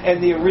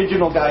 And the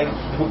original guy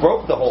who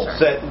broke the hole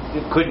said he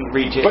couldn't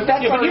reach it. But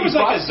that's but he was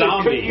like a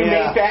zombie. You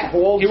made that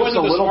hole he just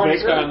wasn't a the little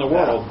smartest bigger. guy in the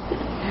world.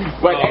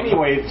 But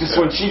anyway, just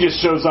when she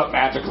just shows up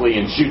magically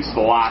and shoots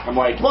the lock, I'm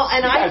like, well,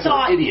 and you guys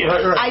are idiots.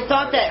 I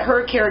thought that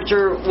her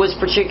character was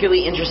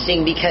particularly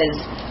interesting because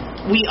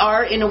we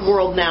are in a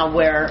world now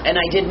where, and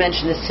I did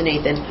mention this to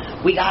Nathan,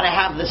 we got to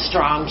have the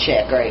strong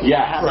chick, right?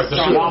 Yeah, but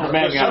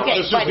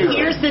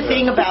here's the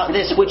thing about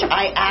this, which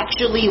I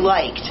actually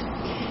liked.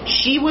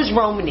 She was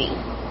Romany,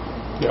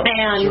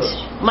 and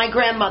my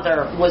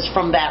grandmother was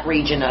from that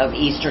region of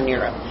Eastern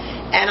Europe.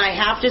 And I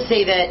have to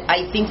say that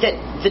I think that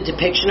the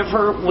depiction of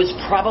her was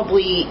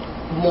probably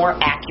more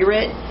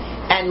accurate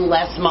and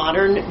less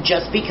modern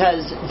just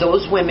because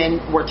those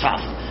women were tough.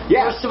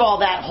 First of all,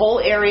 that whole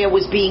area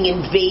was being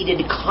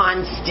invaded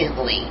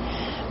constantly.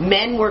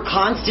 Men were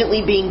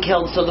constantly being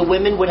killed, so the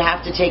women would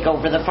have to take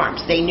over the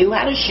farms. They knew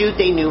how to shoot,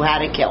 they knew how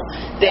to kill.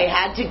 They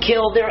had to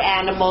kill their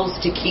animals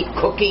to keep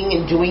cooking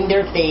and doing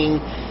their thing.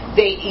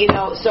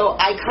 So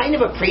I kind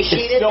of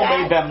appreciated that. It still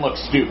made them look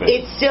stupid.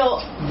 It still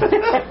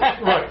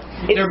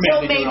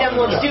made them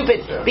look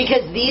stupid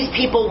because these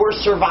people were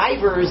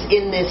survivors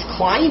in this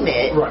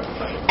climate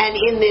and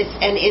in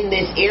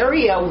this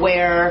area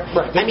where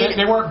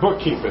they weren't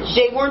bookkeepers.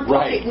 They weren't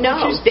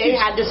they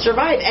had to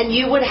survive, and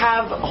you would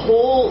have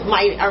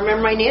I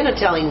remember my Nana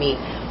telling me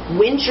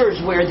winters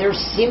where there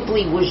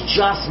simply was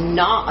just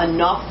not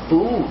enough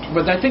food.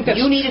 But I think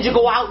you needed to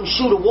go out and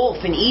shoot a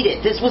wolf and eat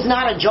it. This was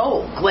not a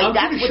joke. I'm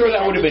pretty sure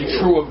that would have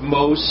been true of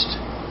most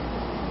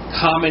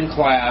common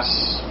class,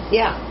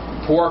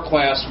 poor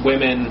class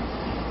women,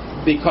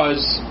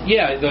 because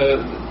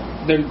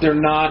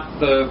they're not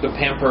the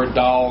pampered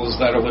dolls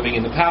that are living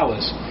in the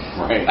palace.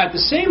 Right. At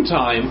the same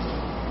time,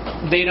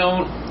 they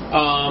don't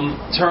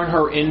turn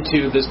her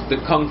into the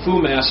kung fu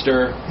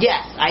master.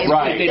 Yes, I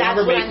agree. They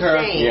never make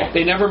her.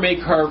 They never make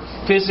her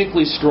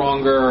physically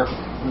stronger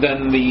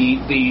than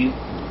the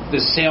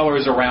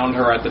sailors around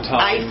her at the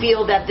time. I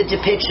feel that the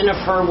depiction of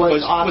her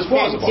was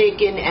authentic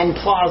and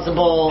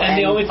plausible. And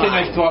the only thing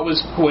I thought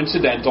was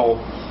coincidental,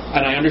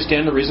 and I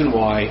understand the reason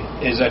why,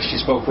 is that she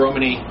spoke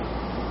Romany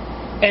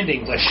and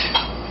English.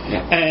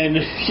 And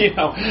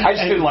I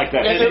just didn't like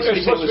that. And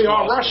it's supposed to be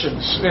all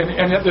Russians,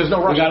 and there's no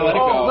Russian. We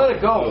gotta let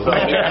it go.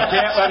 I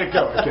can't let it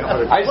go.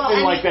 I just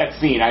didn't like that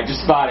scene. I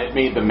just thought it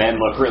made the men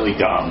look really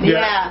dumb.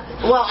 Yeah.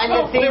 Well, and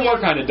the thing they were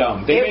kind of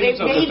dumb.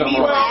 It made me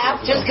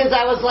laugh just because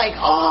I was like,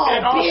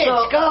 bitch,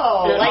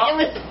 go.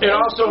 It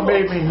also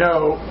made me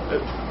know,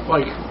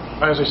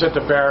 as I said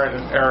to Barrett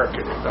and Eric,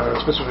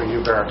 specifically you,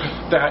 Barrett,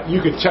 that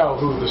you could tell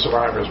who the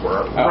survivors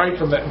were right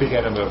from the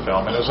beginning of the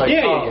film, and it was like,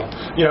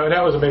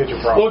 that was a major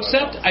problem. Well,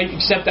 except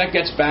that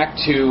gets back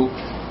to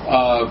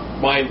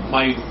my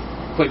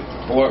quick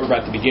blurb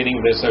at the beginning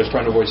of this. I was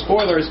trying to avoid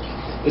spoilers.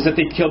 Is that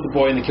they killed the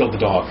boy and they killed the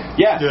dog?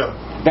 Yes. Yeah.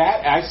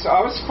 That I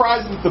was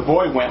surprised that the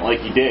boy went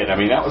like he did. I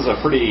mean, that was a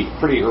pretty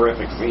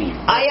horrific scene.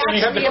 I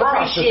actually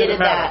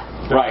appreciated that.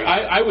 Right.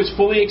 I was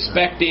fully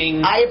expecting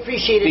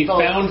the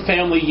found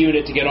family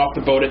unit to get off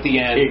the boat at the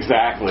end.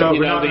 Exactly.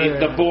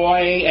 The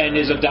boy and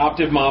his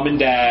adoptive mom and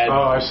dad.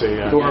 Oh, I see.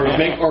 Yeah.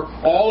 Or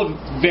all of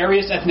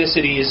various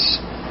ethnicities.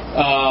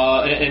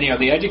 And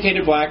the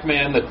educated black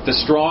man, the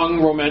strong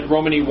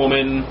Romany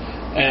woman,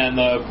 and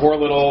the poor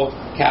little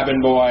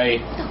cabin boy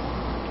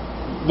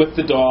with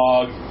the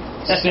dog.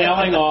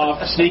 sailing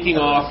off, sneaking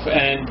off,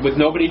 and with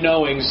nobody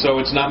knowing, so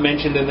it's not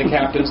mentioned in the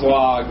captain's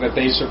log that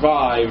they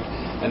survived,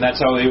 and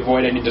that's how they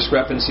avoid any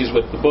discrepancies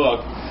with the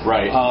book.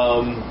 Right.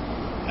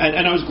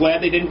 And I was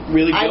glad they didn't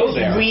really go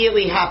there. I was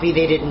really happy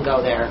they didn't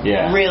go there.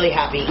 Yeah. Really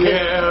happy.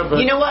 Yeah, but...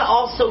 You know what?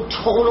 Also,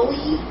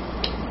 tonally,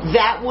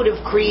 that would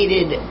have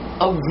created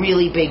a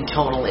really big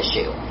tonal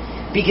issue.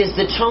 Because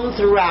the tone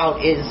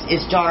throughout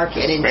is dark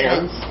and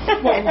intense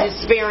and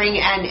despairing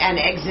and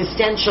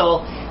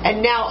existential. And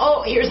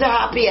now, here's a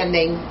happy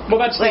ending. Well,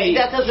 that's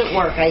that doesn't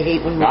work. I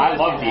hate when I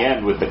love the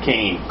end with the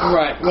cane.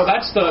 Right. Well,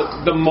 that's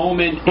the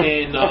moment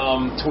in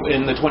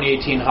the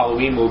 2018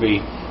 Halloween movie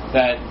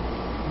that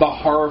the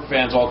horror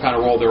fans all kind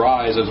of roll their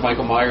eyes as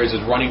Michael Myers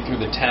is running through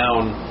the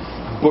town,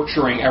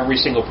 butchering every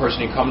single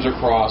person he comes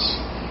across,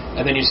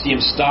 and then you see him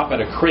stop at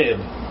a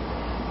crib,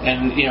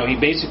 and he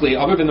basically,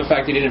 other than the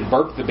fact he didn't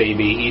burp the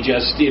baby, he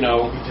just he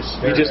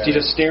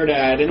just stared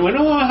at it and went,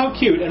 "Oh, how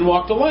cute," and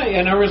walked away.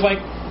 And I was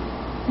like,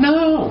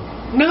 No.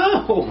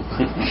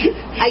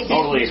 I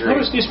totally agree.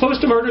 You're supposed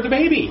to murder the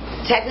baby.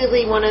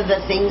 Technically, one of the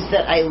things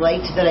that I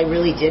liked that I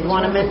really did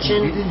want to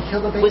mention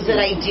was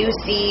that I do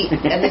see,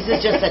 and this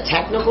is just a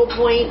technical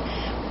point,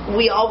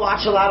 we all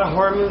watch a lot of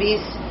horror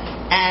movies,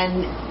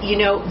 and,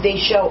 they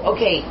show,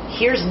 okay,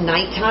 here's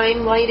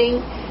nighttime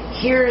lighting,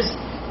 here's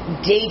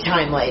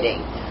daytime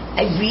lighting.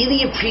 I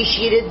really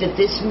appreciated that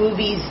this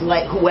movie's,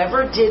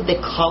 whoever did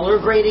the color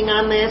grading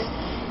on this,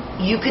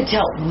 you could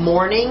tell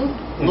morning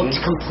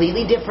looked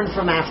completely different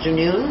from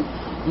afternoon,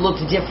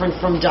 looked different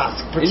from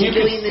dusk,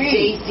 particularly in the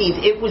day scenes.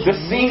 It was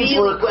really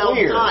well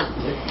done.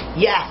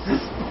 Yes.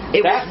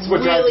 That's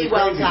what drives me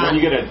crazy when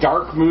you get a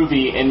dark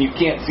movie and you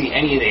can't see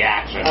any of the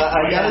action.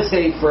 I gotta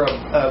say, for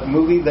a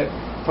movie that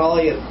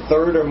probably a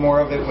third or more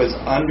of it was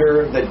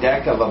under the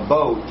deck of a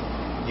boat,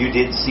 you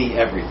did see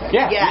everything.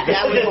 Yeah,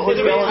 that was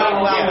really well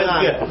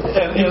done.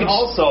 And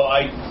also,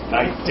 I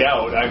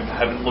doubt, I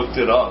haven't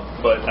looked it up,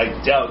 but I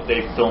doubt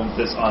they filmed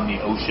this on the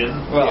ocean.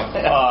 Well,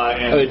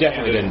 they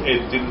definitely didn't.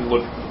 It didn't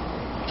look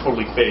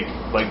totally fake.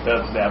 Like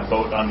that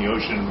boat on the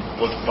ocean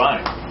looked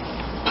fine.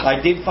 I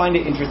did find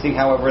it interesting,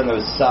 however, in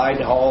those side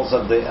halls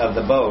of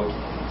the boat,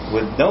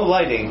 with no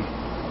lighting,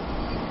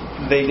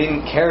 they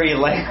didn't carry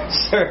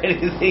lamps or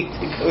anything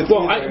to go through.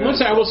 Well, I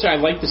will say I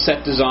like the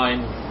set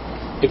design.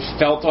 It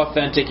felt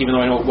authentic, even though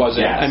I know it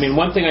wasn't. Yes. I mean,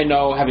 one thing I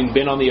know, having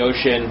been on the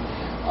ocean,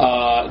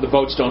 the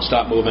boats don't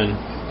stop moving.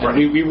 And right.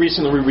 we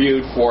recently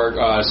reviewed for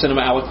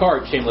Cinema a la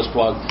carte, shameless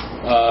plug,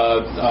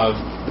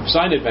 the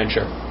Poseidon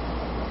Adventure.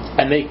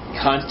 And they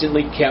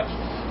constantly kept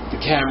the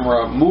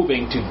camera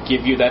moving to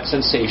give you that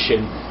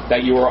sensation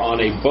that you were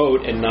on a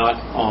boat and not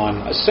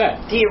on a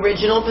set. The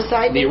original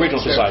Poseidon? The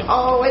original Poseidon.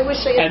 Oh, I wish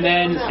I had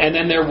and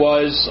then there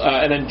was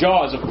and then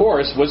Jaws, of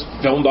course, was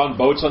filmed on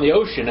boats on the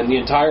ocean, and the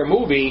entire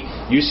movie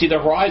you see the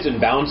horizon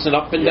bouncing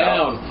up and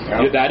down.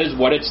 Yeah. That is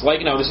what it's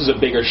like. Now, this is a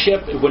bigger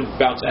ship, it wouldn't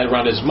bounce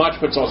around as much,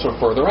 but it's also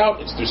further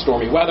out, it's through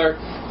stormy weather,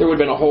 there would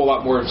have been a whole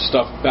lot more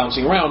stuff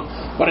bouncing around.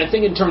 But I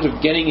think in terms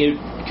of getting you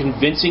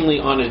convincingly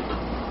on a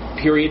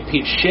period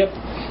piece ship,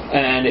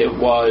 and it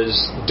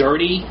was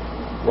dirty,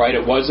 right?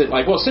 It wasn't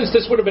like, well, since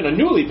this would have been a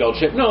newly built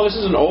ship, no, this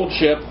is an old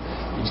ship.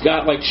 It's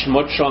got like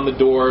schmutz on the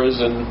doors,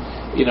 and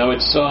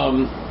it's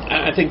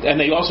I think, and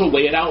they also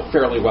lay it out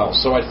fairly well.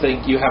 So I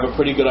think you have a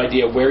pretty good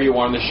idea where you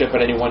are on the ship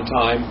at any one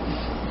time,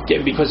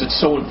 because it's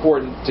so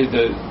important to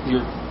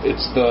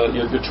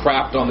you're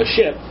trapped on the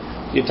ship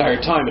the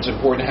entire time. It's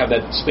important to have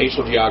that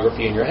spatial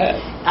geography in your head.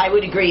 I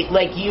would agree.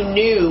 Like, you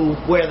knew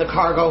where the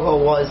cargo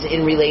hold was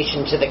in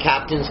relation to the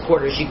captain's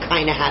quarters. You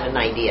kind of had an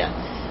idea.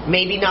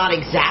 Maybe not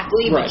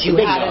exactly, but you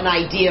had an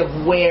idea of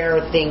where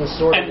things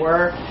sort of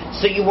were.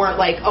 So you weren't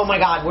like, oh my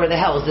God, where the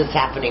hell is this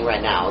happening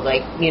right now?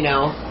 Like,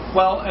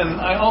 Well, and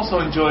I also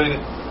enjoyed,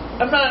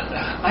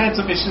 I had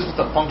some issues with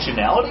the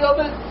functionality of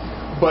it,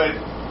 but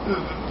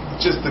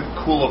just the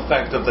cool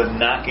effect of the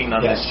knocking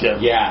on the ship.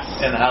 Yes.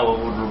 And how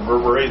it would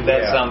reverberate.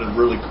 That sounded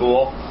really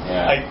cool.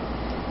 Yeah. I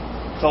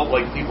felt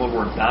like people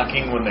were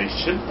knocking when they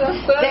shouldn't have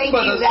been. Thank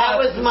you. That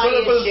was my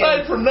issue. But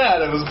aside from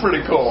that, it was pretty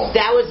cool.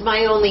 That was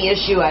my only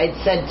issue. I had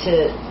said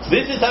to...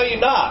 This is how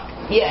you knock.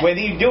 Yeah. When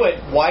you do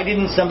it, why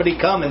didn't somebody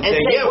come and say,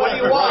 yeah, what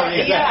do you want?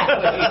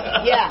 Exactly.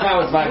 Yeah. That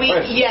was my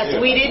question. Yes,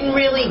 we didn't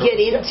really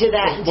get into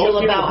that until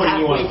about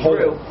halfway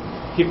through.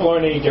 People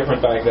aren't any different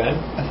back then.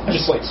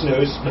 Just like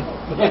snooze.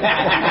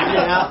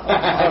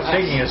 I was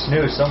taking a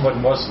snooze.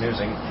 Someone was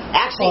snoozing.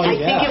 Actually, I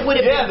think it would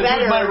have been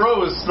better. My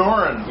row was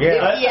snoring.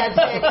 Yeah. If he had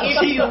said, if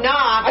you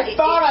knock... I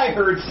thought I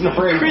heard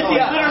snoring. Chrissy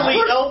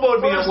literally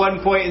elbowed me at one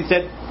point and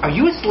said, are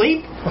you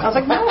asleep? I was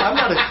like, no, I'm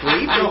not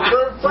asleep.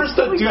 First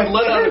that dude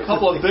let out a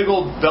couple of big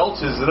old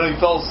belches, and then he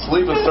fell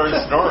asleep and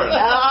started snoring.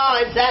 Oh,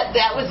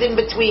 that was in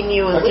between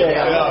you and Leo.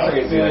 Yeah,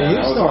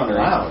 you snoring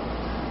loud.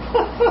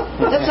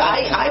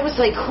 I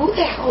was like, who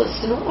the hell is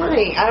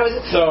snoring? I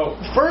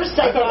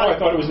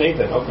thought it was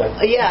Nathan. Okay.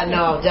 Yeah,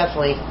 no,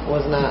 definitely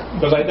was not.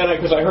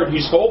 Because I heard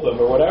you scold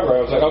them or whatever.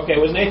 I was like, okay,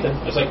 it was Nathan.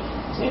 I was like,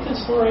 is Nathan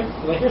snoring?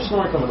 Because I hear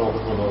snoring coming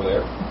over from over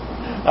there.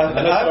 I'm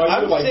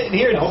sitting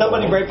here and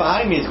somebody right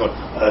behind me is going,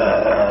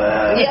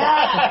 Yeah.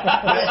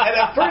 And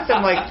at first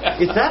I'm like,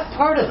 is that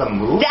part of the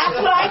movie? That's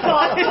what I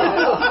thought.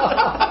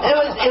 It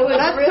was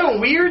That's really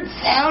a weird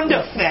sound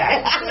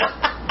effect.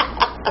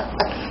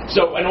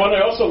 So, and what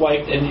I also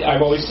liked, and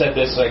I've always said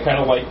this, I kind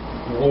of like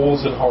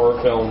rules in horror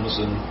films,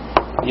 and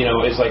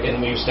is like,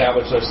 and we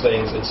establish those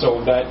things, and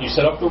so that you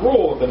set up the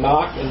rule, the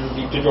knock, and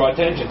to draw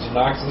attention, to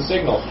knock's the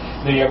signal.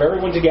 And then you have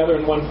everyone together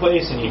in one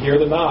place, and you hear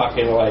the knock,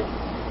 and you're like,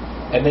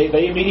 and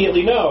they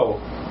immediately know,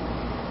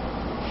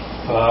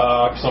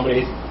 fuck,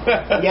 somebody.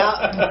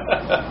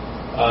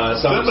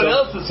 Yeah. Somebody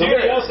else is here.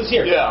 Somebody else is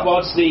here. Yeah.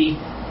 Well, it's the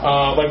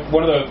like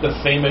one of the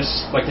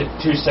famous, like the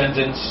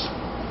 2-sentence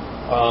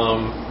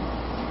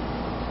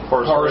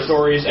horror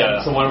stories, and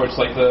it's the one where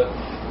it's like the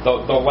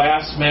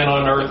last man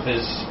on earth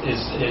is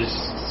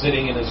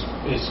sitting in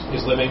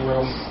his living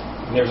room,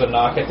 and there's a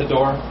knock at the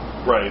door.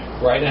 Right.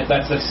 And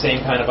that's the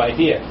same kind of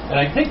idea. And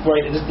I think,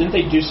 didn't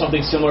they do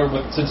something similar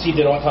with, since he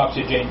did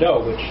Autopsy of Jane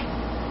Doe, which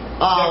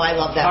I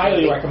love that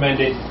highly movie.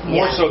 recommended,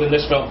 more so than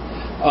this film,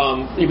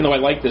 even though I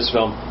like this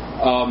film.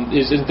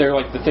 Isn't there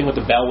like the thing with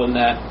the bell in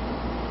that?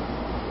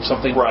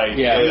 Something? Right.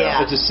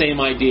 Yeah. It's the same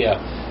idea.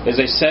 Is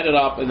they set it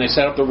up, and they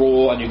set up the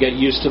rule, and you get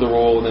used to the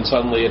rule, and then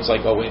suddenly it's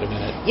like, oh, wait a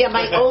minute. Yeah,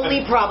 my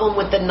only problem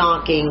with the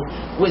knocking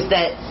was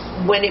that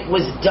when it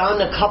was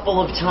done a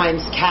couple of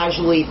times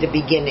casually at the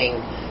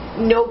beginning,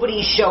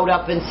 nobody showed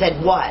up and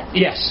said what.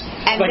 Yes.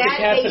 And like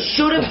they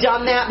should have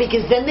done that,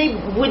 because then they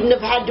wouldn't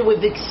have had to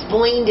have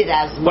explained it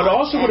as much. But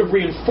also would have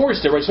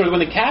reinforced it, right? So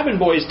when the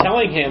cabin boy is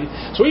telling him,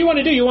 so what do you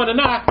want to do? You want to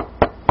knock?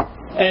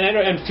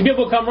 And two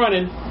people come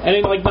running, and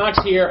then like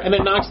knocks here, and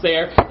then knocks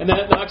there, and then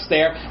it knocks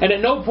there, and at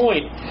no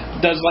point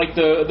does like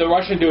the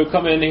Russian dude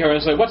come in here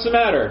and say, "What's the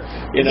matter?"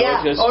 I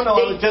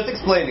was just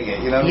explaining it.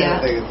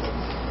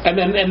 And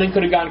then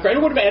could have gone. And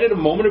it would have added a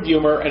moment of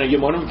humor and a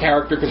moment of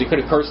character, because he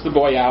could have cursed the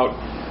boy out,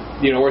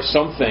 or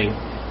something,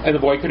 and the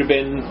boy could have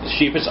been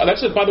sheepish.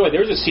 By the way,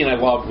 there was a scene I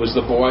loved, was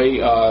the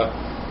boy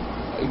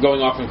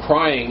going off and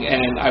crying,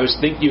 and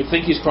you'd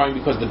think he's crying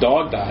because the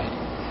dog died.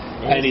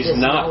 And he's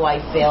not.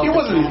 He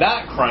wasn't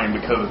not crying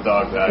because the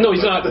dog died. No,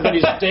 he's not. But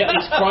he's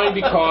crying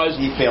because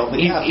he failed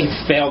the captain. He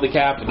failed the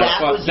captain.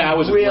 That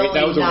was a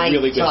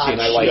really good scene.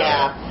 I liked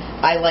that.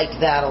 I liked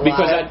that a lot.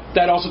 Because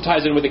that also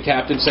ties in with the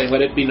captain saying,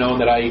 "Let it be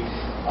known that I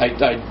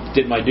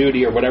did my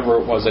duty," or whatever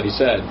it was that he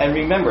said. And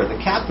remember,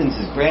 the captain's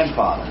his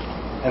grandfather,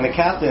 and the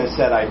captain has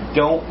said, "I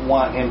don't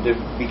want him to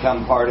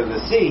become part of the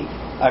sea.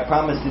 I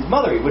promised his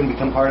mother he wouldn't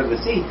become part of the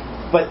sea,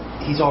 but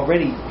he's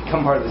already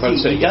become part of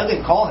the sea." He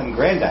doesn't call him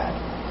granddad.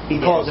 He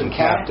calls him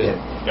captain.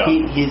 Yeah.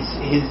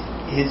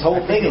 His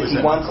whole thing is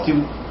he wants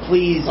to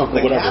please the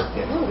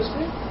captain.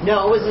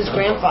 No, it was his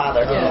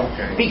grandfather.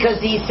 Okay. Because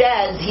he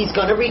says he's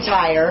going to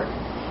retire.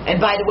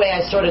 And by the way,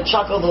 I sort of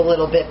chuckled a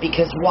little bit,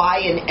 because why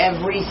in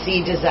every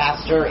sea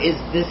disaster is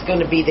this going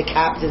to be the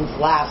captain's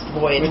last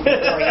voyage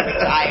before he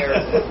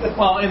retires?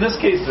 Well, in this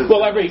case,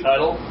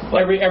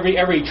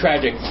 every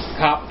tragic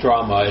cop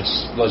drama,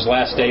 it's his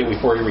last day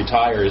before he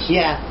retires.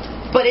 Yeah.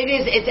 But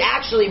it's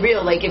actually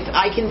real. Like, if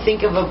I can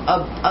think of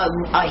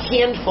a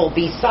handful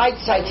besides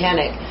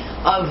Titanic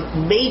of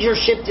major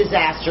ship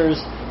disasters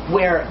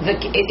where the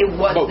captain's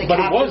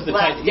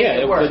last day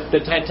at work.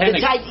 The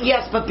Titanic.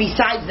 Yes, but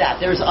besides that,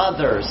 there's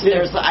others.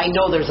 I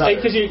know there's others.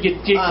 Because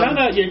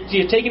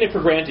you're taking it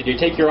for granted. You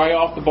take your eye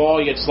off the ball.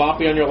 You get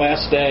sloppy on your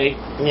last day.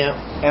 Yeah.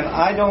 And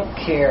I don't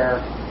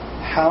care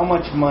how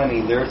much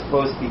money they're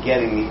supposed to be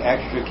getting, the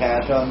extra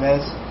cash on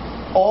this.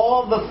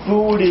 All the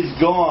food is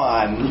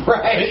gone.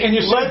 Right. And you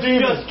see Let's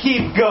just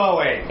keep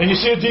going. And you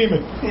see a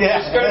demon.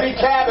 Yeah. It's going to be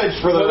cabbage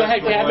for the rest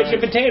of the day. They had cabbage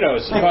and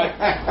potatoes.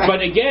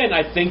 But again,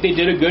 I think they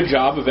did a good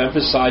job of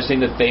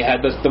emphasizing that they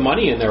had the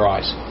money in their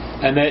eyes.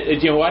 And that,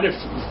 if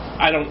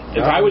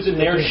I was in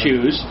their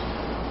shoes,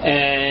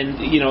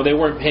 and they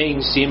weren't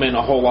paying seamen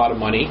a whole lot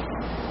of money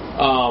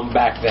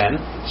back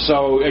then,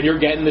 and you're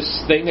getting this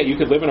thing that you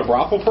could live in a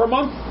brothel for a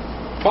month.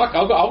 Fuck,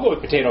 I'll go with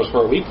potatoes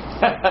for a week.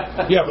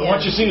 Yeah, but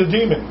once you see the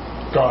demon,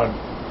 gone.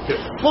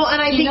 Well, and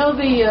I think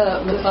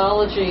the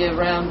mythology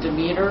around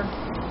Demeter.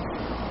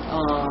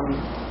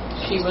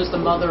 She was the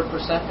mother of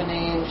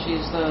Persephone.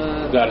 She's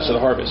the goddess of the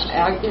harvest.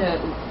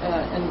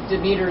 And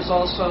Demeter's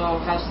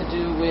also has to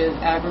do with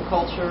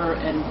agriculture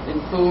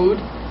and food.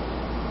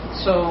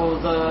 So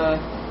the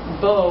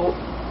boat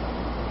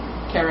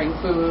carrying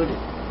food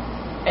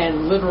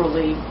and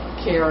literally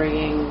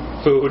carrying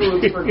food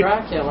for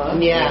Dracula.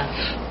 Yeah.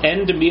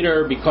 And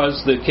Demeter,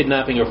 because the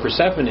kidnapping of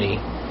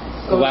Persephone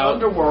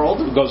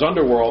goes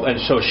underworld, and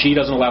so she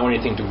doesn't allow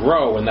anything to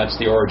grow, and that's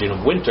the origin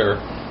of winter.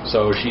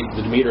 So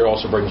the Demeter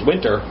also brings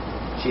winter.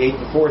 She ate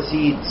the 4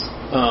 seeds.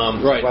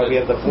 Right. That's why we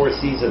have the 4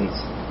 seasons.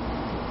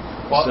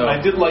 Well,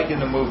 I did like in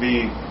the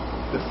movie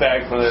the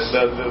fact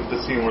the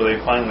scene where they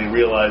finally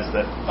realized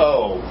that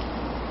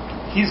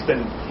he's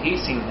been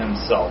pacing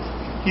himself.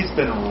 He's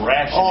been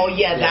rationing. Oh,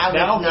 yeah, that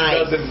was nice.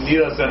 Now he doesn't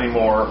need us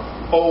anymore.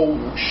 Oh,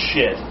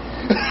 shit.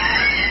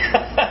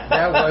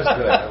 That was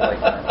good. I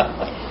like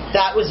that.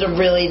 That was a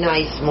really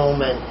nice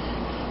moment.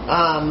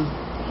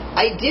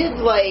 I did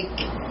like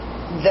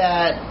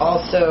that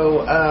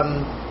also.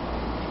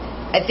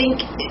 I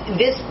think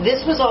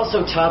this was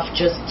also tough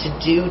just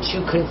to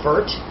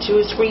convert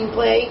to a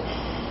screenplay,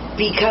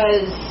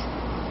 because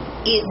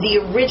the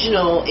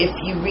original, if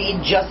you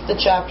read just the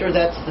chapter,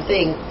 that's the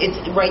thing. It's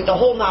right. The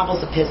whole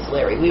novel's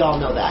epistolary. We all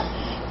know that.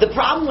 The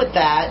problem with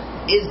that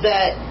is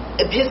that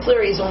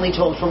epistolary is only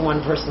told from one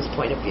person's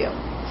point of view.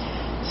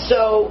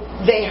 So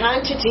they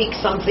had to take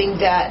something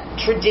that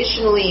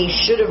traditionally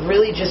should have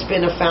really just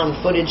been a found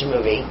footage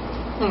movie,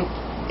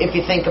 if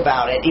you think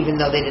about it, even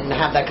though they didn't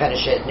have that kind of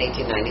shit in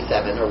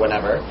 1897 or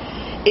whatever.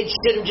 It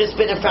should have just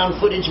been a found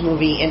footage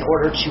movie in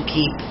order to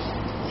keep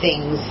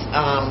things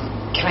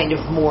kind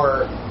of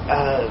more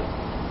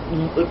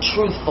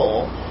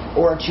truthful,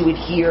 or to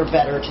adhere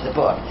better to the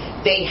book.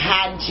 They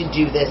had to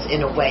do this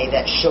in a way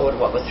that showed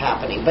what was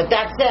happening. But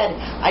that said,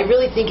 I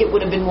really think it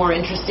would have been more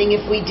interesting if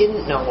we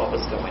didn't know what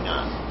was going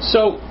on.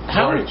 So,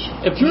 how...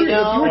 If you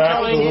were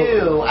telling...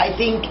 I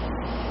think...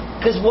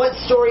 Because what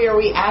story are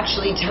we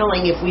actually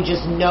telling if we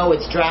just know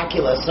it's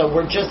Dracula? So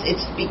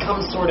it's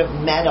become sort of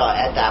meta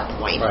at that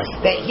point. Right.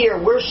 That here,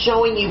 we're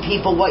showing you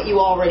people what you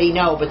already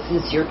know, but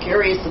since you're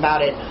curious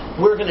about it,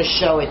 we're going to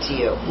show it to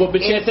you. Well,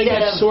 but see, I think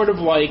that's sort of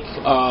like...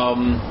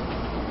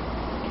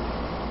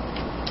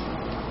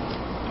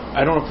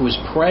 I don't know if it was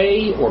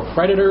Prey or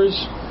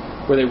Predators,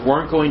 where they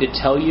weren't going to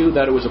tell you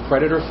that it was a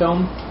Predator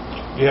film.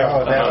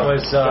 Yeah, that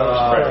was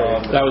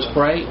Prey. That was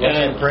Prey?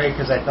 And Prey,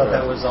 because I thought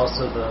that was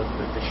also the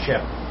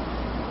ship.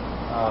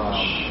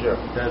 The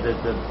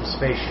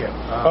spaceship.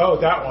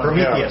 That one.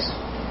 Prometheus.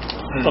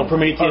 Yeah. Oh,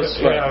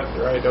 Prometheus. Yeah,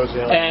 right. Those,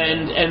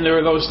 and there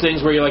are those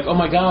things where you're like, oh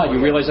my God,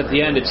 you realize at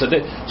the end it's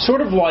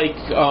sort of like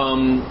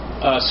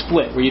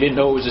Split, where you didn't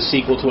know it was a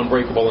sequel to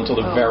Unbreakable until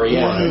the very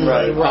end.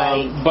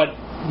 Right. But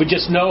we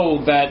just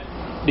know that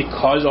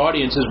because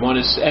audiences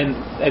want to,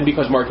 and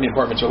because marketing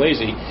departments are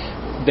lazy,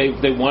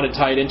 they want to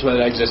tie it into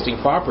that existing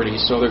property,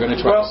 so they're going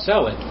to try to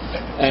sell it.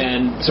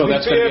 And so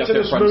that's going to be up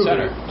there front and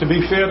center. To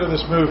be fair to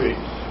this movie,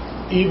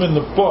 even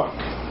the book,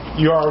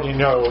 you already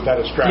know that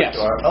it's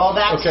Dracula. Yes. Oh,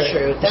 that's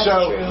true. That's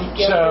true.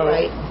 Yeah, you're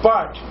right.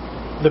 But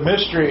the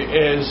mystery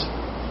is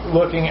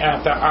looking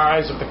at the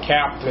eyes of the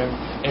captain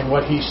and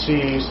what he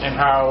sees, and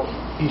how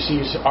he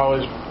sees all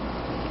his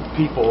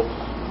people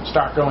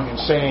start going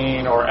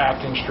insane or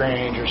acting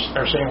strange,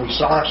 or saying we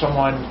saw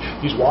someone,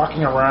 he's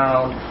walking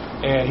around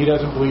and he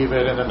doesn't believe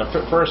it. And then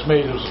the first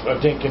mate is a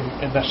dink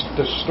in this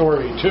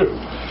story too,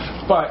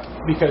 but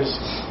because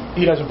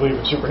he doesn't believe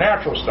in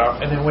supernatural stuff.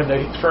 And then when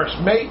the first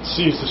mate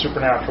sees the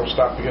supernatural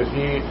stuff, because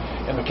he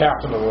and the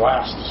captain are the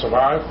last to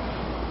survive,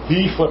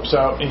 he flips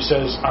out and he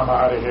says, I'm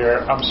out of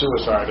here, I'm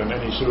suicide, and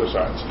then he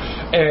suicides.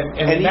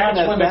 And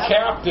that's when the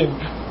captain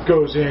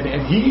goes in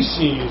and he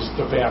sees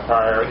the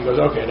vampire, and he goes,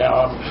 okay,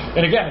 now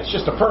and again, it's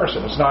just a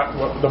person, it's not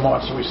the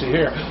monster we see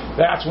here.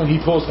 That's when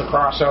he pulls the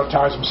cross out,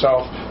 ties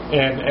himself,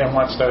 and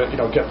wants to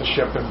get the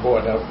ship and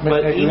board.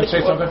 But you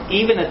say something?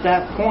 Even at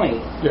that point,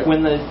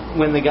 when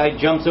the guy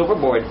jumps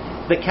overboard,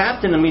 the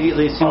captain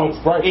immediately assumes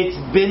it's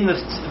been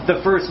the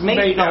first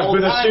mate the whole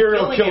time. It's been a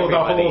serial killer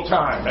the whole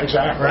time,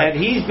 exactly. And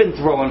he's been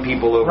throwing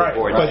people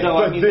overboard. Right.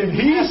 But then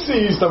he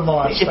sees the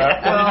monster,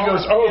 and then he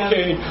goes,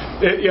 okay,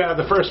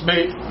 the first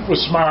mate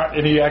was smart,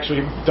 and he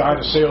actually died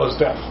a sailor's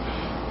death.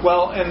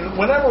 Well, and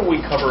whenever we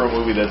cover a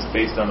movie that's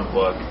based on a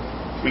book,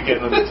 we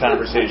get into the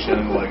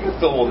conversation like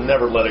Phil will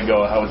never let it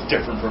go how it's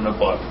different from the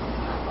book.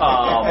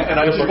 And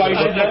I just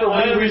never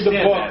reread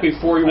the book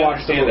before you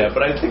watch the movie.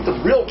 But I think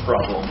the real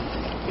problem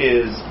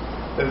is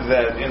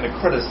that in the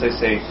credits they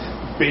say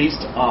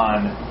based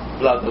on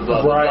blah blah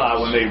blah blah,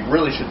 when they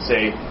really should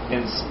say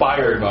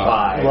inspired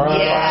by.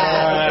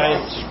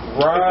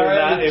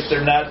 If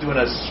they're not doing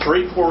a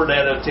straightforward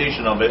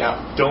adaptation of it,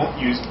 don't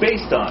use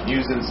based on,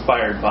 use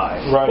inspired by.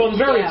 Well,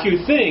 very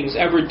few things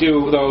ever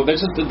do, though.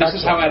 This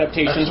is how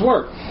adaptations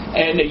work.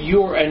 And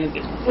you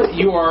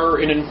are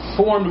an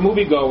informed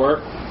moviegoer.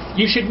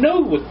 You should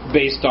know what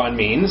based on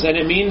means, and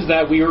it means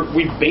that we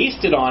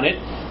based it on it,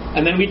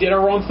 and then we did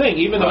our own thing.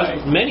 Even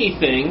though many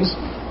things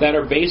that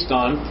are based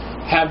on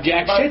have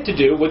jack shit to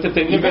do with the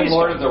thing they're based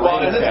on.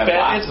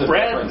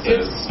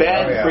 It's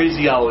bad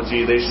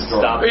phraseology. They should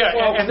stop.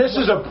 And this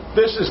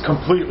is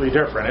completely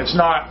different. It's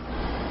not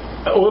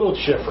a little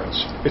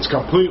difference. It's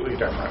completely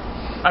different.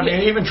 I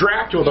mean, even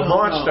Dracula, the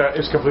monster,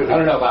 is completely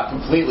different. I don't know about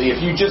completely. If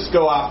you just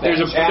go off that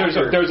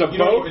there's a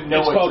boat.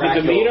 It's called the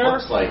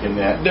Demeter. Like in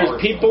that there's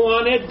people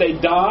on it. They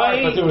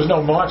die. But there was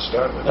no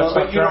monster. That's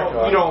but you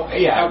don't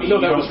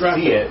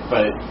see it.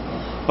 But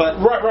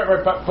right.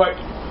 But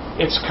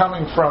it's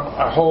coming from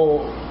a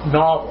whole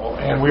novel,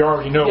 and we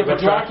already know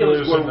that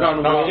Dracula's in the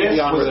novel. This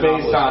was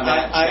based on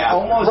that chapter. I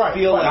almost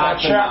feel like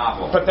that's a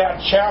novel. But that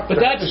chapter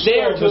is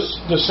still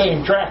the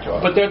same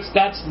Dracula. But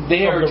that's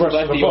there to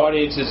let the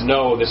audiences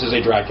know this is a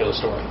Dracula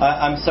story.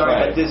 I'm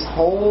sorry, but this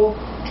whole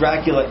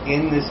Dracula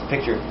in this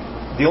picture,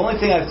 the only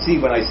thing I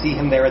see when I see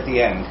him there at the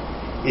end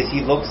is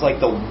he looks like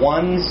the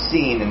one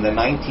scene in the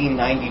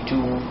 1992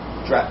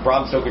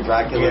 Bram Stoker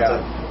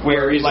Dracula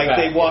where like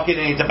they walk in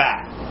and he's a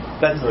bat.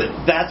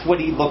 That's what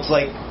he looks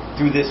like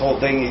through this whole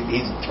thing,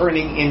 he's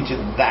turning into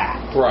that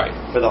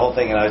for the whole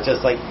thing, and I was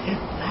just like,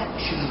 that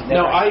should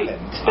never happened.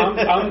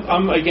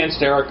 I'm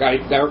against Eric.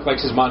 Eric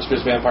likes his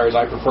monstrous vampires.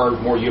 I prefer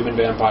more human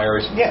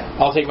vampires. Yeah.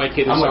 I'll take my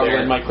Kid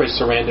Sutherland, my Chris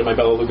Sarandon, my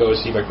Bela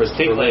Lugosi, my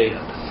Christopher Lee.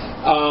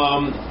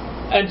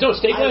 And no,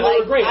 Stakeland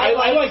were great.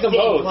 I like them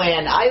both.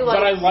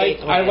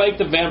 I like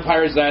the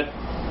vampires that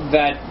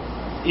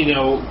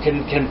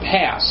can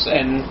pass.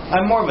 And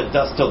I'm more of a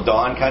Dusk Till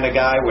Dawn kind of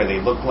guy, where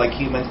they look like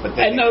humans, but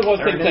then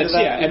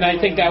and I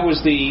think that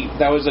was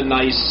a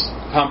nice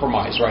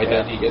compromise, right?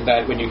 Yeah.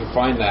 That when you can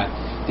find that,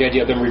 the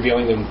idea of them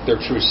revealing their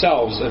true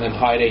selves and then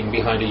hiding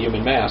behind a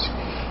human mask.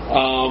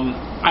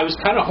 I was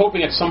kind of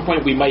hoping at some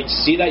point we might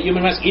see that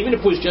human mask, even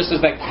if it was just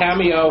as that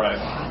cameo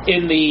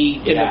in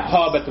the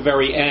pub at the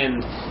very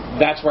end.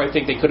 That's where I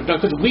think they could have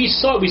done, because we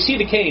see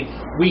the cane,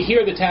 we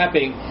hear the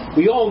tapping,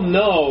 we all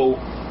know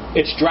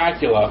it's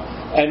Dracula,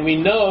 and we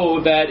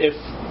know that if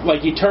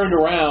he turned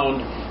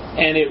around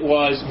and it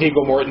was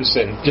Viggo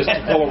Mortensen, just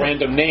to pull a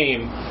random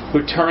name,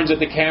 who turns at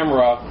the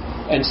camera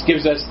and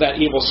gives us that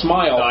evil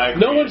smile,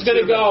 no one's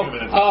going to go,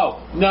 oh,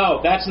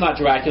 no, that's not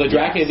Dracula.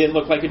 Dracula didn't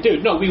look like a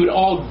dude. No, we would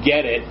all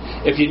get it.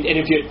 If you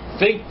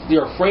think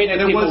you're afraid that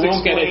people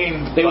won't get it,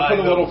 they would put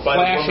a little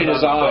flash in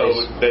his eyes.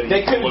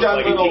 They could have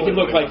done he could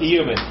look like a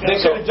human. They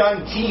could have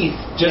done teeth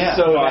just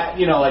so that,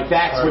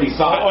 that's what he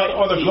saw.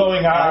 Or the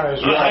glowing eyes.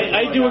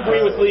 I do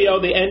agree with Leo.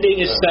 The ending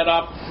is set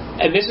up.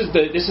 And this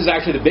is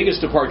actually the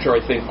biggest departure,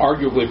 I think,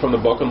 arguably, from the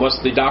book,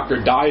 unless the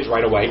doctor dies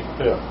right away.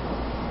 Yeah.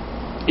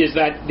 Is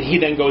that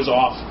he then goes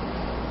off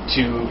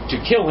to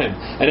kill him,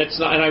 and it's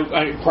not,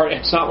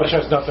 it's not which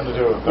has nothing to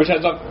do with it. Which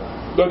has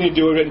nothing to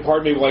do with it. And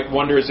part of me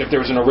wonders if there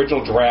was an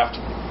original draft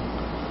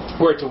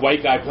where it's a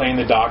white guy playing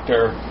the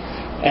doctor,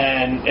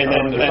 and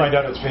then you find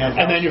out it's Van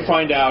Helsing. And then you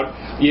find out,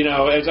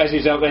 as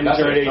he's outlining the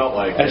journey,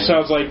 it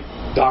sounds like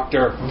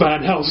Dr.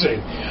 Van Helsing.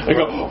 I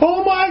go,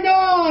 oh my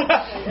God!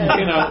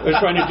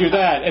 They're trying to do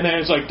that. And then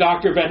it's like,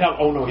 Dr. Van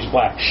Helsing, oh no, he's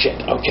black. Shit,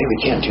 okay, we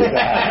can't do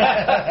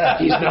that.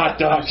 He's not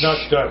Dutch. He's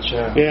not Dutch,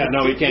 yeah.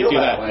 No, we can't do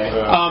that.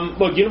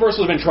 Look,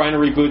 Universal have been trying to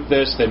reboot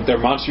this. Their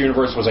Monster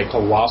Universe was a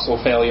colossal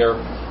failure.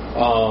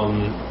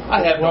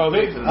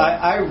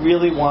 I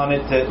really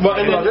wanted to.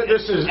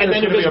 And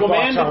then Invisible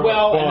Man did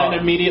well, and then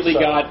immediately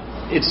got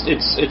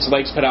its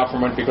legs cut out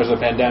from it because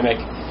of the pandemic.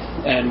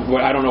 And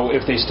I don't know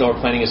if they still are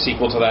planning a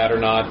sequel to that or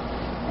not.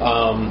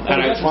 And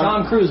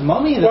Tom Cruise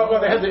Mummy. Well,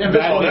 they had the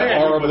Invisible Man.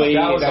 That's one of the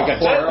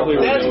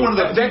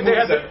they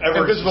had the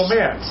Invisible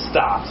Man.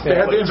 Stopped. They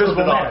had the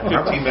Invisible Man.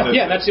 15 minutes.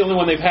 Yeah, that's the only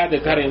one they've had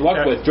any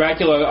luck with.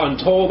 Dracula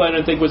Untold, I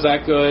don't think was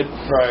that good.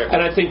 Right. And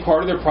I think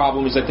part of their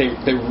problem is that they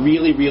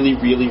really, really,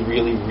 really,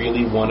 really,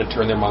 really want to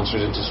turn their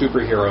monsters into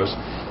superheroes,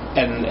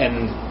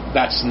 and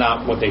that's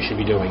not what they should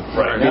be doing.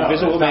 Right. The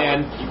Invisible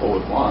Man. People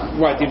would want.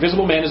 Right. The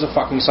Invisible Man is a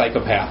fucking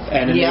psychopath,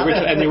 and in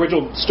the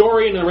original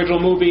story, in the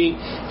original movie,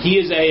 he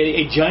is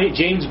a giant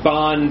James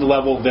Bond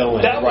level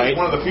villain. That was right.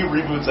 one of the few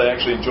reboots I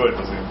actually enjoyed.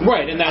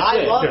 Right, and that's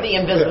I love the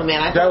Invisible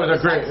Man. I thought that was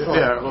a great.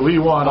 Lee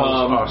Wan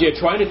was awesome.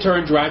 Trying to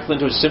turn Dracula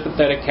into a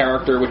sympathetic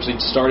character, which they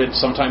started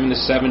sometime in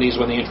the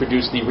 70s when they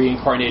introduced the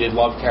reincarnated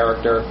love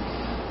character,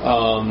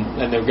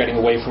 and they were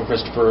getting away from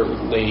Christopher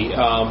Lee.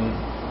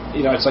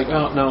 It's like,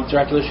 oh no,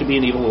 Dracula should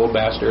be an evil little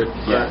bastard.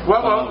 Yeah.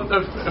 Well,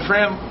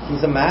 Fran.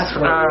 He's a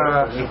master.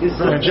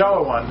 The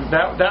Jello one.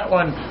 That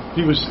one,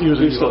 he was an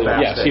evil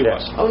bastard. Yes, he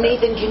was. Oh,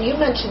 Nathan, can you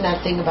mention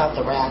that thing about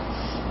the rats?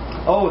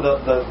 Oh,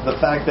 the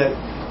fact that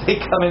they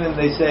come in and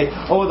they say,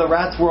 oh, the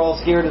rats were all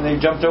scared and they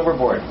jumped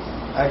overboard.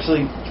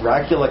 Actually,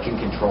 Dracula can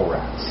control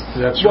rats.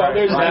 That's right.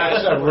 There's that.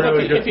 That's a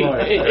really good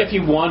point. If he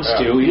wants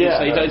to.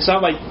 It's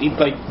not like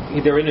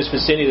they're in his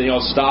vicinity, they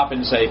all stop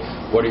and say,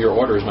 what are your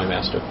orders, my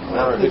master?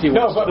 The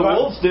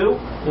wolves do.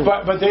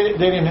 But they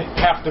didn't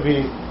have to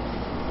be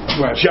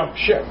jump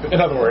ship.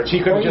 In other words, he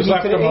could have just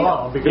left them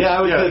alone. Because,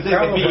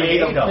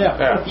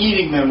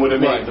 eating them would have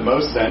made the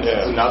most sense.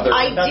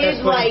 I did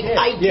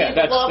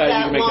love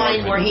that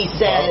line where he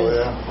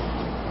says,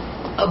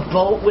 a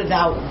boat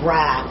without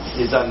rats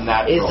is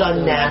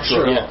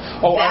unnatural. Yeah.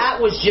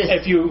 That was just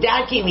that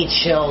gave me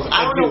chills.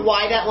 I don't know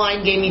why that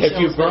line gave me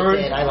chills.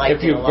 If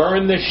you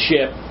burn the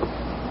ship,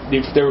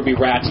 there would be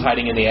rats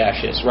hiding in the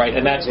ashes, right?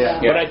 And that's.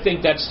 But I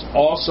think that's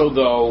also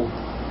though,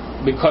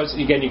 because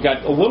again you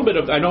got a little bit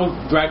of. I know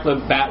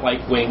Dracula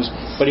bat-like wings,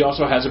 but he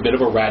also has a bit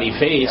of a ratty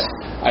face.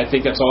 Yeah. I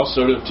think that's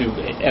also to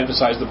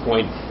emphasize the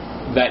point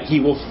that he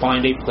will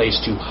find a place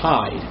to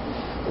hide,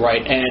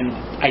 right? And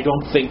I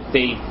don't think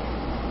they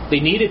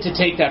needed to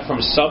take that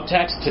from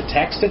subtext to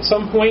text at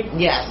some point.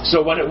 Yes.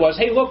 So when it was,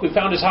 hey, look, we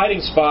found his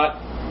hiding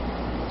spot,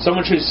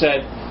 someone should have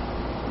said,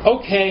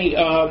 okay,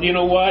 you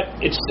know what?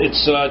 It's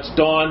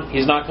dawn.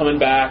 He's not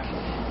coming back.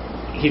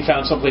 He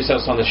found someplace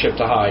else on the ship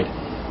to hide.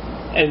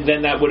 And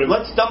then that would have...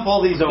 Let's dump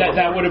all these over.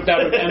 That would have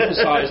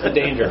emphasized the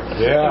danger.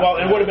 Yeah.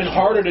 Well, it would have been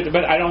harder to...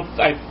 But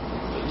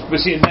but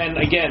see, and then,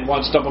 again,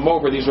 once dump them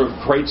over, these were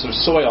crates of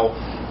soil,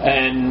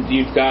 and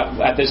you've got,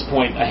 at this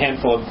point, a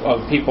handful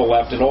of people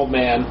left, an old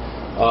man,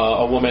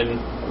 a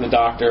woman, the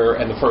doctor,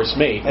 and the first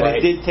mate. And right?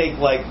 it did take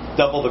like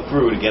double the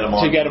crew to get him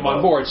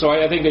on board. So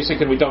I think they said,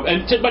 can we dump?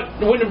 But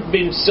it wouldn't have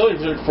been silly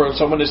for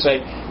someone to say,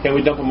 can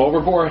we dump him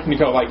overboard? And you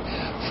go like,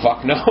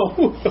 fuck no.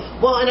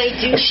 Well, and I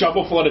do a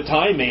shovelful at a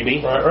time,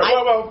 maybe. Right.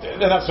 Well,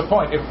 and that's the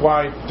point.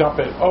 Why dump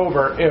it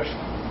over if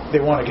they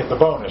want to get the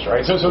bonus,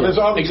 right? So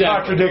there's all these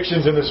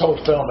contradictions in this whole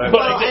film.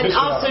 Well, and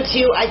also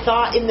too, I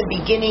thought in the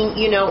beginning,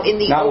 in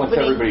the not opening, once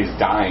everybody's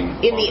dying.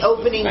 In the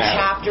opening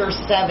chapter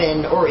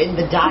 7, or in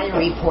the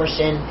diary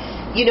portion,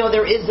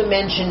 there is a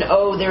mention.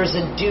 Oh, there's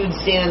a dude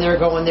standing there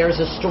going,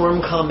 "There's a storm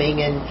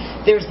coming," and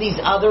there's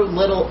these other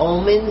little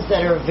omens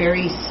that are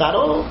very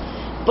subtle.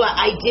 But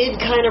I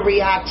did kind of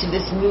react to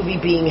this movie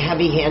being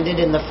heavy-handed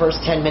in the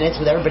first 10 minutes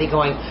with everybody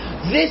going,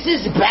 "This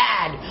is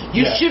bad.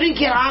 You shouldn't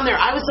get on there."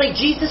 I was like,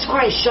 Jesus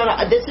Christ, shut up.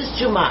 This is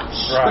too much.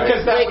 Right.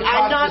 Because that would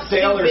cause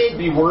the sailors to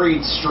be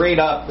worried straight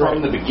up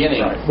from the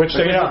beginning. Right. Which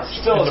they are.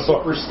 Still, a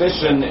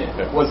superstition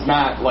was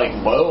not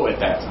low at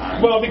that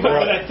time. Well, because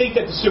but I think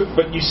that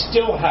but you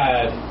still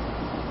had.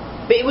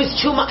 But it was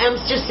too much. I'm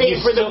just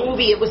saying, for the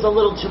movie, it was a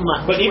little too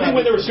much. But even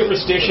when they were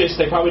superstitious,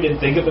 they probably didn't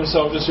think of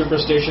themselves as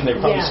superstition. They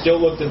probably still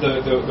looked at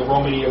the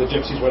Romani or the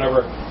Gypsies,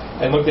 whatever,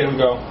 and looked at them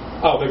and go,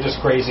 "Oh, they're just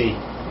crazy.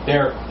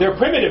 They're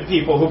primitive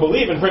people who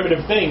believe in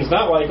primitive things,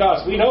 not like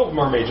us. We know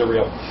mermaids are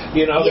real,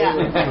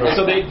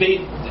 So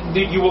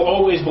you will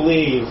always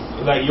believe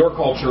that your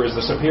culture is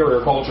the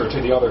superior culture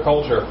to the other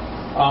culture.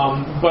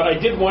 But I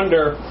did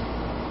wonder,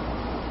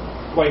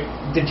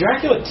 did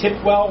Dracula tip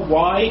well?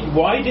 Why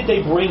did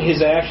they bring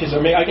his ashes?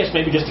 I mean, I guess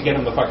maybe just to get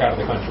him the fuck out of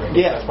the country.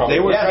 Yeah,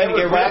 they were trying to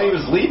get rid of him. He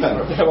was leaving.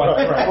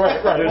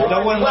 Right. There's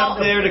no one left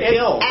there to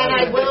kill. And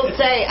I will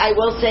say, I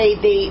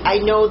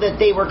know that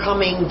they were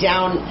coming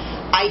down.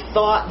 I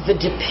thought the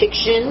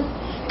depiction,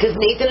 because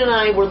Nathan and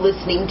I were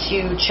listening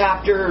to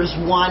chapters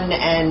 1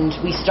 and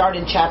we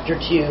started chapter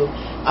 2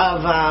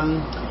 of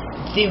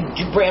the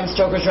Bram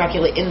Stoker's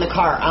Dracula in the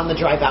car on the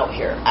drive out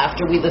here.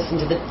 After we listened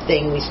to the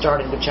thing, we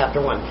started with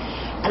chapter 1.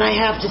 And I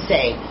have to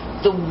say,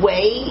 the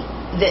way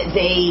that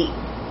they,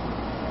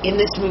 in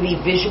this movie,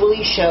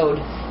 visually showed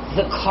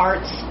the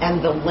carts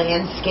and the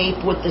landscape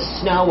with the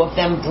snow of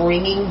them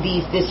bringing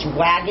this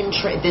wagon,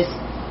 this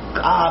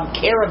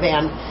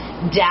caravan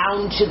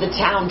down to the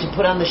town to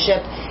put on the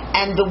ship,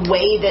 and the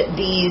way that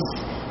these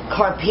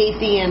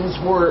Carpathians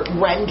were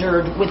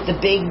rendered with the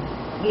big,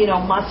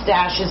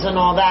 mustaches and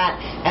all that,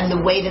 and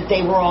the way that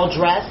they were all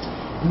dressed,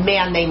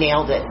 man, they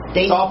nailed it.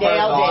 They nailed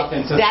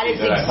it. That is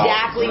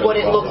exactly what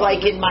it looked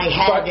like in my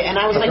head. And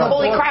I was like,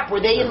 holy crap,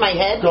 were they in my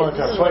head?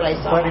 This is what I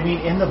saw. But I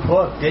mean, in the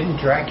book, didn't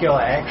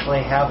Dracula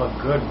actually have a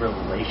good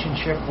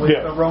relationship with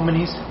the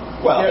Romanis?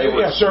 Well,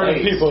 certain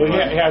people.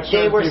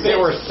 They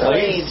were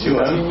slaves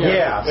to him.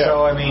 Yeah,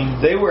 so I mean,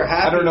 they were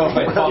happy. I don't know if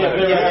I call it a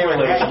good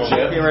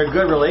relationship. They were a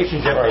good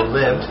relationship. They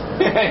lived.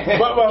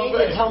 Maybe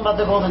tell them about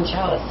the golden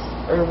chalice.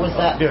 Or was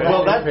that?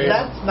 Well,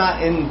 that's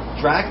not in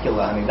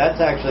Dracula. I mean,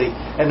 that's actually,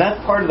 and that's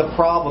part of the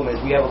problem is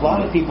we have a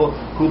lot of people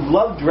who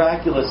love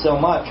Dracula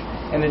so much,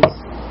 and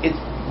it's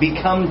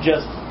become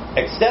just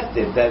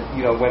accepted that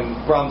when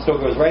Bram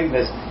Stoker was writing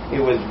this,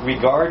 it was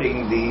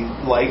regarding the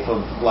life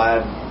of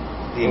Vlad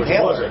the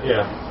Impaler.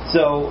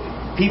 So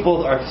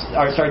people are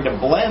starting to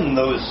blend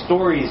those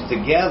stories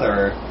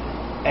together,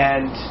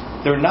 and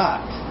they're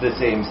not the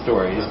same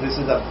stories. This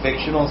is a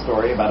fictional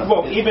story about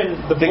even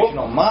the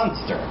fictional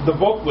monster. The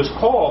book was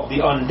called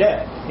The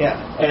Undead.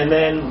 Yeah. And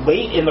then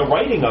late in the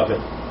writing of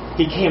it,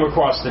 he came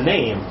across the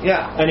name.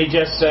 Yeah. And he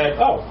just said,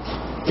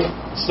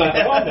 slap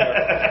it on there.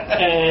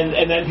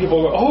 and then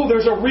people go, oh,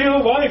 there's a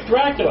real life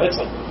Dracula. It's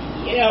like,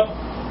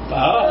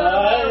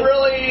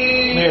 really?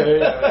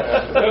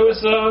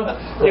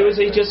 It was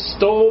he just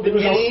stole the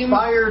name. It was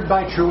inspired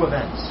by true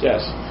events.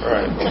 Yes.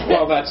 Right.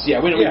 Well, that's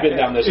we've been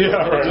down this road.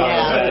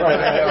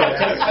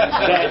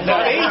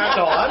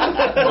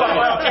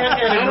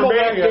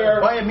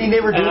 I mean,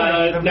 they were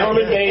doing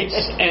Norman Bates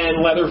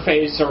and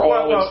Leatherface are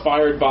all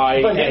inspired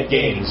by Ed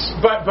Gaines.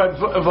 But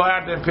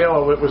Vlad the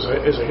Impaler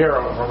is a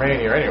hero of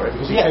Romania anyway,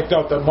 because he kicked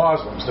out the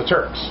Muslims, the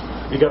Turks.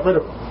 He got rid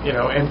of them,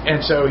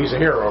 and so he's a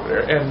hero over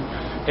there.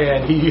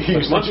 And he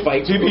used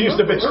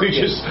to basically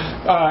just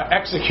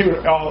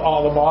execute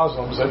all the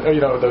Muslims,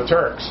 the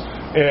Turks,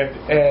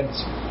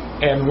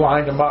 and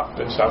line them up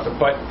and stuff.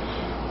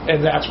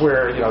 And that's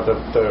where we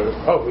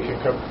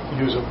can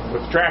use him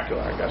with Dracula,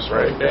 I guess,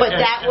 right? But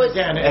it had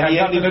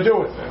nothing to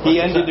do with it.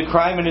 He ended the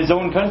crime in his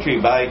own country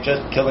by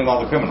just killing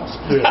all the criminals.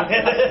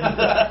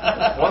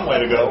 One way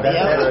to go.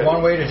 That's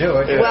one way to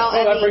do it. Well,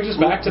 that brings us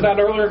back to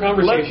that earlier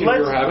conversation we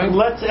were having.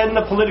 Let's end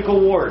the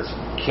political wars.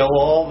 Kill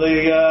all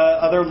the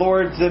other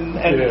lords and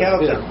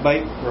counts that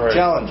might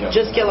challenge him.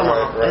 Just kill them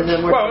all, and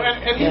then we're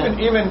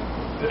even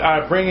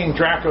bringing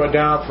Dracula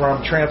down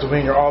from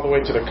Transylvania all the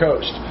way to the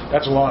coast,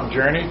 that's a long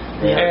journey,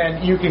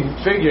 and you can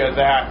figure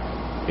that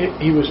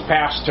he was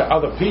passed to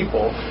other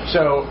people,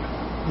 so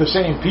the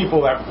same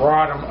people that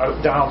brought him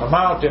down the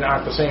mountain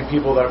aren't the same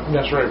people that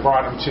necessarily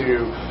brought him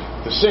to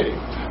the city,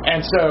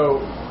 and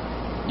so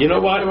you know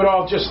what, it would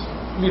all just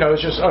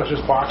it's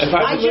just boxing. If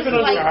I've been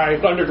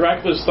living under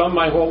Dracula's thumb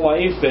my whole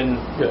life,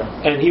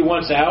 and he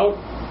wants out,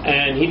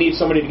 and he needs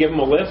somebody to give him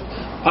a lift,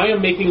 I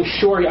am making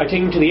sure I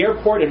take him to the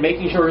airport and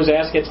making sure his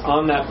ass gets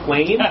on that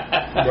plane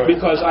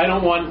because I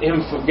don't want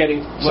him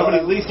getting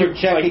somebody at least you're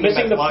checking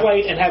missing the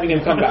flight and having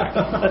him come back.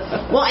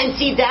 Well, and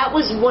see, that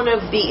was one of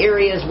the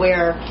areas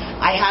where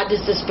I had to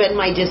suspend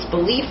my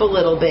disbelief a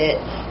little bit,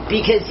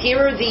 because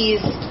here are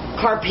these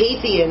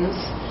Carpathians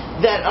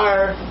that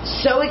are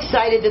so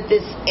excited that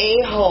this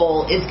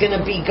a-hole is going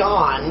to be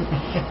gone,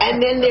 and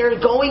then they're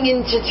going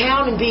into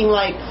town and being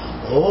like,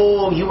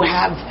 oh,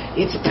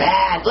 it's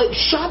bad. Like,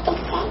 shut the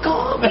fuck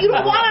up. You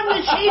don't want them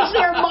to change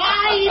their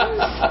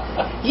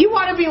minds. You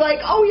want to be like,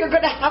 oh, you're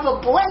going to have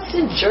a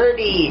blessed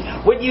journey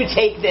when you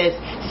take this.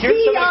 Here's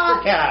some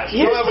extra cash.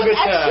 Here's Go have a some good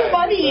extra time.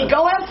 money.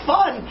 Go have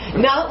fun.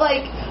 Not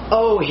like,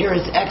 oh,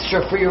 here's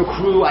extra for your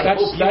crew. I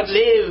hope you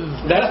live.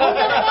 That's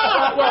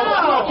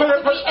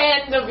the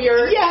end of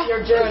your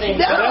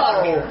journey.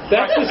 No.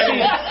 That's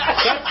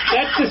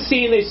the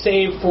scene they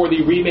saved for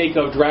the remake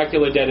of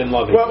Dracula Dead and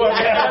Loving. Well,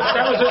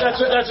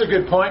 that's a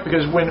good point,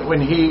 because when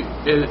he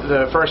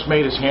the first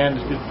made his hand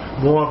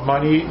more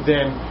money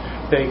than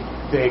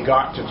they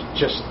got to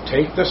just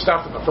take the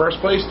stuff in the first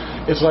place,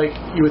 it's like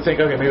you would think,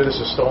 okay, maybe this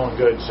is stolen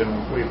goods and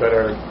we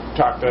better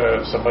talk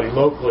to somebody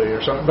locally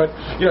or something. But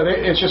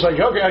it's just like,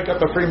 okay, I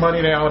got the free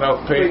money now and I'll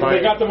pay.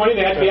 They got the money;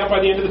 they had to be out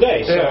by the end of the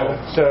day.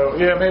 So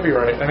maybe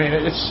right. I mean,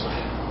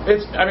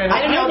 I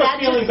don't know. I have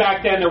a feeling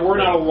back then there were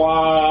not a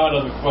lot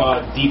of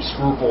deep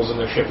scruples in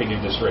the shipping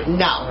industry.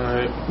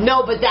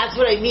 No, but that's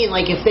what I mean.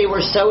 Like, if they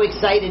were so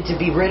excited to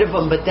be rid of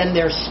them, but then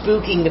they're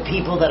spooking the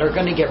people that are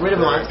going to get rid of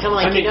them, it's kind of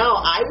like,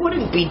 I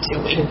wouldn't be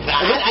doing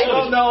that. I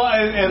don't know,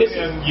 and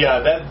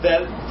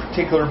that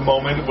particular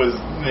moment was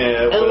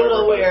a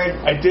little weird.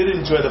 I did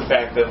enjoy the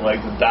fact that, like,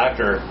 the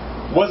doctor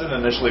wasn't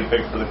initially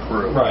picked for the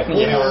crew. Right.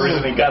 The only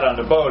reason he got on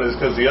the boat is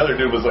because the other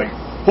dude was like,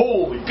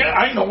 holy God,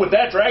 I know what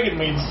that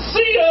dragon means.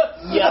 See ya!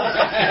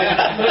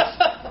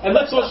 Yeah. And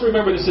let's also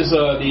remember this is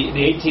the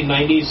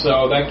 1890s,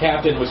 so that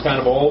captain was kind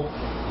of old.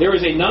 There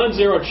is a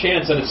non-zero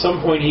chance that at some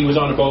point he was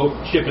on a boat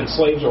shipping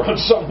slaves around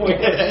somewhere.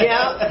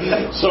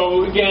 Yeah.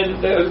 So again,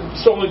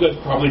 stolen goods,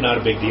 probably not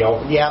a big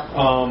deal. Yeah.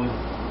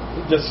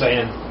 Just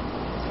saying.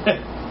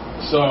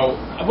 So,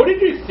 what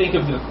did you think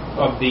of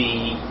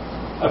the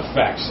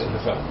effects in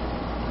the film?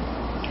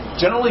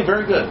 Generally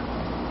very good.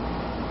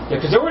 Yeah,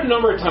 because there were a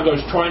number of times I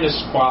was trying to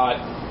spot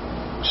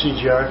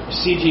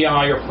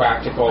CGI or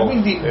practical. I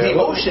mean, the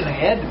ocean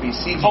had to be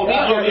CGI. Oh,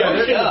 the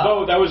ocean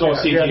boat, that was all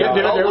CGI.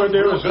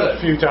 There was a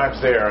few times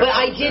there. But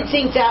I did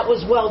think that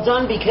was well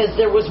done, because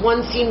there was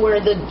one scene where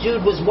the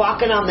dude was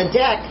walking on the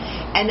deck,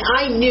 and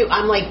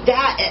I'm like,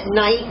 that at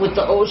night with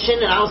the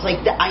ocean, and I was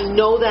like, I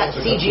know that's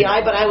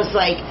CGI, but I was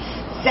like,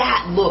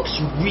 that looks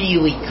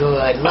really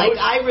good. Like,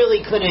 I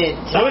really couldn't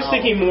tell. I was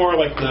thinking more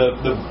like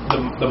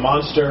the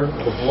monster,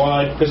 the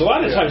blood, because a lot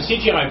of the times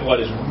CGI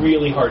blood is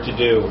really hard to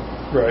do.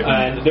 Right.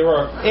 And there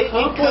were a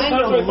couple of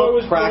times I thought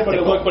it was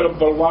practical, but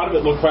a lot of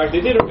it looked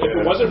practical. If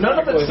it wasn't none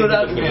of it stood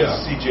out to me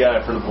as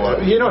CGI for the blood.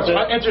 What's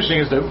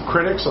interesting is the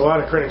critics. A lot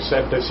of critics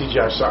said that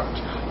CGI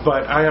sucked.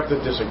 But I have to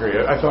disagree.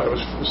 I thought it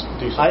was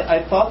decent.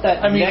 I thought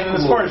that. I mean,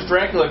 as far as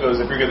Dracula goes,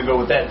 if you're going to go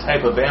with that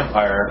type of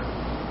vampire,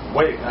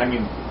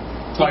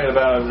 talking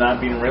about them not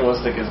being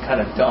realistic is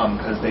kind of dumb,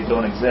 because they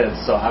don't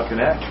exist. So how can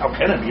it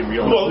be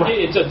realistic? Well,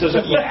 it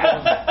doesn't.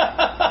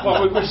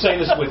 Well, we're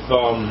saying this with.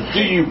 Do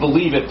you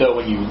believe it though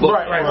when you look?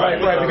 Right.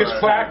 Because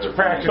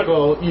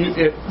practical,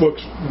 it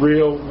looks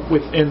real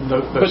within the.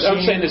 But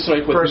I'm saying this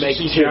like with Meg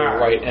too,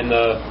 right? And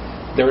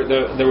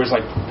there was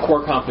like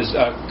poor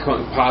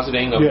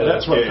compositing of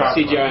the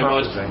CGI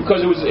monsters, because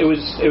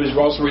it was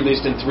also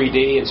released in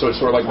 3D, and so it's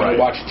sort of like when you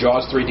watch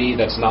Jaws 3D,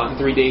 that's not in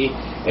 3D,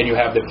 and you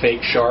have the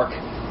fake shark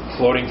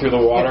floating through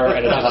the water,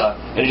 and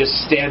it just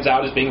stands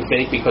out as being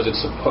fake because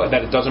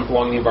that it doesn't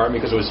belong in the environment,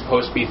 because it was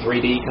supposed to be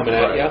 3D coming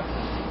at you.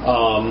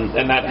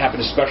 And that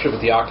happened especially with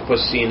the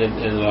octopus scene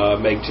in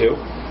Meg 2.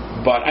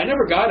 But I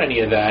never got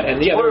any of that.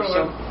 And there was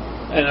some,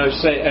 and I was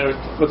saying,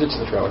 it's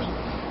in the trailers.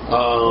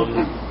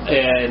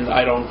 And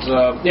I don't.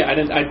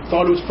 I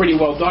thought it was pretty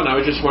well done. I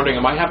was just wondering,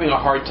 am I having a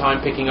hard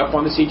time picking up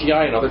on the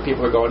CGI? And other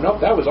people are going,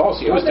 nope, that was all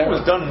CGI. It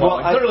was done well.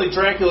 Clearly,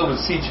 Dracula was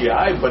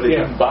CGI, but it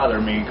didn't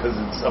bother me because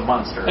it's a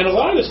monster. And a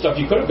lot of the stuff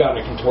you could have gotten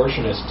a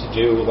contortionist to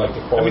do, like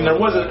the. I mean,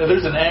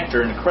 there's an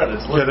actor in the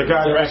credits. Yeah, the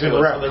guy was in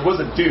Dracula, so there was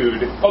a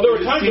dude. Oh, there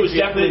were times it was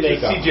definitely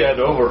makeup.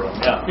 CGI'd over him.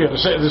 Yeah,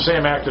 the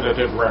same actor that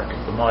did Wreck,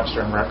 the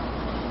monster in Wreck,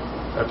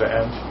 at the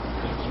end.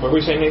 What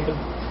were you saying, Nathan?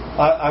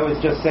 I was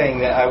just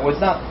saying that I was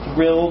not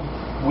thrilled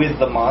with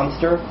the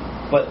monster,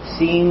 but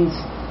scenes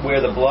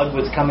where the blood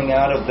was coming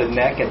out of the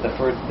neck at the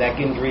first neck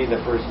injury, the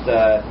first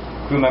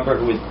crew member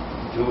who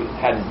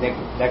had his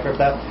neck ripped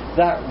out,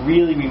 that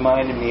really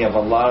reminded me of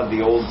a lot of the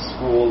old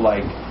school,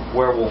 like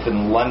Werewolf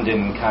in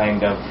London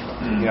kind of,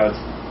 it's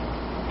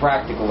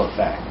practical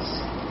effects.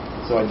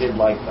 So I did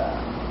like that.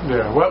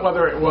 Yeah,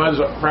 whether it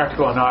was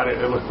practical or not, it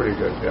looked pretty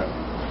good. Yeah.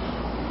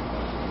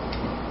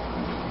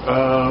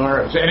 All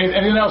right, So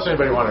anything else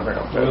anybody want to bring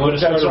up? We want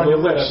to start a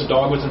rumor that the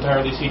dog was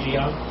entirely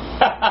CGI.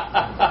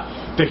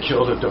 They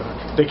killed a dog.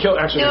 They killed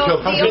hundreds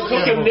of It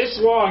took them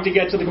this long to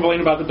get to the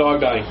complaint about the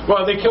dog dying.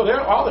 Well, they killed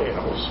all the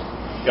animals.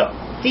 Yeah.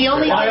 The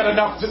only I had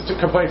enough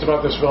complaints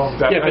about this film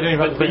that I didn't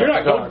even bring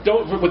up the dog.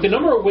 Don't, with the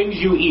number of wings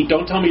you eat,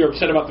 don't tell me you're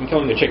upset about them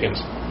killing the chickens.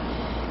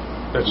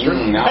 That's true.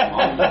 Now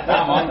I'm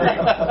hungry.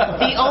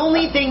 The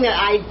only thing that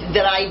I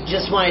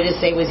just wanted to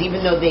say was,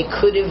 even though they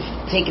could have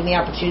taken the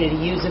opportunity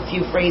to use a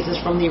few phrases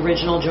from the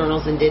original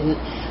journals and didn't,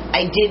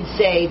 I did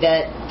say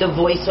that the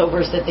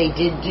voiceovers that they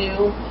did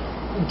do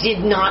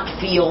did not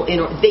feel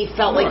they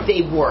felt like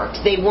they worked.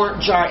 They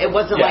weren't it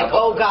wasn't like,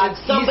 oh God,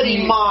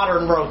 somebody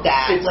modern wrote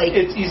that.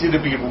 It's easy to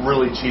be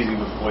really cheesy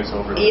with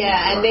voiceover.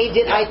 Yeah, and they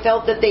did. I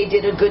felt that they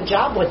did a good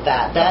job with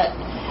that.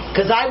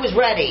 Because I was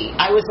ready.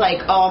 I was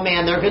like, oh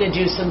man, they're going to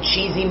do some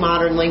cheesy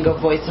modern lingo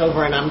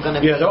voiceover, and I'm going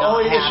to be the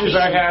only happy. issues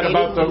I had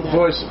about the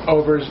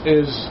voiceovers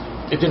is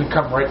it didn't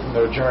come right from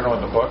the journal and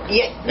the book.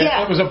 Yeah.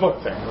 It was a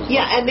book thing.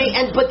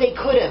 But they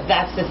could have.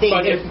 That's the thing.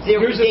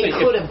 They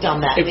could have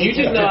done that. If you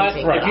did not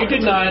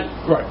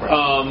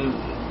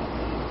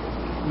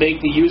make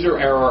the user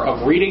error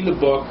of reading the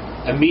book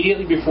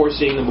immediately before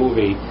seeing the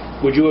movie,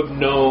 would you have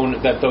known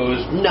that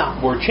those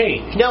were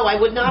changed? No, I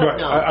would not have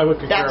known. I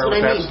would concur with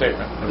that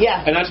statement.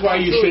 Yeah. And that's why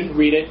you shouldn't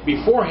read it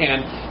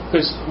beforehand,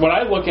 because what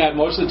I look at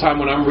most of the time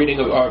when I'm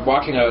reading or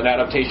watching an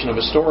adaptation of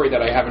a story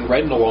that I haven't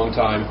read in a long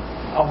time,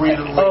 I'll read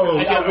it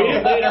later. I'll read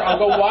it later. I'll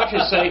go watch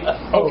it and say,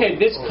 okay,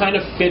 this kind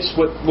of fits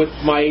with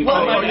my...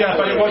 but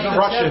it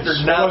wasn't Russian.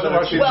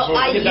 Well,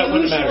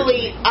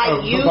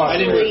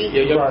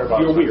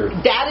 you're weird.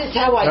 That is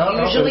how I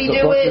usually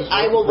do it.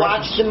 I will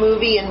watch the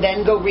movie and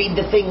then go read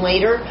the thing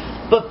later.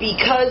 But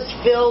because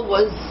Phil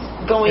was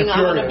going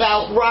on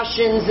about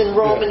Russians and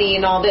Romany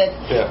and all this,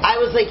 I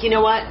was like, you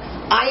know what?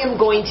 I am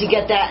going to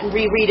get that and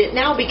reread it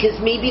now, because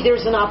maybe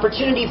there's an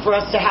opportunity for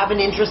us to have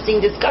an interesting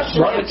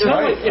discussion. Right,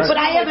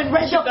 but I haven't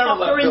read the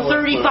fucker in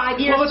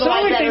 35 years, so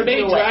I better do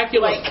it. Well, it's not like they made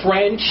Dracula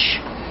French.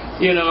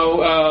 You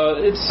know,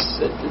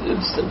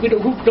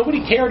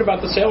 nobody cared about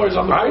the sailors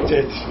on the boat. I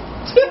did.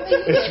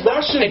 It's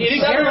Russian. And you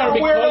didn't care about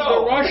it because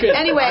they're Russian.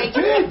 Anyway,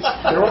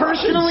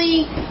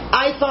 personally,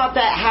 I thought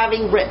that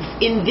having read,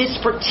 in this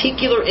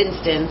particular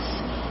instance,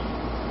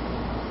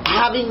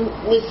 having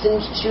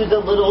listened to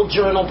the little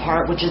journal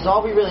part, which is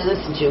all we really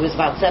listened to, is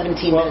about 17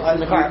 minutes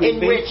in the car,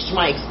 enriched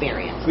my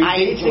experience. We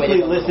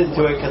basically listened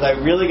to it because I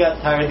really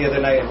got tired the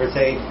other night and we're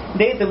saying,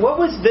 Nathan, what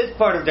was this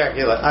part of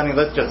Dracula? I mean,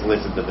 let's just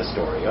listen to the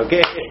story, okay?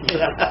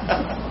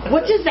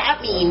 What does that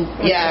mean?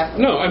 Yeah.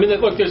 No, I mean,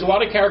 look, there's a lot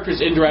of characters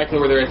in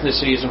Dracula where their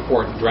ethnicity is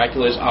important.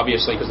 Dracula is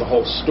obviously, because the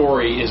whole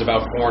story is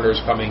about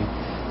foreigners coming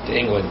to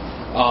England.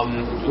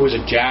 Was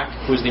it Jack,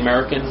 who was the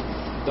American?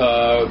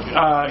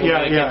 And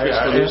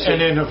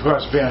then of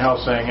course Van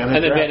Helsing, and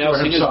then Van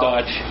Helsing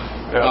himself. is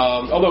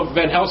Dutch. Although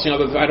Van Helsing,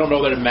 I don't know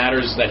that it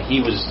matters that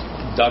he was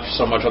Dutch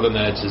so much, other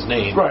than it's his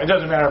name. Right. It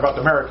doesn't matter about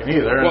the American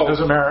either. Well, it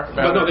doesn't matter.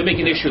 But no, they make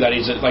an issue that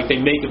they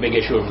make a big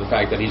issue of the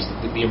fact that he's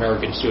the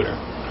American suitor,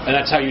 and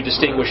that's how you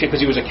distinguish him,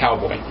 because he was a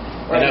cowboy,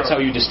 and that's how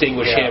you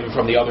distinguish him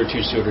from the other two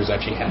suitors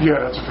that she had.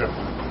 Yeah, that's a fair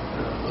point.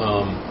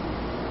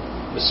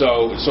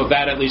 So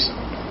that at least.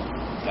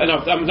 And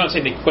I'm not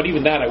saying but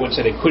even that I wouldn't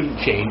say they couldn't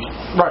change.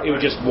 Right. It was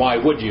just, why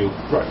would you?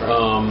 Right.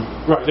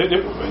 Right.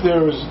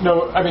 There was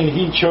no. I mean,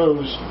 he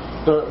chose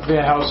the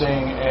Van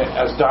Helsing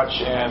as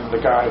Dutch and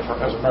the guy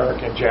as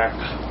American, Jack.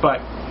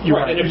 But you're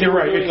right. And if you're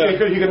right. You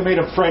could have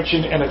made him French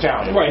and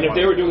Italian. Right. And if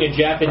they were doing a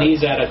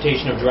Japanese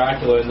adaptation of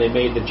Dracula and they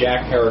made the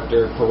Jack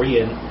character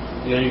Korean,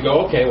 then you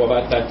go, okay, well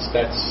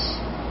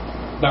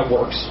that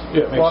works.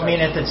 Yeah, well, I mean,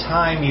 at the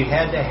time, you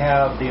had to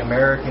have the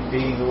American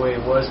being the way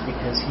it was,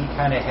 because he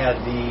kind of had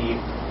the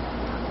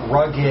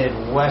rugged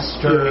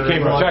Western.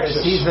 He came from Texas.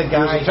 He's the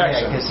guy,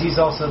 because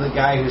he's also the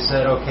guy who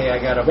said, "Okay,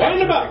 I got a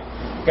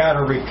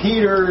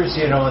repeaters,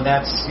 and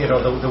that's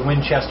the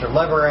Winchester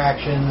lever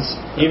actions."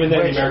 Even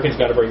then, the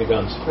Americans got to bring the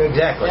guns.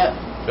 Exactly. Yeah.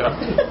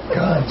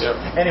 Guns. Yep.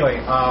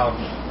 Anyway,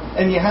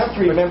 and you have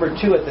to remember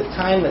too, at the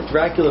time that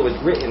Dracula was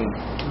written,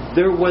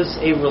 there was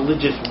a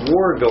religious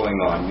war going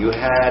on. You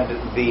had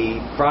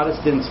the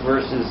Protestants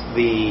versus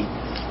the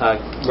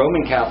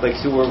Roman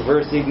Catholics, who were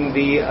versus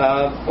the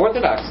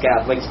Orthodox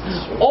Catholics,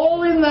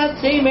 all in that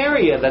same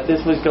area that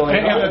this was going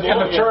on.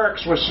 And the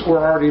Turks were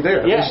already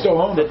there. Yeah, they still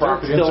owned the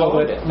property until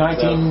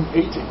 1918.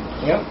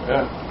 Yep.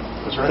 Yeah,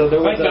 that's right. So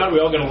thank God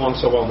we all get along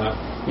so well now.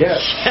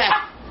 Yes.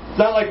 It's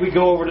not like we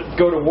go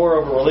to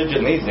war over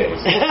religion these days.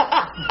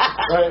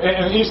 Right,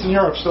 and Eastern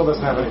Europe still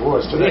doesn't have any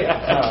wars today.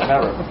 Yeah.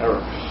 No,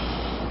 never.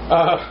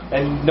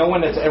 And no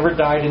one has ever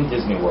died in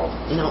Disney World.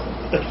 No.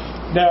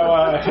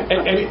 Now,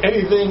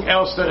 anything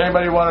else that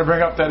anybody want to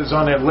bring up that is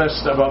on their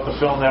list about the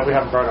film that we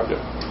haven't brought up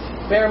yet?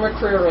 Bear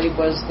McCreary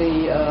was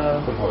the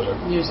composer.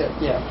 Music,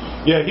 yeah.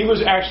 Yeah, he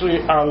was actually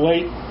our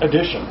late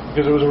addition,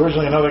 because it was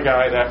originally another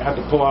guy that had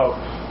to pull out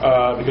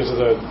because of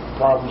the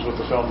problems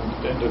with the film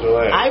and the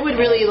delay. I would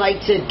really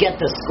like to get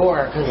the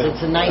score, because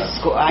it's a nice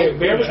score.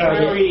 Bear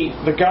McCreary,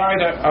 the guy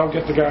that I'll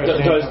get the guy's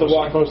name. Does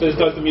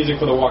the music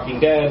for The Walking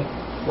Dead.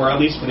 or at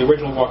least for the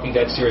original Walking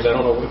Dead series. I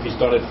don't know if he's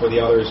done it for the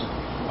others.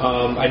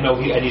 I know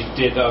he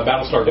did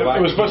Battlestar Galactica.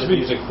 It was supposed to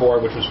be music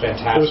for, which was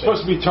fantastic. It was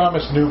supposed to be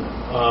Thomas Newman.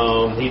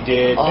 He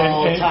did.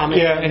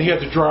 Thomas. Yeah, and he had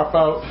to drop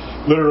out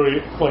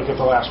literally like at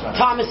the last minute.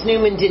 Thomas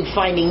Newman did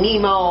Finding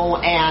Nemo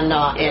and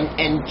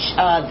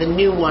the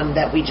new one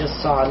that we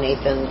just saw,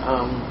 Nathan.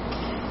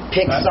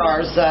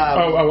 Pixar's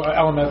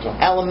Elemental.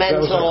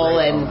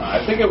 And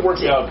I think it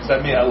worked out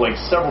because like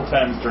several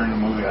times during the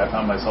movie, I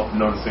found myself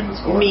noticing the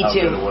score. Me and how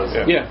too. Good it was.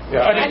 Yeah.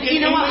 And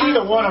you know what?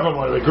 Either one of them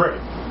would have been great.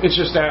 It's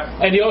just that.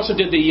 And he also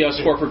did the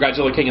score for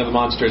Godzilla King of the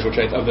Monsters, which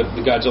of the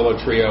Godzilla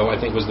trio, I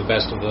think was the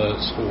best of the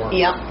score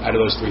out of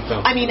those three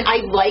films. I mean,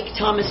 I like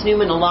Thomas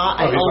Newman a lot.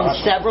 I own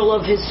several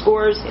of his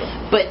scores,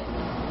 but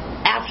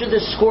after the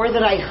score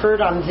that I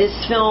heard on this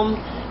film,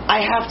 I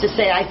have to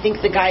say I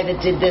think the guy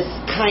that did this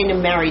kind of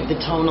married the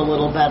tone a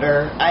little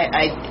better.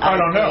 I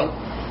don't know.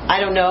 I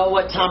don't know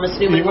what Thomas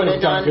Newman would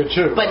have done, good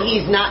too. But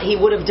he's not. He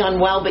would have done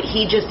well, but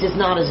he just is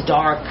not as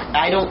dark.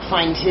 I don't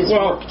find his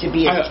work to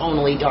be as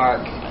tonally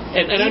dark.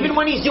 And even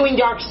when he's doing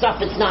dark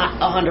stuff, it's not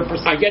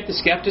 100%. I get the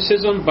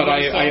skepticism, but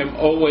I am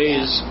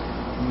always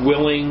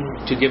willing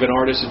to give an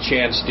artist a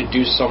chance to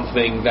do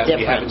something that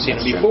we haven't seen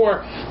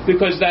before,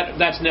 because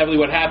that's inevitably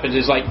what happens.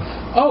 Is like,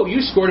 oh, you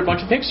scored a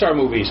bunch of Pixar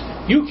movies.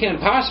 You can't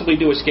possibly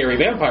do a scary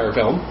vampire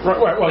film. Right.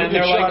 Well, and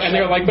they're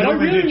like, but I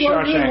really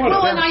want to.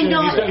 Well, and I'm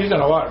not. He's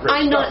done a lot of great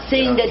I'm stuff, not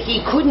saying that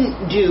he couldn't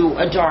do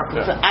a dark.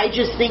 I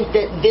just think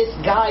that this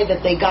guy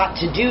that they got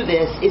to do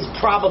this is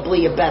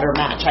probably a better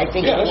match. I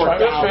think it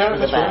worked out for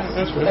the best.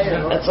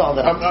 That's all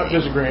that I'm not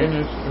disagreeing.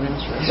 It's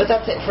fair. But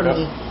that's it for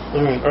me.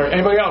 All right.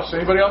 Anybody else?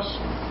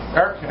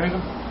 Eric, anything?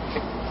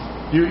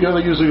 You're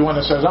usually the one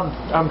that says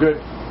I'm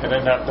good, and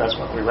then that's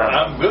when we wrap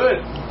up. I'm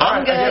good. All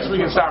right, I guess we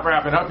can stop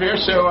wrapping up here.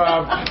 So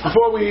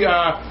before we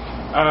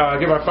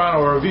give our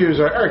final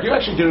reviews, Eric, you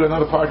actually do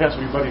another podcast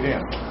with your buddy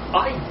Dan.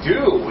 I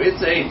do.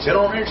 It's a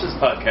general interests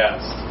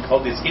podcast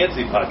called the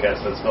Scancy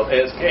Podcast. That's spelled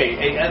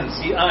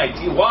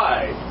ASKANCITY.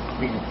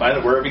 You can find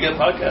it wherever you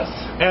get podcasts.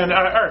 And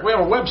Eric, we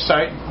have a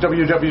website,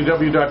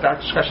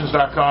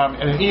 www.darkdiscussions.com,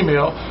 and an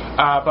email.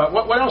 But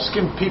what else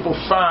can people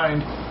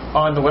find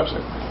on the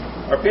website?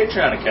 Our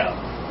Patreon account.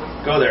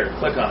 Go there,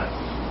 click on it.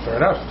 Fair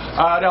enough.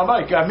 Now,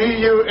 Mike, me,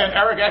 you, and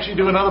Eric actually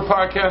do another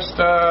podcast,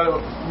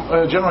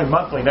 generally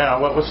monthly now.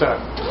 What's that?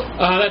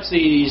 That's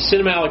the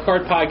Cinema a la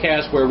carte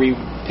podcast, where we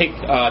take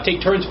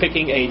turns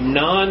picking a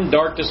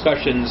non-Dark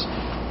Discussions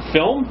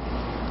film.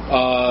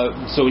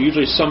 So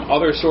usually some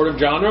other sort of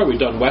genre. We've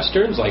done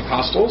westerns like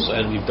Hostels,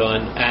 and we've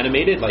done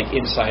animated like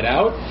Inside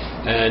Out,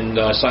 and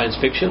science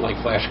fiction like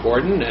Flash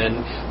Gordon,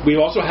 and we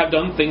also have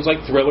done things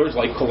like thrillers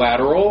like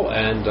Collateral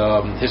and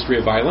History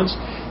of Violence,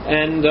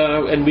 and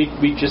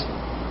we just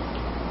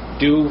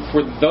do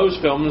for those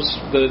films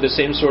the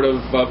same sort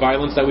of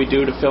violence that we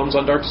do to films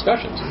on Dark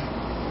Discussions.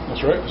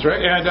 That's right.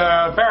 And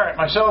Barrett,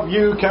 myself,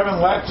 you, Kevin,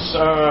 Lex,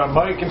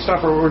 Mike, and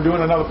stuff. We're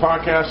doing another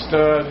podcast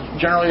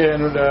generally,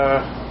 and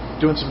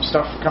doing some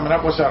stuff coming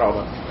up. What's that all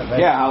about?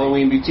 Yeah,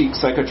 Halloween Boutique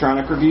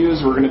Psychotronic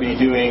Reviews. We're going to be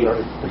doing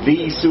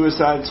The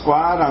Suicide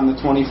Squad on the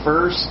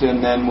 21st,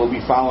 and then we'll be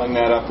following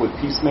that up with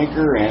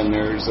Peacemaker, and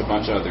there's a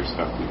bunch of other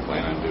stuff we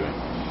plan on doing.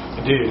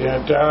 Indeed.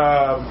 And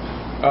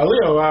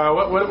Leo,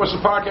 what's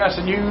the podcast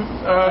and you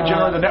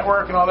generate the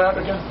network and all that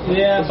again?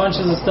 Yeah, a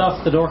bunch of the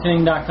stuff,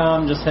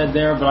 theDorkening.com, just head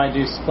there, but I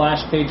do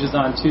splash pages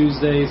on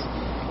Tuesdays,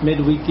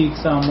 Midweek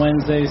Geeks on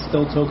Wednesdays,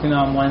 Still Token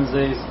on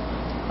Wednesdays,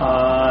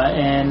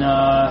 and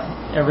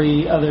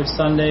every other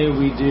Sunday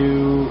we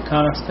do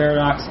Comics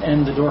Paradox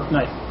and The Dork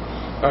Knife.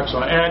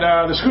 Excellent. And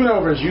the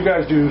Schoonovers, you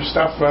guys do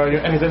stuff,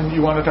 anything you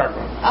want to talk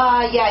about?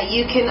 Yeah,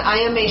 you can. I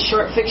am a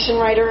short fiction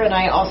writer, and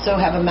I also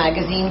have a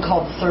magazine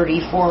called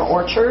 34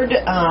 Orchard,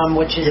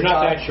 which is You're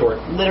not that short.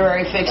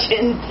 Literary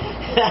fiction.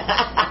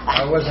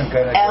 I wasn't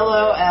going to.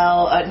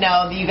 LOL.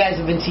 No, you guys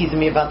have been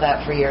teasing me about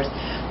that for years.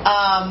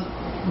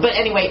 But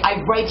anyway,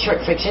 I write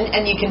short fiction,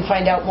 and you can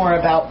find out more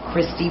about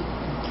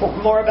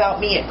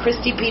me at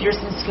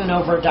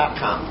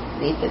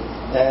ChristyPetersonSchoonover.com. Nathan?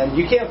 And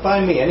you can't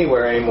find me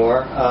anywhere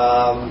anymore.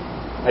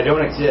 I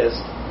don't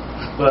exist.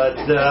 But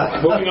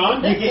moving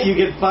on, you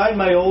can find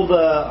my old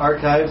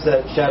archives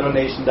at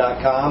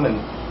ShadowNation.com,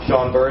 and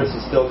Sean Burris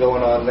is still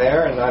going on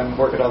there, and I'm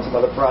working on some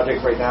other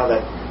projects right now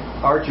that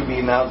are to be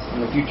announced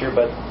in the future,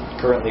 but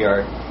currently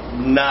are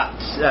not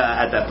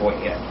at that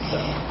point yet. So.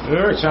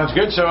 All right, sounds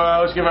good. So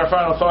let's give our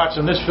final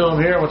thoughts on this film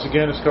here. Once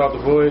again, it's called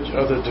The Voyage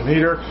of the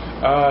Demeter.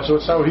 So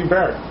let's start with you,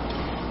 Barrett.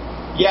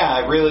 Yeah,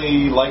 I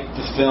really liked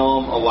the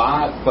film a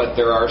lot, but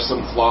there are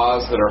some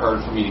flaws that are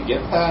hard for me to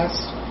get past.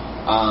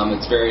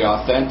 It's very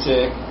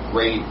authentic,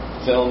 great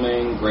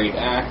filming, great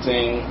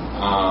acting,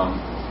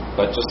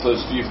 but just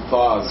those few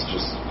flaws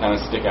just kind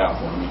of stick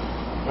out for me.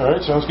 All right,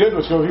 sounds good.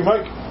 Let's go with you,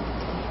 Mike.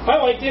 I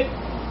liked it.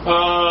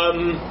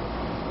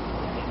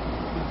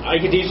 I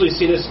could easily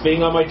see this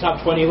being on my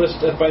top 20 list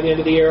by the end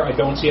of the year. I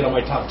don't see it on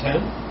my top 10.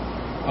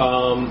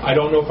 I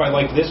don't know if I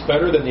like this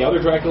better than the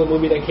other Dracula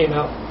movie that came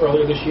out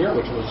earlier this year,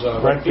 which was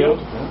Renfield.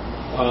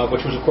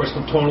 which was, of course,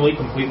 tonally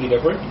completely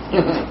different.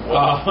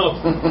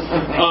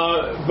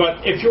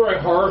 But if you're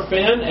a horror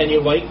fan and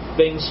you like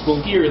things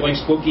spooky, or you like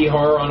spooky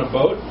horror on a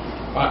boat,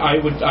 I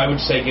would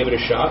say give it a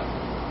shot.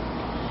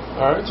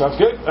 All right, sounds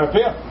good.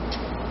 Pam?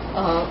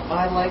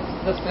 I like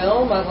the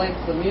film. I like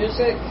the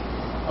music.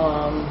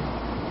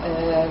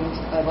 And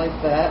I like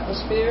the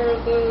atmosphere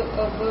of the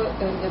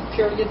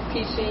period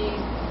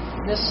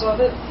pieciness of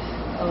it.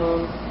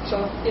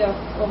 So yeah,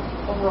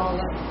 overall,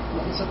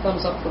 it's a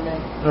thumbs up for me.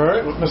 All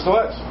right, Mr.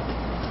 Letts.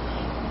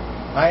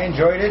 I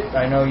enjoyed it.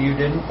 I know you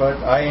didn't, but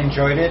I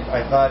enjoyed it.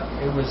 I thought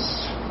it was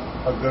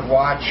a good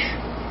watch.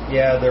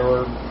 Yeah, there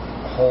were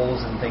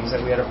holes and things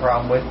that we had a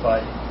problem with,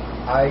 but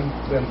I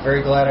am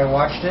very glad I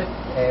watched it.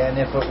 And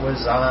if it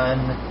was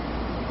on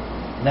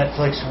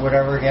Netflix or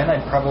whatever again,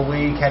 I'd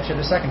probably catch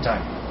it a second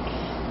time.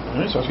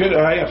 Sounds good.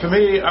 For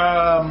me,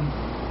 for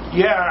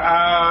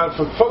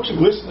folks who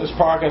listen to this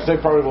podcast, they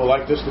probably will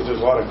like this because there's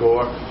a lot of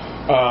gore.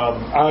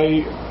 I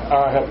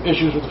have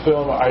issues with the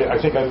film. I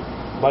think I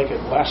like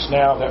it less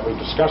now that we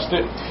discussed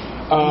it.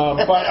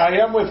 But I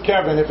am with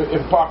Kevin. If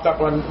it popped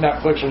up on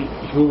Netflix or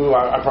Hulu,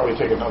 I'd probably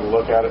take another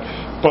look at it.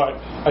 But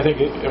I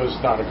think it was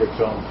not a good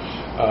film,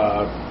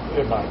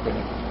 in my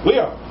opinion.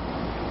 Leo?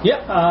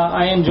 Yep,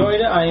 I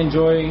enjoyed it. I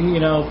enjoy,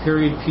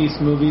 period piece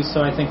movies, so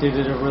I think they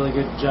did a really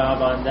good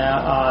job on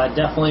that.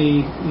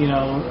 Definitely,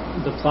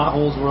 the plot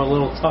holes were a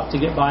little tough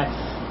to get by,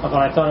 but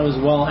I thought it was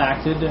well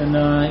acted and,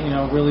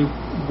 really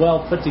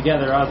well put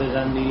together other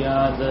than the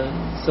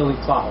silly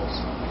plot holes.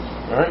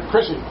 All right,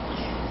 Chrissy.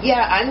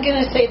 Yeah, I'm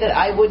going to say that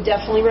I would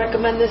definitely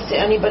recommend this to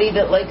anybody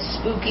that likes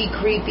spooky,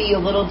 creepy,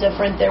 a little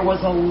different. There was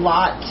a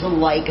lot to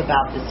like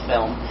about this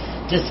film,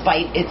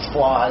 despite its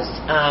flaws.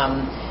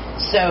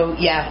 So,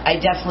 yeah, I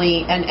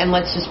definitely, and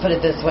let's just put it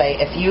this way,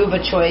 if you have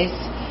a choice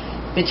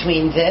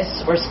between this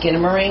or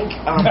Skinamarink,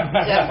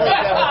 definitely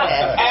go with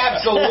this.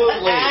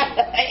 Absolutely.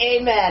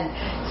 Amen.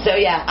 So,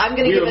 yeah, I'm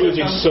going to give it a We are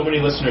losing so many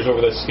listeners over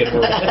the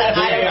Skinamarink.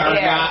 They are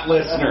not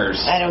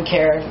listeners. I don't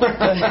care.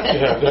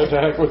 Yeah, the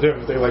heck with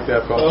them if they like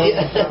that film.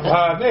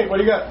 Nate,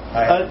 what do you got?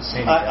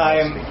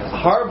 I am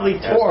horribly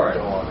torn.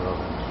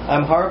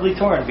 I'm horribly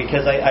torn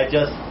because I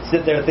just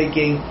sit there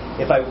thinking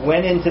if I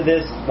went into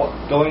this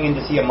going in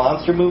to see a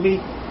monster movie,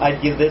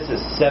 I'd give this a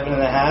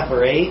 7.5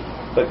 or 8.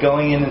 But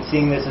going in and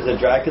seeing this as a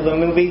Dracula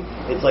movie,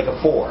 it's like a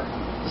 4.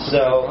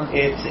 So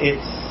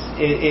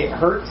it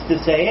hurts to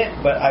say it,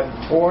 but I'm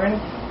torn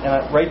and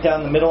I'm right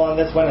down the middle on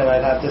this one. And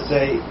I'd have to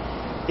say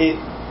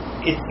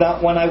it's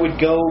not one I would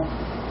go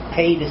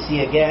pay to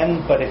see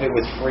again. But if it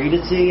was free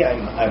to see,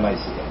 I might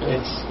see it.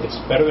 It's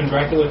better than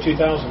Dracula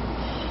 2000.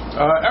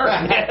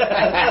 Eric.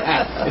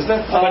 Is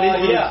that but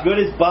it's as good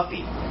as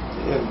Buffy.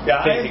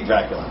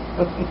 Dracula.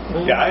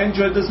 Yeah, I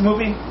enjoyed this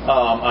movie.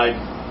 I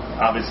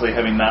obviously,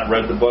 having not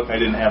read the book, I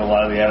didn't have a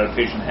lot of the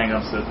adaptation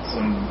hang-ups that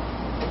some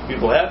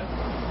people had.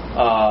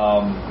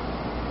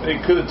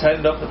 It could have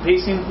tightened up the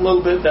pacing a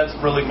little bit. That's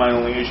really my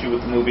only issue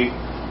with the movie.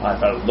 I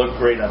thought it looked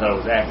great. I thought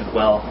it was acted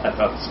well. I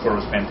thought the score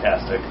was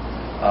fantastic.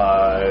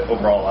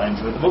 Overall, I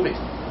enjoyed the movie.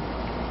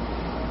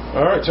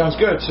 All right, sounds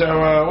good.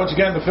 So, once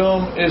again, the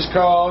film is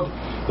called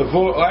The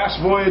Last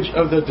Voyage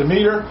of the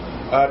Demeter,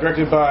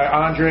 directed by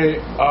Andre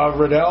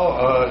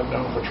Ovredal,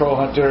 known for Troll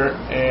Hunter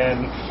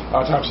and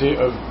Autopsy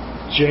of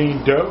Jane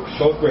Doe.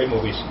 Both great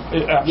movies.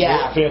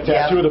 Absolutely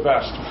fantastic. Two of the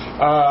best.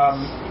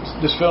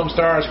 This film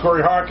stars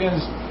Corey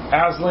Harkins,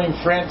 Aisling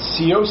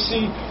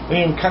Franciosi,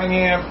 Liam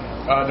Cunningham,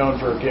 known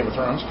for Game of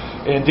Thrones,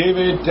 and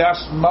David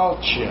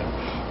Dasmalchian.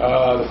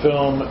 The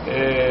film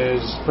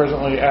is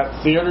presently at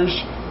theaters.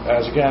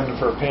 As again,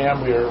 for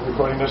Pam, we are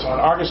recording this on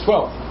August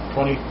 12th,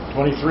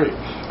 2023.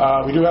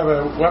 We do have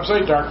a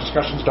website,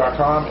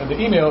 darkdiscussions.com, and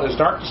the email is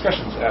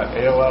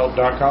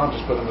darkdiscussions@aol.com.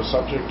 Just put in the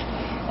subject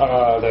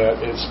that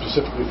it's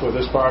specifically for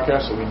this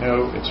podcast, so we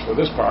know it's for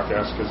this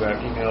podcast, because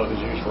that email is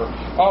used for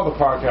all the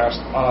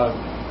podcasts on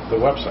the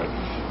website.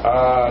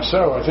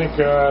 So I think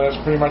that's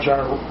pretty much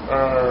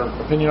our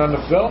opinion on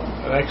the film.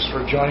 Thanks for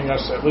joining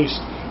us, at least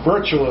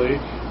virtually,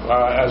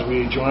 as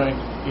we join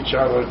each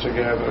other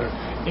together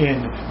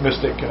in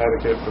Mystic,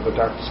 Connecticut for the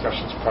Dark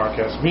Discussions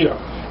podcast meetup.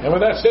 And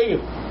with that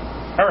stated,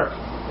 Eric,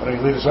 why don't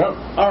you lead us out?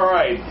 All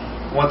right.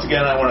 Once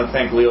again, I want to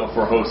thank Leo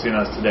for hosting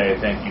us today.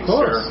 Thank you,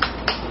 sir.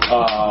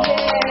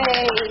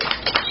 Yay!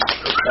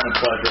 It's been a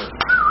pleasure.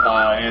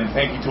 And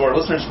thank you to our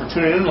listeners for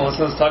tuning in and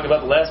listening to us talk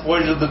about The Last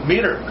Voyage of the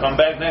Demeter. Come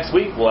back next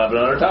week. We'll have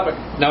another topic.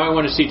 Now I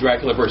want to see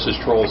Dracula versus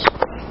Trolls.